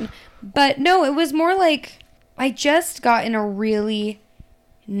something. But no, it was more like I just got in a really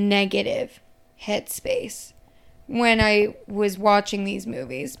negative headspace when I was watching these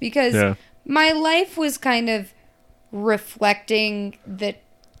movies. Because my life was kind of reflecting the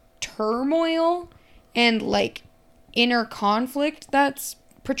turmoil and like inner conflict that's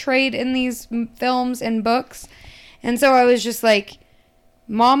portrayed in these films and books. And so I was just like,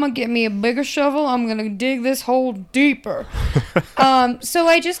 Mama, get me a bigger shovel. I'm going to dig this hole deeper. So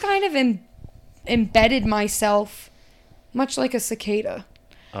I just kind of embedded myself much like a cicada.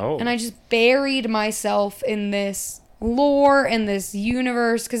 Oh. And I just buried myself in this lore and this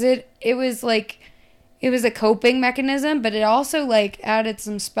universe because it was like, it was a coping mechanism, but it also like added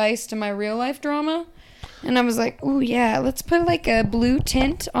some spice to my real life drama. And I was like, oh yeah, let's put like a blue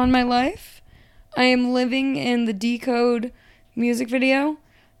tint on my life. I am living in the Decode music video.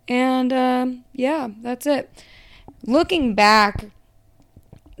 And yeah, that's it. Looking back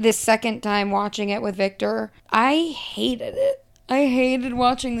this second time watching it with Victor, I hated it. I hated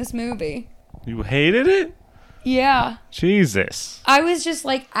watching this movie. You hated it? Yeah. Jesus. I was just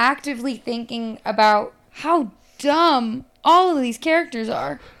like actively thinking about how dumb all of these characters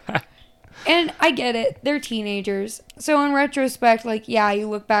are. And I get it. They're teenagers. So in retrospect, like, yeah, you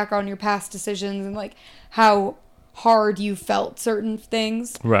look back on your past decisions and like how hard you felt certain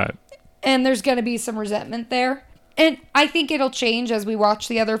things. Right. And there's going to be some resentment there. And I think it'll change as we watch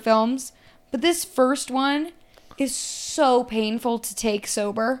the other films. But this first one is so painful to take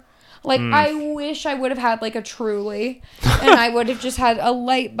sober. Like, I wish I would have had, like, a Truly. And I would have just had a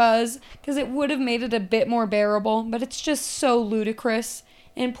light buzz. Because it would have made it a bit more bearable. But it's just so ludicrous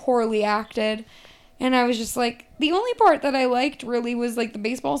and poorly acted. And I was just like, the only part that I liked really was, like, the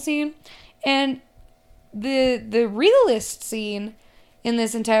baseball scene. And the realist scene in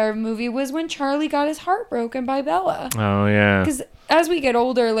this entire movie was when Charlie got his heart broken by Bella. Oh, yeah. Because as we get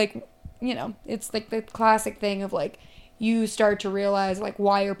older, like, you know, it's like the classic thing of, like, you start to realize, like,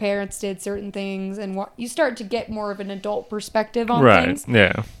 why your parents did certain things and what you start to get more of an adult perspective on things. Right,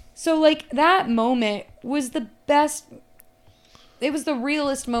 yeah. So, like, that moment was the best. It was the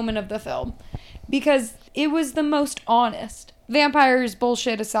realest moment of the film because it was the most honest. Vampires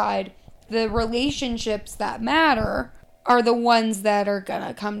bullshit aside, the relationships that matter are the ones that are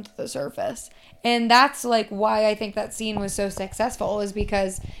gonna come to the surface. And that's like why I think that scene was so successful is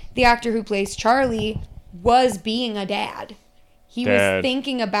because the actor who plays Charlie was being a dad. He was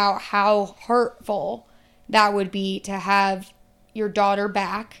thinking about how hurtful that would be to have your daughter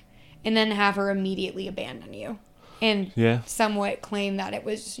back and then have her immediately abandon you and somewhat claim that it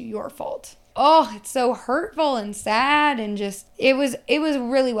was your fault. oh, it's so hurtful and sad, and just it was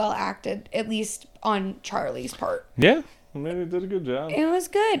really well acted, at least on Charlie's part. Yeah, I mean, he did a good job. It was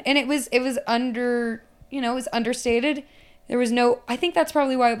good, and it was it was understated. There was no, I think that's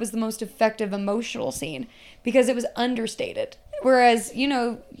probably why it was the most effective emotional scene, because it was understated. Whereas,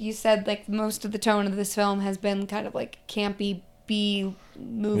 you said like most of the tone of this film has been kind of like campy B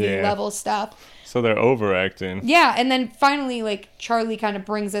movie level stuff. So they're overacting. Yeah, and then finally like Charlie kind of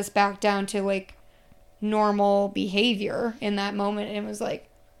brings us back down to like normal behavior in that moment, and it was like,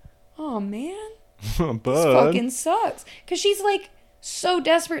 oh man, this fucking sucks. Because she's like so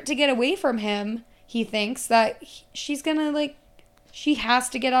desperate to get away from him, he thinks that she's gonna like, she has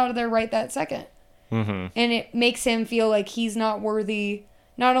to get out of there right that second. Mm-hmm. And it makes him feel like he's not worthy,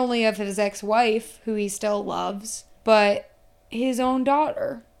 not only of his ex-wife, who he still loves, but his own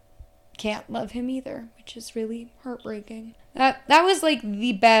daughter can't love him either, which is really heartbreaking. That was like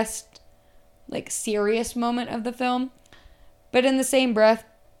the best, like, serious moment of the film. But in the same breath,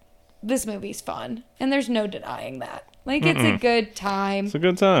 this movie's fun, and there's no denying that. Like, it's a good time. It's a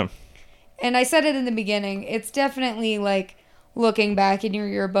good time. And I said it in the beginning, it's definitely like looking back in your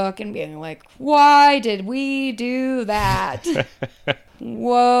yearbook and being like, why did we do that?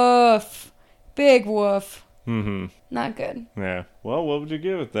 Woof. Big woof. Mm-hmm. Not good. Yeah. Well, what would you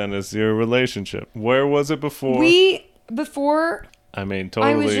give it then as your relationship? Where was it before? I mean,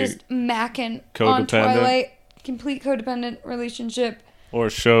 totally. I was just macking on Twilight. Complete codependent relationship. Or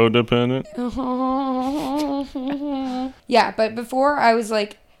show dependent. Yeah, but before I was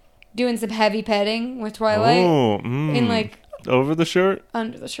like doing some heavy petting with Twilight. Oh, in like over the shirt?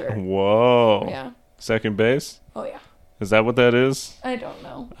 Under the shirt. Whoa. Yeah. Second base? Oh, yeah. Is that what that is? I don't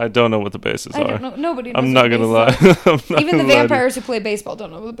know. I don't know what the bases are. I don't know. Nobody knows. I'm not going to lie. Even the vampires who play baseball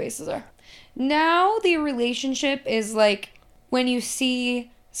don't know what the bases are. Now the relationship is like when you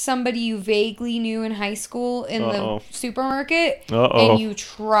see somebody you vaguely knew in high school in the supermarket and you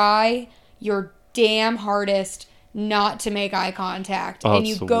try your damn hardest not to make eye contact and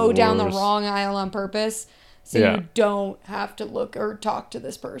you go down the wrong aisle on purpose so you don't have to look or talk to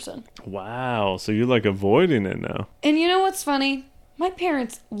this person. Wow. So you're like avoiding it now. And you know what's funny? My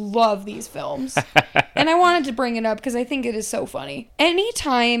parents love these films. And I wanted to bring it up because I think it is so funny.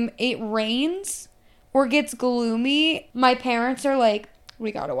 Anytime it rains or gets gloomy, my parents are like,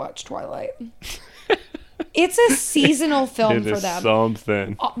 we gotta watch Twilight. It's a seasonal film for them.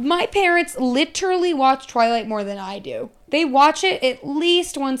 Something. My parents literally watch Twilight more than I do. They watch it at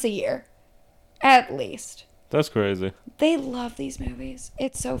least once a year. At least. That's crazy. They love these movies.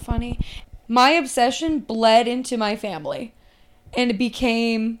 It's so funny. My obsession bled into my family. And it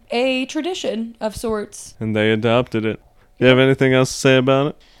became a tradition of sorts. And they adopted it. Do you have anything else to say about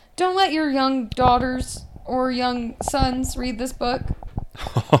it? Don't let your young daughters or young sons read this book.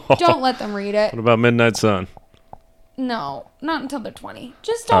 Don't let them read it. What about Midnight Sun? No, not until they're 20.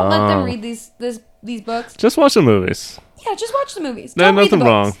 Just don't let them read these books. Just watch the movies. Yeah, just watch the movies. There's nothing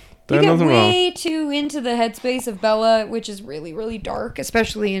wrong. You get way too into the headspace of Bella, which is really, really dark,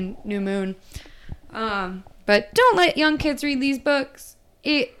 especially in New Moon. But don't let young kids read these books.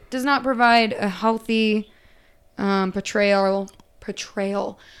 It does not provide a healthy portrayal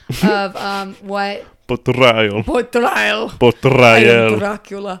of what... Portrayal. I am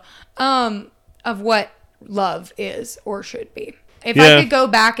Dracula. Of what love is or should be. If I could go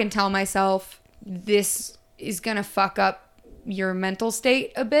back and tell myself this is going to fuck up your mental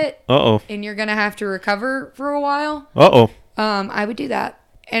state a bit. And you're going to have to recover for a while. I would do that.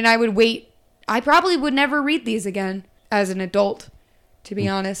 And I would wait. I probably would never read these again as an adult, to be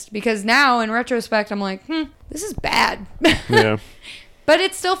honest. Because now, in retrospect, I'm like, this is bad. Yeah. But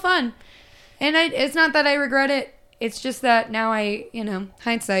it's still fun. And it's not that I regret it. It's just that now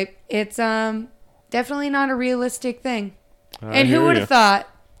hindsight, it's definitely not a realistic thing. And who would have thought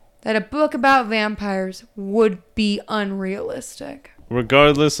that a book about vampires would be unrealistic?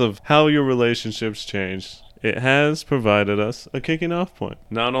 Regardless of how your relationships changed, it has provided us a kicking off point.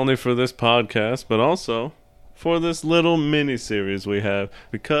 Not only for this podcast, but also for this little mini-series we have.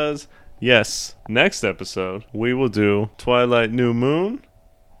 Because, yes, next episode, we will do Twilight New Moon.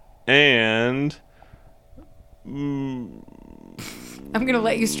 And I'm going to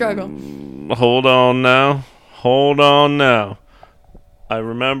let you struggle. Hold on now. I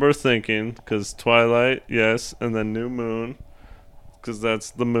remember thinking, because Twilight, yes, and then New Moon, because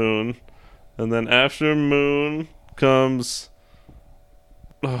that's the moon. And then after Moon comes,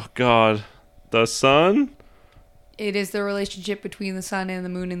 oh God, the sun? It is the relationship between the sun and the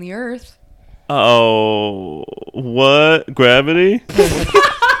moon and the earth. Oh, what? Gravity?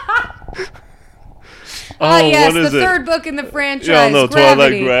 yes, what is the it? third book in the franchise. Y'all know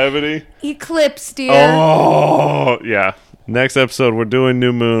Gravity. Twilight Gravity? Eclipse, dear. Oh, yeah. Next episode, we're doing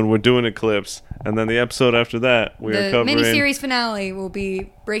New Moon, we're doing Eclipse, and then the episode after that, we are The covering... miniseries finale will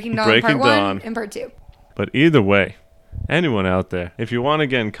be Breaking Dawn Breaking Part 1 Dawn. and Part 2. But either way, anyone out there, if you want to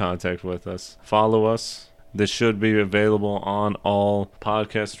get in contact with us, follow us. This should be available on all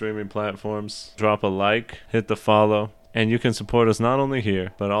podcast streaming platforms. Drop a like, hit the follow, and you can support us not only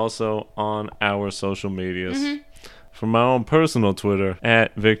here, but also on our social medias. Mm-hmm. From my own personal Twitter,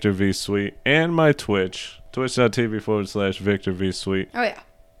 at Victor V Sweet, and my Twitch, twitch.tv/Victor V Sweet. Oh, yeah.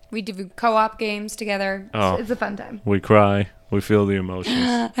 We do co-op games together. Oh. It's a fun time. We cry, we feel the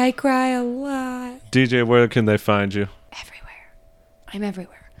emotions. I cry a lot. DJ, where can they find you? Everywhere. I'm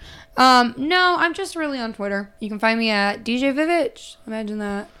everywhere. No, I'm just really on Twitter. You can find me at DJ Vivitch. Imagine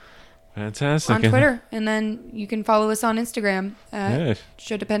that. Fantastic. On Twitter. And then you can follow us on Instagram at Yeah.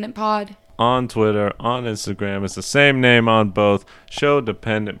 Show Dependent Pod. On Twitter, on Instagram. It's the same name on both. Show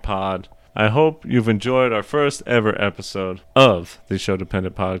Dependent Pod. I hope you've enjoyed our first ever episode of the Show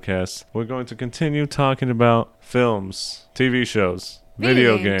Dependent Podcast. We're going to continue talking about films, TV shows,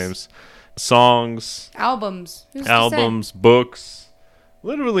 video games, songs, Albums. Who's to say? albums, books,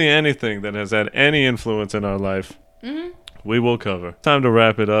 literally anything that has had any influence in our life. Mhm. We will cover. Time to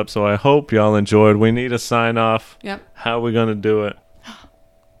wrap it up, so I hope y'all enjoyed. We need a sign off. Yep. How are we going to do it?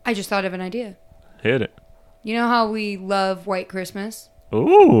 I just thought of an idea. Hit it. You know how we love White Christmas?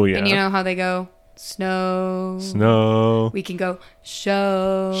 Ooh, yeah. And you know how they go, snow. Snow. We can go,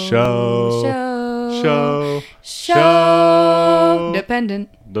 show. Show. Show. Show. Show. Dependent.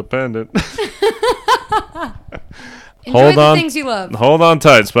 Dependent. Enjoy Hold the on. things you love. Hold on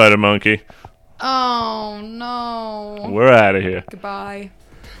tight, Spider Monkey. Oh, no. We're out of here. Goodbye.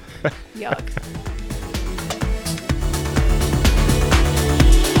 Yuck.